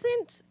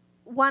 isn't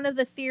one of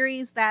the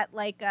theories that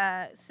like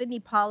Sidney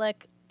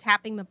Pollack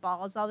tapping the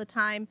balls all the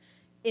time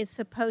is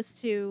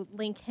supposed to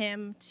link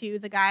him to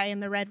the guy in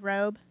the red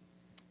robe?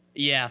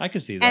 Yeah, I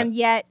could see that. And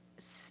yet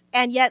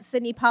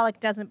Sidney Pollack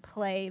doesn't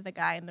play the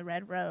guy in the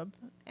red robe,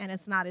 and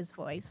it's not his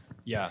voice.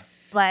 Yeah.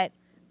 But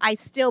I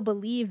still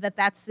believe that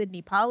that's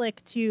Sidney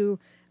Pollack to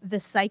the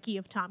psyche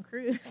of Tom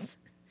Cruise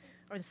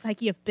or the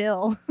psyche of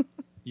Bill.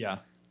 Yeah.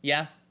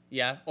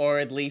 Yeah. Or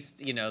at least,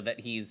 that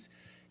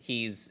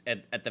he's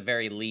at the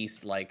very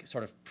least, like,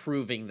 sort of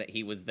proving that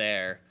he was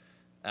there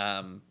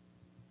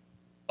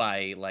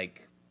by,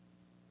 like,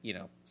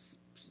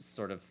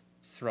 sort of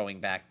throwing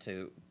back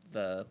to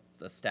the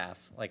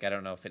staff. Like, I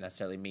don't know if it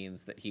necessarily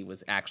means that he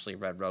was actually a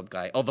red robe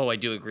guy, although I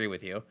do agree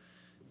with you.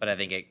 But I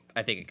think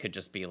it could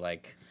just be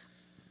like,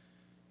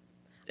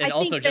 and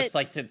also just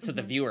like to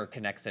the viewer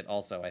connects it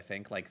also, I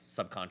think, like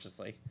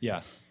subconsciously.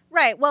 Yeah.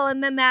 Right. Well,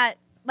 and then that,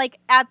 like,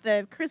 at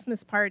the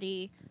Christmas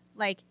party,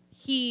 like,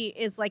 he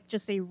is like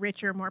just a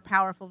richer, more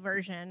powerful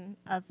version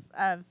of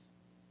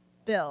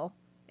Bill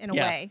in a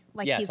way.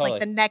 Like, he's totally. like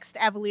the next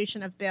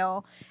evolution of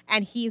Bill,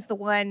 and he's the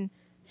one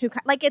who,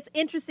 like, it's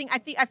interesting.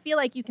 I feel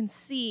like you can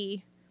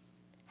see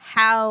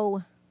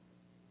how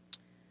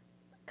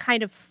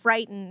kind of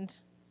frightened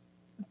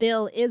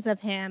Bill is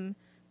of him,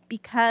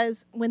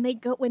 because when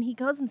he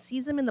goes and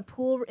sees him in the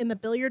pool in the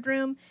billiard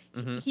room,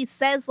 he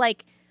says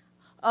like,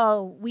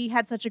 "Oh, we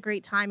had such a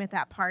great time at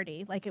that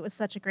party. Like, it was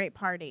such a great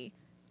party."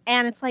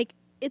 And it's like,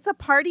 it's a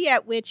party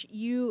at which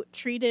you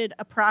treated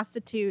a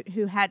prostitute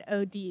who had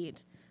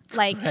OD'd,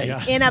 like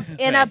in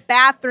a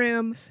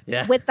bathroom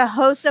with the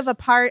host of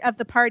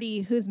the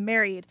party who's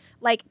married.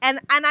 Like, and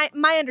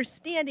my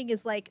understanding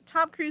is like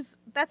Tom Cruise,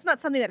 that's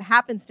not something that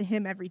happens to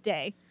him every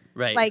day.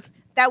 Right. Like,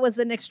 that was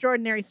an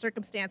extraordinary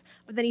circumstance,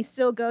 but then he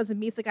still goes and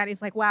meets the guy and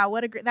he's like, wow,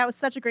 that was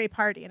such a great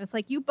party. And it's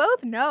like, you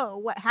both know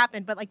what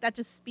happened, but like, that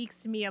just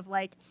speaks to me of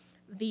like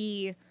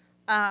the,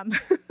 I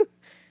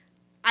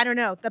don't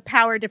know, the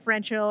power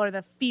differential or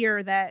the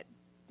fear that,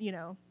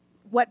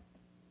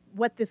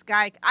 what this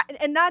guy, I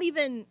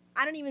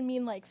don't even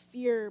mean like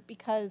fear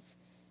because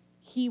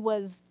he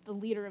was the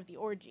leader of the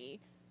orgy,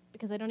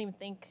 because I don't even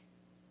think,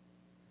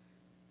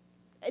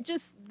 it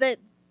just that,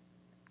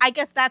 I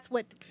guess that's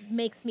what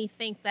makes me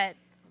think that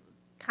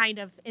kind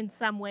of in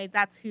some way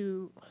that's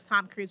who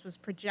Tom Cruise was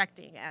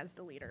projecting as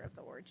the leader of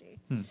the orgy.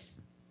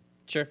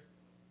 Sure.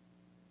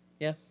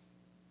 Yeah.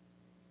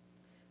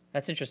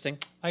 That's interesting.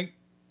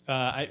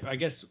 I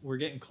guess we're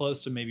getting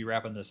close to maybe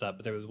wrapping this up,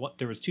 but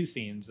there was two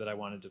scenes that I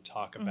wanted to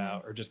talk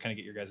about or just kind of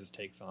get your guys'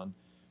 takes on.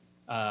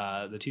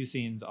 The two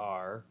scenes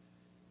are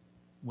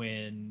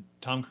when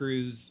Tom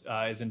Cruise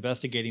is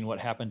investigating what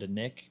happened to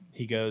Nick.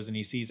 He goes and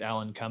he sees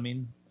Alan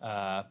Cumming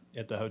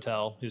at the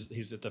hotel.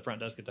 He's at the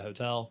front desk at the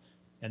hotel.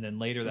 And then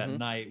later that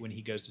night, when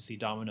he goes to see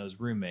Domino's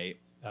roommate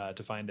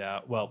to find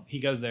out, well, he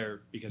goes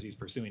there because he's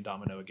pursuing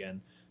Domino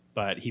again,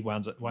 but he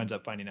winds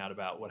up finding out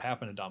about what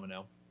happened to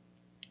Domino.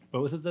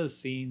 Both of those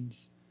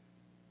scenes,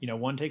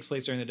 one takes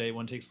place during the day,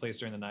 one takes place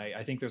during the night.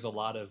 I think there's a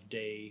lot of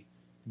day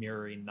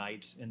mirroring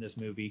night in this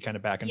movie, kind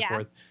of back and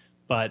forth.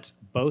 But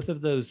both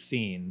of those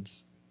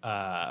scenes,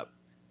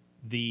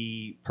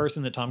 the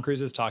person that Tom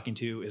Cruise is talking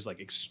to is like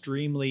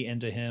extremely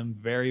into him,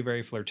 very,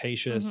 very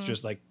flirtatious,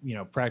 just like,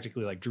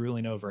 practically like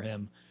drooling over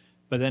him.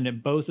 But then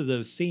in both of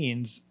those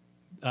scenes,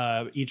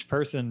 each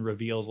person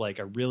reveals like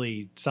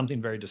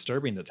something very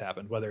disturbing that's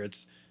happened, whether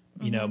it's,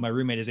 my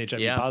roommate is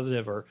HIV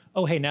positive, or,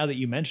 oh, hey, now that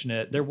you mention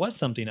it, there was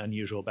something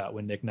unusual about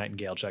when Nick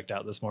Nightingale checked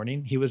out this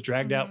morning. He was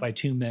dragged out by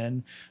two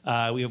men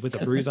with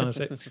a bruise on his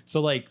face.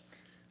 So like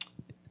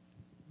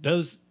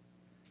those,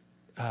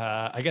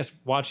 I guess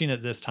watching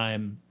it this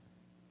time,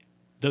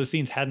 those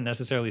scenes hadn't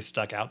necessarily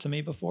stuck out to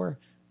me before,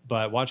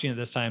 but watching it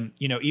this time,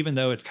 even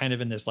though it's kind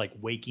of in this like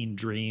waking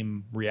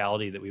dream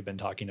reality that we've been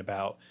talking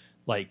about,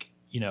 like,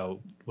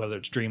 whether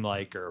it's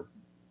dreamlike or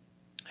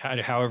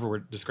however we're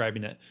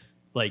describing it,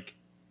 like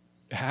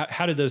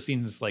how did those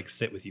scenes like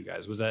sit with you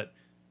guys? Was that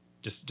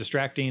just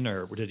distracting,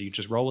 or did you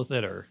just roll with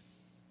it, or?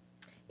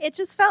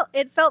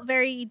 it felt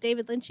very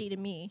David Lynchy to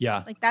me.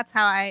 Yeah. Like that's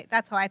how I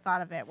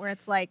thought of it, where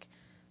it's like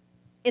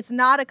it's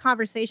not a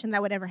conversation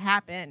that would ever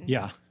happen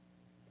Yeah.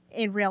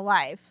 in real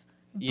life,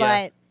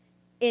 Yeah. but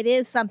it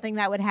is something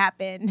that would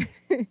happen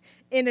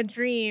in a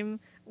dream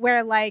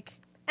where like,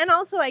 and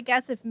also I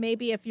guess if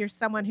you're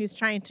someone who's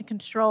trying to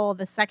control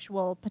the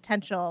sexual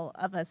potential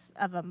of a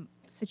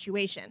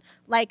situation,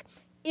 like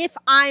if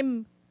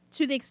I'm,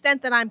 to the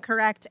extent that I'm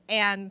correct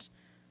and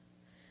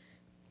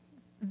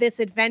this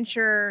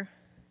adventure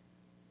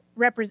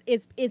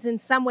is in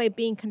some way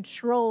being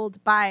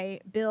controlled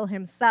by Bill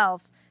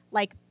himself.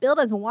 Like Bill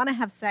doesn't want to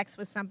have sex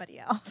with somebody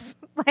else.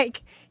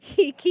 Like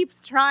he keeps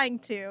trying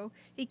to.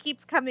 He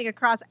keeps coming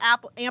across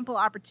ample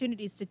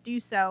opportunities to do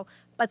so,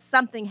 but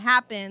something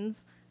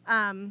happens.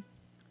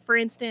 For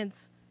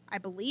instance, I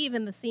believe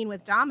in the scene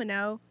with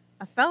Domino,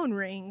 a phone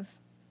rings,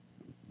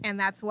 and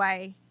that's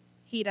why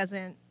he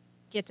doesn't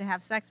get to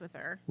have sex with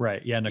her.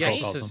 Right. Yeah. Nicole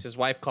Yeah, calls him. his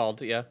wife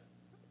called. Yeah.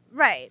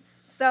 Right.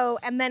 So,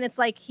 and then it's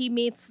like he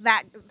meets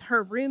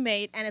her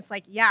roommate, and it's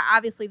like, yeah,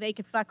 obviously they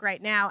could fuck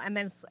right now, and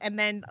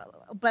then,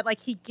 but like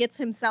he gets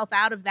himself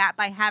out of that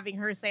by having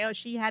her say, oh,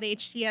 she has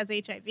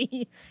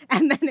HIV,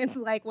 and then it's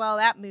like, well,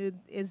 that mood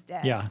is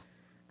dead. Yeah.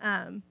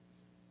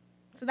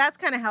 So that's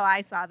kind of how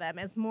I saw them,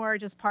 as more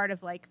just part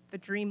of like the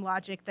dream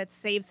logic that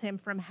saves him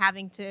from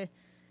having to,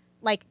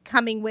 like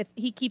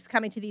he keeps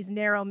coming to these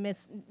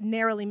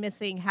narrowly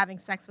missing having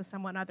sex with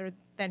someone other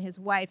than his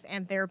wife,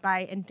 and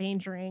thereby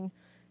endangering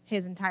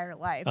his entire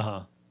life.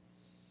 Uh-huh.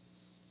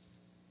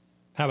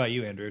 How about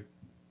you, Andrew?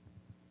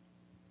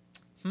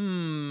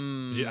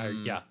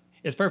 Yeah.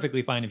 It's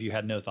perfectly fine if you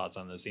had no thoughts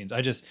on those scenes.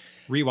 I just,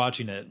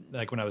 rewatching it,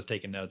 like when I was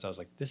taking notes, I was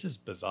like, this is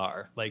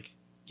bizarre. Like,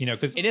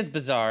 because It is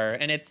bizarre,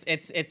 and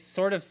it's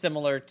sort of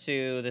similar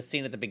to the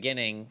scene at the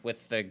beginning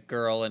with the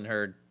girl and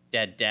her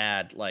dead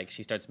dad. Like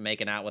she starts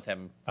making out with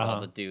him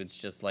while the dude's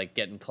just like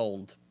getting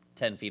cold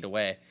 10 feet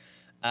away.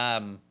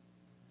 And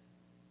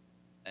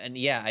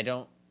yeah, I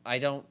don't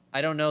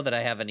know that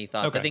I have any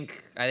thoughts. Okay.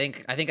 I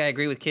think I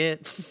agree with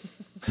Kit.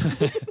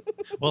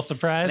 well,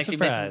 surprise, I think she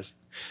made surprise.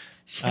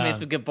 She made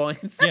some good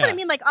points. That's what I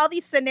mean. Like all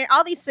these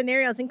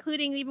scenarios,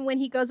 including even when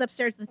he goes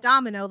upstairs with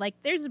Domino, like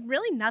there's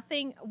really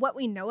nothing. What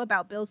we know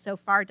about Bill so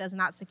far does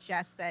not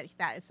suggest that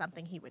is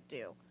something he would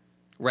do.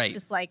 Right.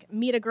 Just like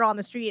meet a girl on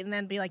the street and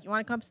then be like, "You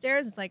want to come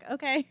upstairs?" It's like,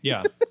 okay.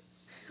 Yeah.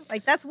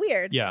 Like that's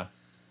weird. Yeah.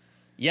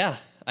 Yeah,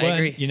 I Well,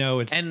 agree.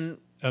 It's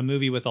a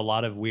movie with a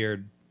lot of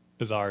weird,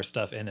 bizarre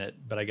stuff in it.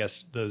 But I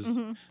guess those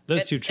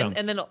two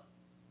chunks.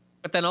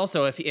 But then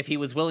also, if he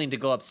was willing to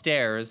go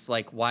upstairs,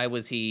 like, why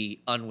was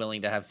he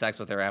unwilling to have sex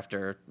with her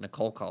after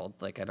Nicole called?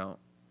 Like, I don't.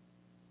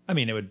 I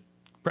mean, it would.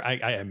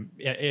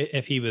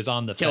 If he was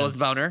on the Kill fence, his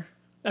boner.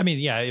 I mean,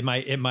 yeah,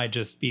 it might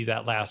just be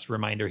that last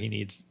reminder he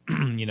needs.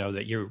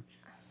 That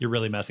you're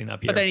really messing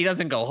up here. But then he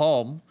doesn't go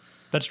home.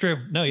 That's true.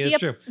 No, yeah, that's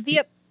true.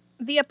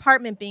 The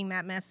apartment being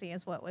that messy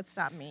is what would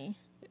stop me.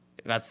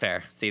 That's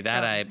fair. See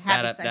Having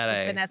sex with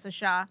Vanessa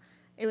Shaw,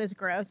 it was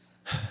gross.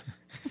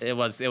 It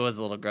was a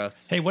little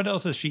gross. Hey, what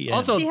else is she in?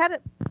 Also, She had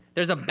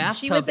there's a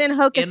bathtub She was in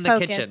Hocus the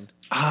Pocus. kitchen.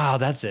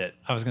 that's it.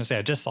 I was gonna say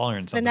I just saw her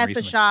in something Vanessa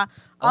recently. Shaw,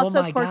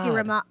 also my Corky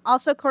God.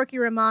 also Corky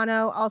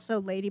Romano, also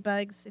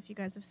Ladybugs. If you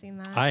guys have seen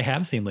that, I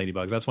have seen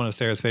Ladybugs. That's one of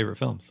Sarah's favorite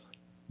films.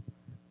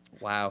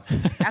 Wow.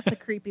 that's a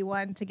creepy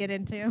one to get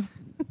into.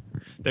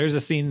 There's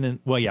a scene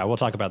we'll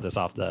talk about this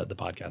off the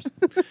podcast.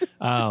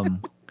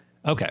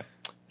 Okay.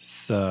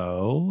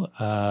 So,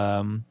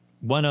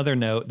 one other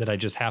note that I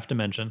just have to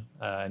mention,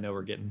 I know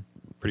we're getting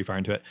pretty far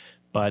into it,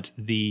 but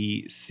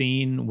the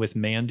scene with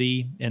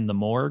Mandy in the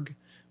morgue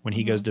when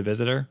he goes to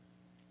visit her,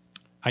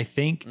 I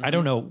think, I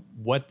don't know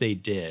what they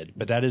did,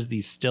 but that is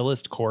the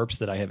stillest corpse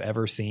that I have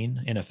ever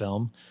seen in a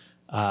film.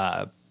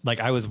 Like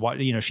I was,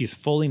 she's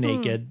fully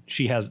naked.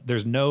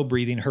 There's no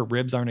breathing. Her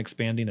ribs aren't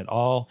expanding at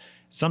all.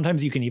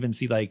 Sometimes you can even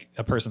see like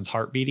a person's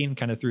heart beating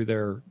kind of through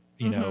their,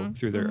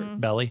 through their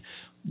belly.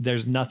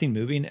 There's nothing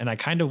moving. And I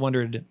kind of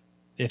wondered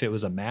if it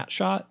was a matte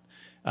shot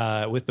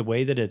with the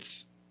way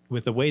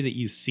that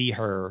you see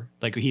her,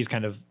 like he's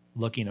kind of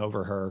looking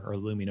over her or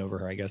looming over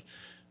her, I guess.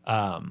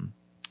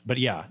 But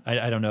yeah,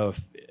 I don't know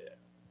if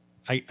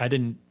I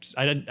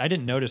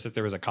didn't notice if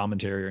there was a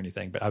commentary or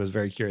anything, but I was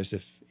very curious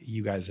if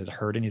you guys had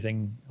heard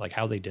anything like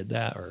how they did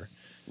that or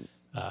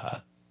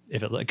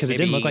if it, because it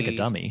didn't look like a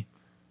dummy.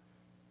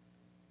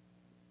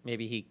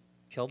 Maybe he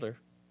killed her.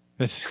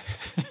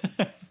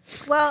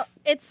 Well,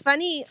 it's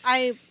funny.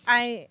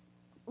 I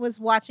was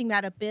watching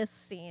that Abyss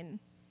scene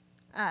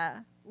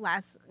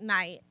last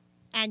night,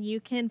 and you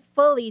can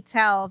fully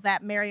tell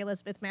that Mary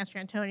Elizabeth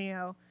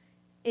Mastrantonio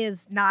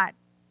is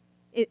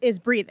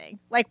breathing.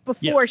 Like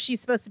before she's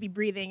supposed to be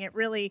breathing. It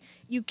really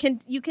you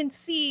can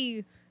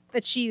see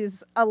that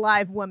she's a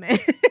live woman,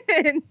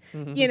 And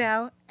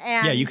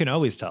yeah, you can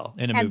always tell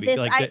in a movie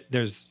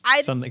there's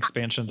some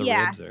expansion of the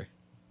ribs or.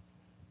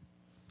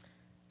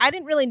 I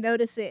didn't really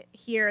notice it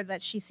here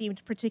that she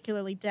seemed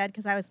particularly dead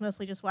because I was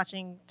mostly just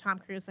watching Tom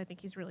Cruise. I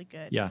think he's really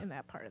good in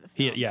that part of the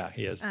film.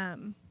 He is.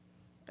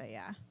 But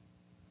yeah,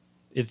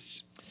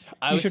 It's.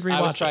 I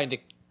was trying to.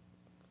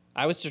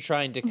 I was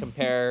trying to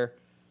compare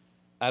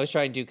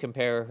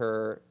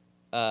her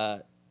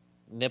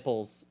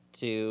nipples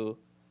to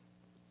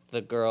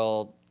the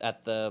girl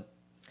at the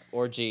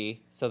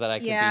orgy so that I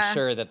could be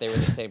sure that they were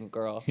the same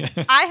girl.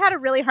 I had a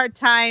really hard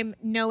time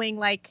knowing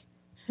like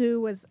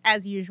who was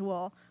as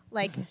usual.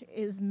 Like,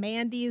 is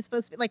Mandy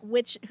supposed to be like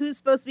who's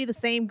supposed to be the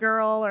same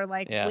girl, or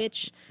like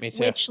which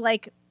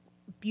like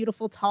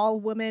beautiful tall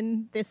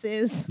woman this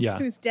is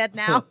who's dead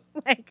now?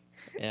 Like,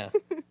 yeah.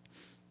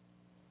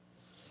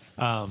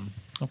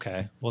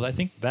 Okay. Well, I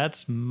think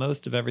that's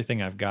most of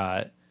everything I've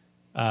got.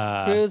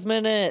 Cruise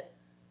minute.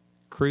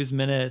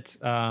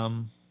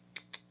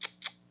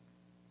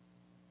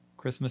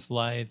 Christmas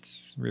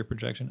lights, rear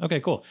projection. Okay,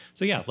 cool.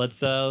 So yeah, let's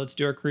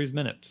do our cruise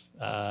minute.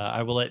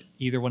 I will let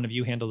either one of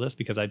you handle this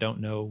because I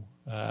don't know.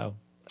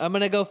 I'm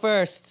gonna go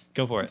first.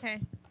 Go for it. Okay.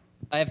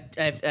 I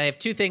have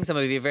two things. I'm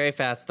gonna be very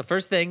fast. The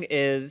first thing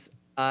is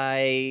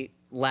I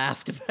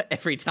laughed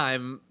every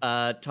time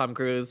Tom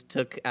Cruise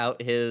took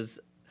out his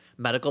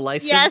medical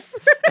license. Yes.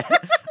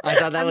 I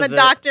thought that was a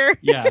doctor.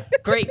 Yeah.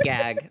 Great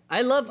gag.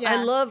 I love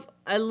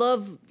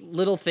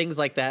little things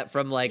like that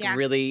from like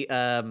really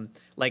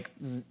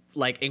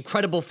like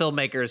incredible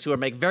filmmakers who are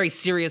make very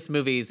serious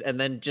movies and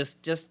then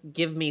just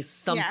give me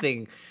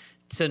something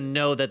to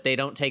know that they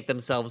don't take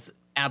themselves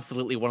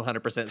absolutely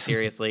 100%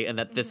 seriously and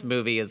that this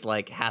movie is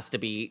like has to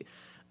be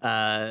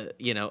a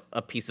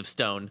piece of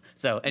stone.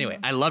 So anyway,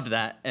 I loved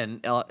that and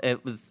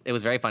it was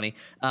very funny.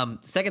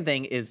 Second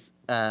thing is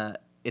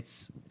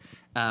it's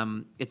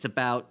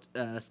about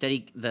the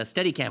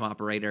Steadicam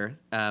operator.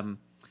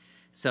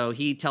 So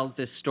he tells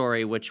this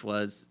story, which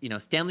was,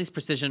 Stanley's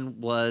precision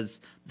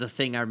was the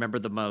thing I remember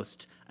the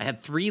most. I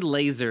had 3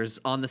 lasers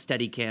on the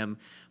Steadicam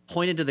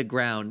pointed to the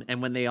ground,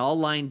 and when they all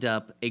lined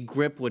up, a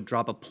grip would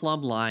drop a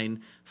plumb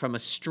line from a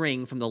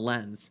string from the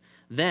lens.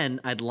 Then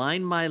I'd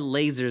line my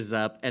lasers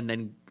up, and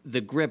then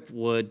the grip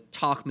would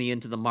talk me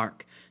into the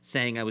mark,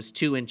 saying I was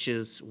 2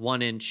 inches,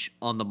 1 inch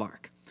on the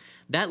mark.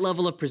 That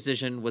level of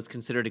precision was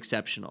considered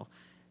exceptional.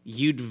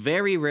 You'd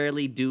very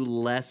rarely do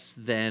less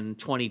than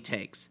 20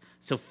 takes.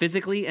 So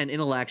physically and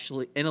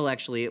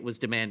intellectually, it was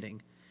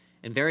demanding.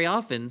 And very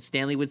often,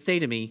 Stanley would say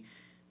to me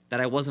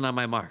that I wasn't on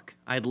my mark.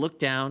 I'd look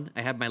down,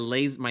 I had my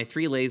 3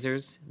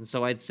 lasers, and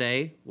so I'd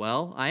say,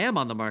 well, I am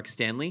on the mark,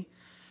 Stanley.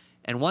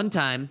 And one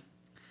time,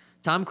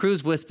 Tom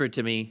Cruise whispered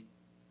to me,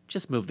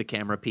 just move the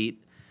camera,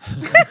 Pete.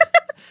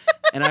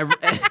 And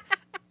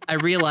I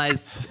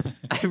realized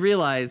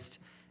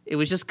it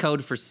was just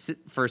code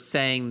for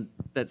saying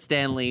that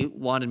Stanley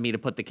wanted me to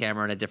put the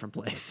camera in a different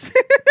place.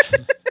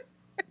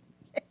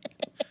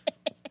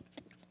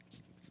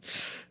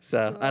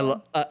 So I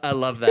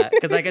love that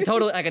because I could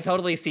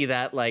totally see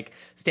that, like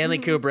Stanley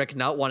Kubrick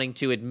not wanting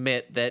to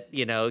admit that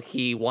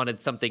he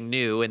wanted something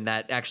new and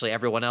that actually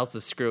everyone else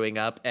is screwing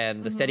up,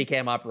 and the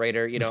Steadicam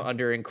operator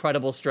under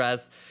incredible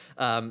stress,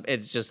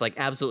 it's just like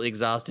absolutely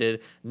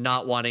exhausted,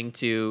 not wanting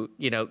to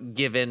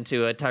give in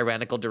to a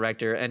tyrannical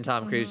director, and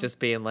Tom Cruise just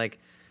being like,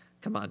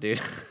 come on,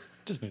 dude,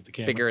 just move the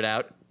camera, figure it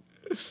out.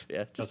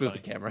 Yeah, just move the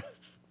camera.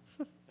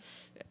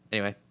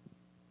 Anyway,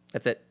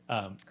 that's it.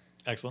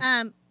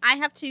 Excellent. I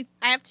have two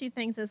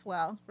things as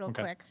well, real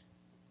quick.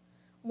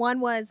 One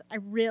was I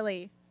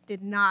really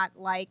did not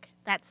like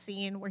that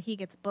scene where he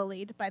gets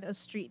bullied by those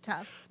street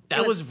toughs.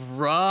 That was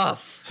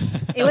rough.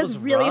 It was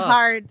really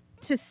hard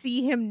to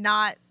see him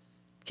not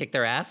kick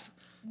their ass.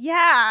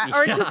 Yeah,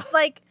 or that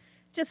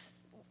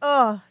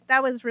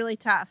was really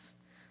tough.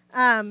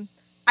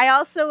 I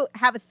also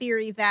have a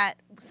theory that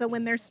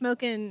when they're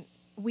smoking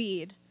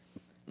weed,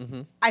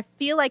 I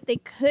feel like they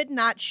could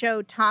not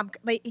show Tom.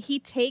 Like he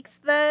takes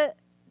the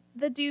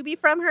doobie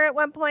from her at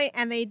one point,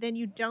 and then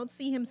you don't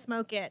see him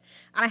smoke it.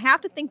 And I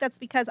have to think that's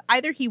because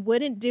either he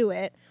wouldn't do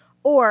it,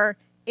 or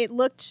it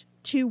looked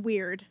too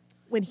weird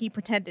when he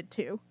pretended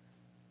to.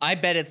 I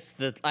bet it's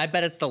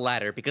the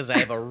latter, because I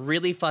have a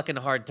really fucking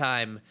hard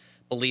time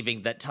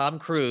believing that Tom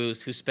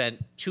Cruise, who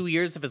spent 2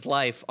 years of his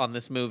life on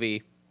this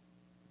movie,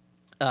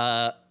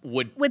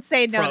 would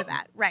say no to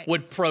that. Right?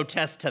 Would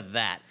protest to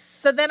that.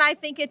 So then I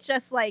think it's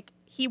just like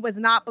he was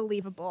not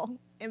believable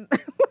in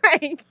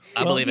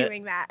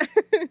doing that.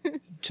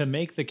 To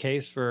make the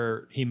case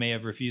for he may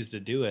have refused to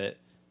do it,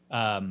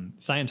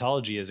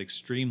 Scientology is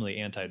extremely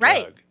anti-drug.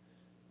 Right.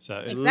 So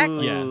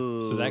exactly.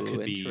 So that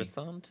could be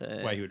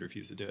Interessante. Why he would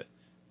refuse to do it.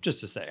 Just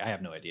to say, I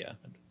have no idea.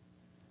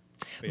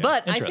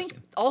 But I think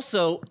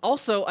also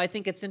I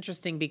think it's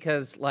interesting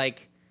because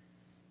like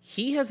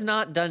he has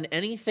not done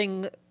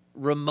anything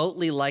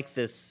remotely like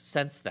this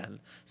since then.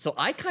 So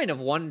I kind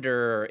of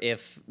wonder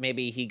if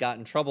maybe he got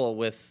in trouble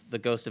with the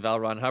ghost of L.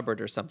 Ron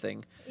Hubbard or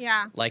something.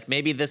 Yeah. Like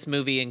maybe this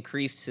movie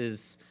increased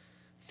his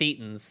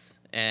thetans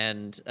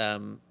and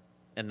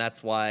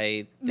that's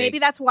why maybe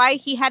that's why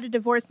he had to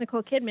divorce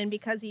Nicole Kidman,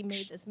 because he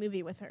made this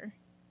movie with her.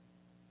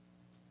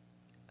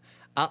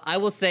 I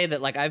will say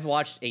that like I've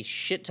watched a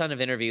shit ton of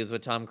interviews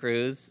with Tom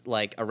Cruise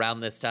like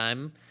around this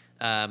time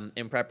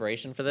in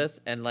preparation for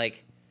this, and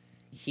like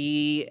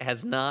he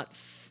has not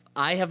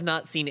I have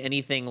not seen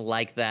anything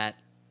like that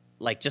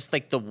like just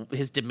like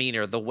his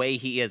demeanor, the way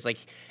he is. Like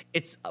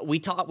we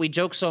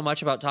joke so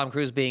much about Tom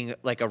Cruise being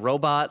like a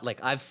robot.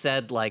 Like I've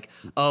said, like,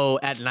 oh,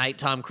 at night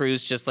Tom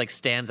Cruise just like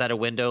stands at a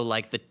window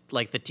like the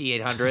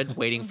T-800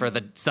 waiting for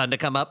the sun to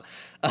come up.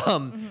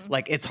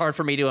 Like it's hard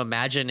for me to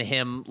imagine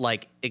him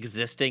like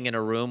existing in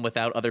a room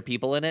without other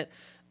people in it.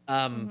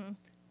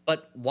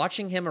 But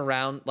watching him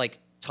around, like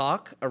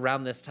talk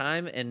around this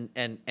time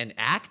and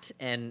act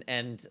and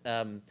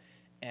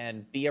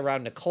be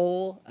around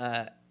Nicole,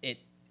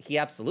 he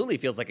absolutely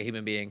feels like a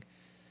human being.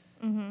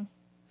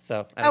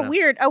 So I don't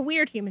know. A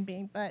weird human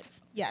being, but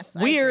yes,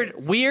 weird.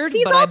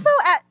 He's but also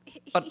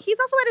he's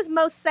also at his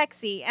most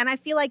sexy, and I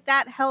feel like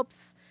that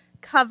helps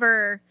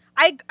cover.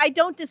 I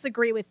don't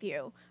disagree with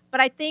you,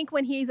 but I think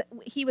when he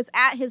was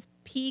at his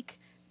peak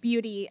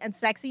beauty and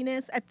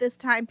sexiness at this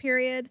time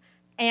period,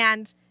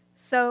 and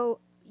so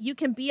you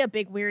can be a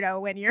big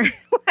weirdo when you're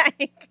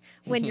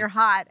when you're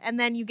hot, and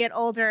then you get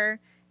older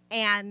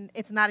and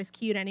it's not as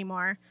cute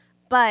anymore.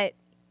 But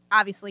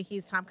obviously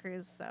he's Tom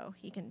Cruise, so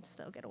he can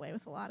still get away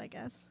with a lot, I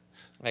guess.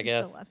 I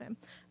still love him.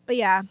 But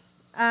yeah,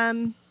 I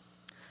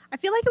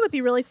feel like it would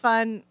be really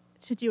fun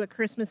to do a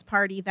Christmas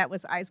party that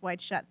was Eyes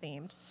Wide Shut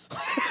themed.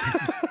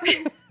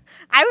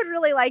 I would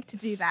really like to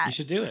do that. You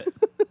should do it.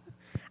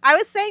 I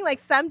was saying, like,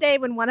 someday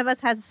when one of us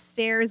has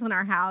stairs in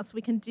our house,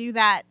 we can do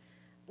that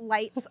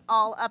lights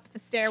all up the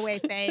stairway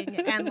thing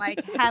and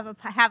like have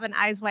an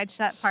Eyes Wide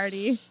Shut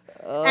party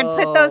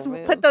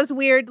and put those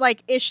weird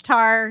like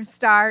Ishtar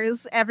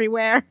stars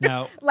everywhere.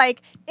 Now,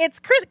 like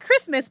it's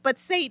Christmas but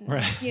Satan,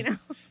 right. You know.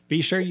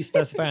 Be sure you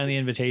specify on the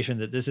invitation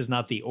that this is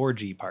not the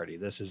orgy party.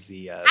 This is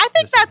the. I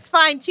think that's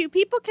fine too.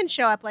 People can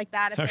show up like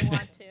that if they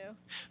want to.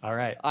 All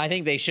right. I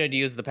think they should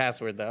use the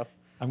password though.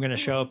 I'm gonna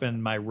show up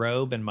in my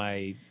robe and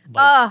my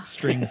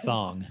string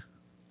thong.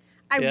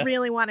 I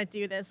really want to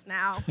do this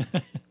now.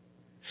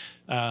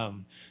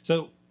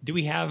 So do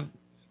we have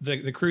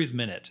the Cruise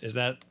Minute?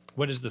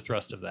 What is the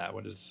thrust of that?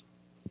 What is?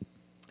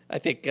 I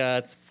think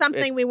it's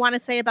something we want to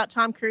say about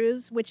Tom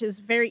Cruise, which is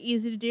very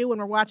easy to do when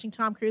we're watching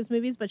Tom Cruise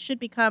movies, but should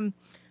become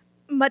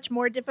much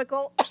more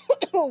difficult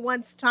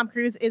once Tom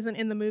Cruise isn't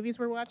in the movies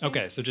we're watching.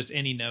 Okay, so just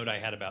any note I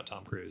had about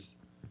Tom Cruise.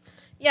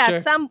 Yeah,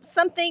 sure.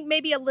 Something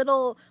maybe a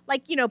little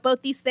like, you know,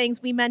 both these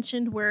things we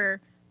mentioned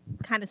were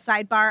kind of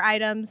sidebar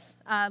items,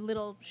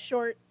 little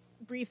short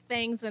brief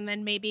things, and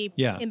then maybe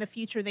in the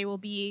future they will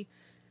be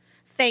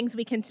things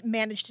we can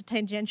manage to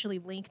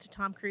tangentially link to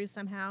Tom Cruise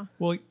somehow.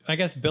 Well, I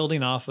guess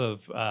building off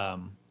of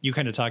you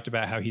kind of talked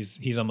about how he's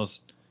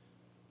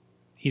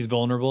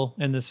vulnerable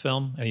in this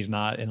film and he's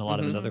not in a lot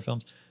of his other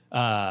films.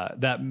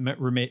 That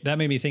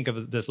made me think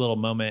of this little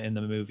moment in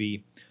the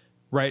movie,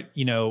 right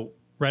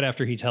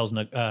after he tells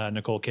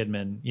Nicole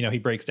Kidman, you know, he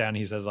breaks down,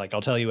 he says like,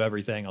 I'll tell you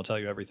everything.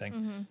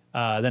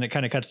 Then it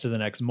kind of cuts to the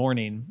next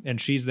morning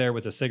and she's there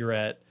with a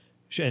cigarette.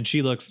 And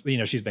she looks, you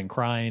know, she's been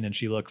crying and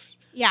she looks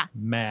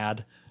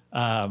mad.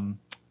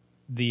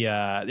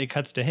 It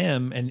cuts to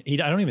him and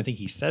I don't even think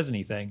he says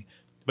anything,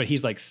 but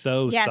he's like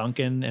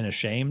sunken and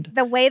ashamed.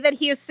 The way that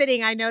he is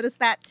sitting, I noticed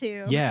that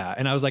too. Yeah.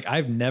 And I was like,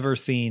 I've never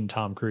seen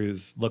Tom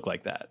Cruise look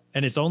like that.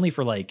 And it's only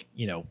for like,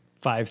 you know,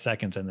 5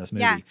 seconds in this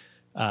movie.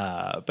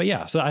 Yeah. But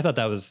yeah, so I thought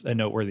that was a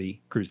noteworthy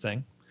Cruise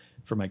thing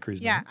for my Cruise.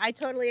 Yeah, I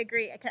totally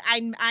agree.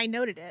 I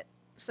noted it.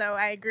 So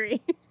I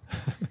agree.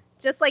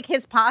 Just like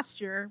his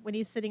posture when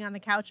he's sitting on the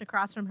couch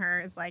across from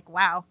her is like,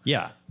 wow.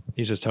 Yeah,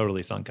 he's just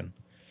totally sunken.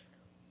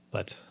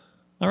 But,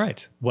 all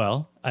right.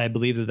 Well, I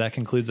believe that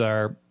concludes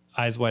our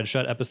Eyes Wide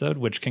Shut episode,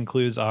 which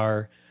concludes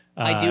our...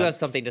 I do have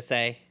something to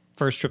say.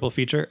 First triple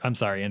feature. I'm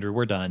sorry, Andrew,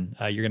 we're done.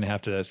 You're going to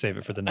have to save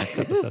it for the next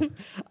episode.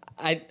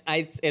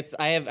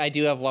 I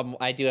do have one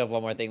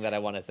more thing that I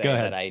want to say. Go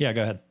ahead.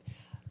 Go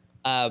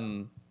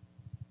ahead.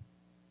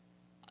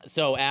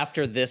 So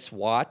after this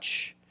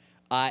watch...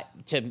 I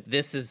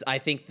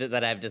think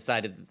that I've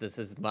decided that this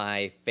is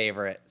my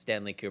favorite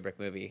Stanley Kubrick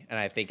movie, and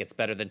I think it's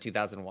better than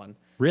 2001.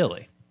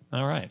 Really?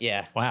 All right.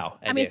 Yeah. Wow.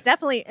 I mean, it's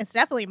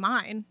definitely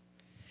mine.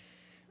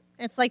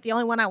 It's like the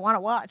only one I want to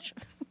watch.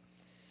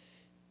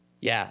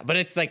 Yeah, but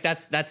it's like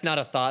that's not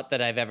a thought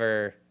that I've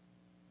ever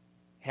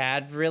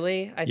had,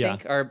 really. I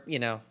think, or you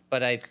know,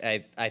 but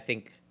I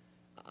think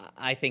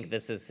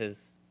this is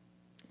his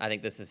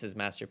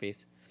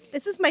masterpiece.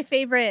 This is my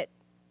favorite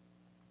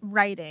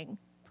writing,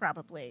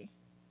 probably.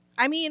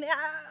 I mean,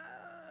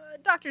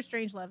 Dr.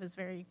 Strangelove is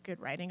very good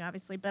writing,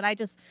 obviously, but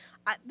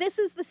this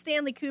is the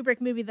Stanley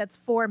Kubrick movie that's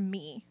for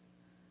me,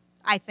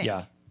 I think.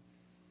 Yeah.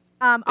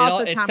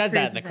 Also, it Tom says Cruise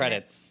that in the is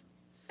credits.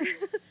 No,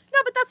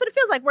 but that's what it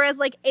feels like. Whereas,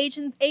 like, Age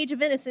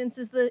of Innocence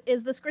is the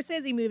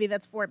Scorsese movie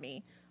that's for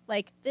me.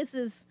 Like, this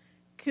is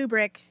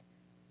Kubrick.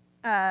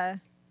 If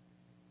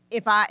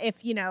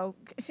you know,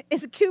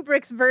 it's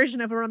Kubrick's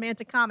version of a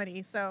romantic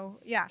comedy. So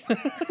yeah.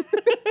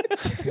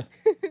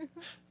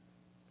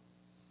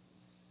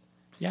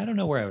 Yeah, I don't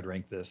know where I would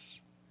rank this.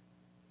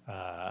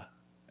 I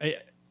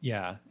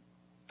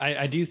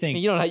do think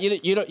you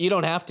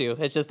don't have to.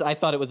 It's just I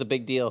thought it was a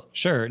big deal.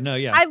 Sure, no,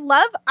 yeah.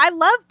 I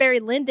love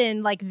Barry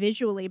Lyndon like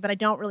visually, but I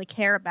don't really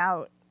care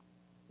about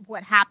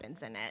what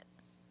happens in it.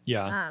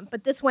 Yeah.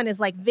 But this one is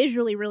like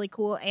visually really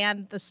cool,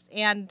 and the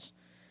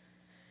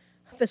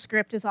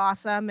script is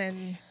awesome,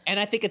 and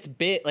I think it's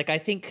big. Like I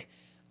think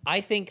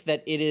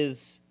that it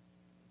is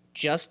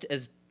just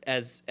as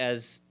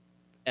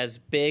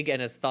big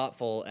and as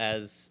thoughtful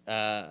as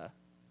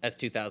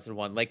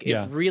 2001. Like it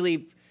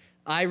really,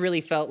 I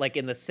really felt like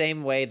in the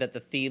same way that the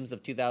themes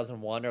of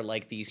 2001 are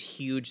like these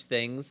huge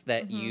things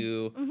that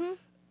you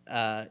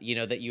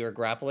know, that you are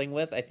grappling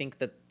with. I think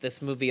that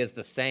this movie is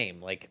the same.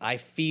 Like I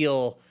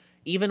feel,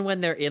 even when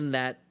they're in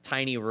that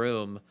tiny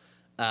room,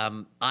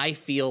 I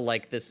feel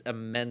like this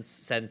immense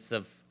sense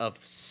of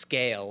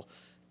scale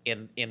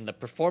in the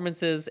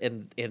performances,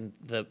 in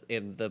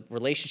the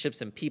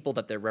relationships and people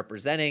that they're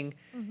representing,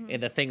 in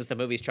the things the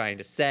movie's trying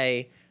to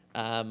say.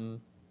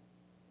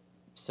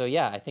 So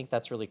yeah, I think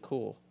that's really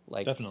cool.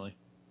 Like definitely.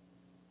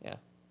 Yeah,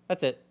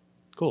 that's it.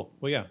 Cool.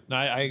 Well, yeah, no,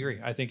 I agree.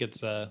 I think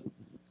it's a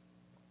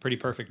pretty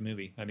perfect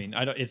movie. I mean,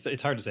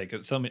 it's hard to say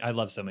because I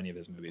love so many of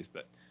his movies,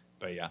 but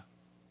yeah,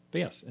 but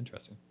yes,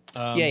 interesting.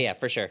 Yeah,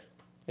 for sure.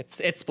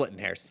 It's splitting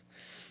hairs.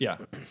 Yeah.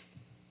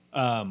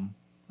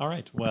 All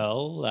right.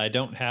 Well, I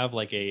don't have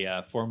like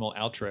a formal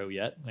outro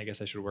yet. I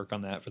guess I should work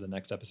on that for the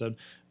next episode.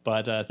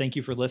 But thank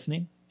you for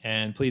listening,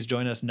 and please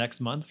join us next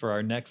month for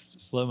our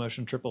next slow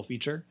motion triple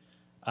feature,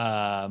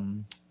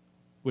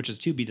 which is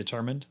to be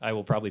determined. I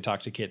will probably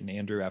talk to Kit and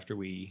Andrew after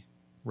we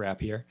wrap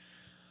here.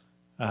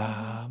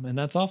 And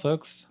that's all,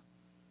 folks.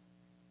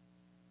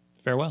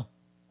 Farewell.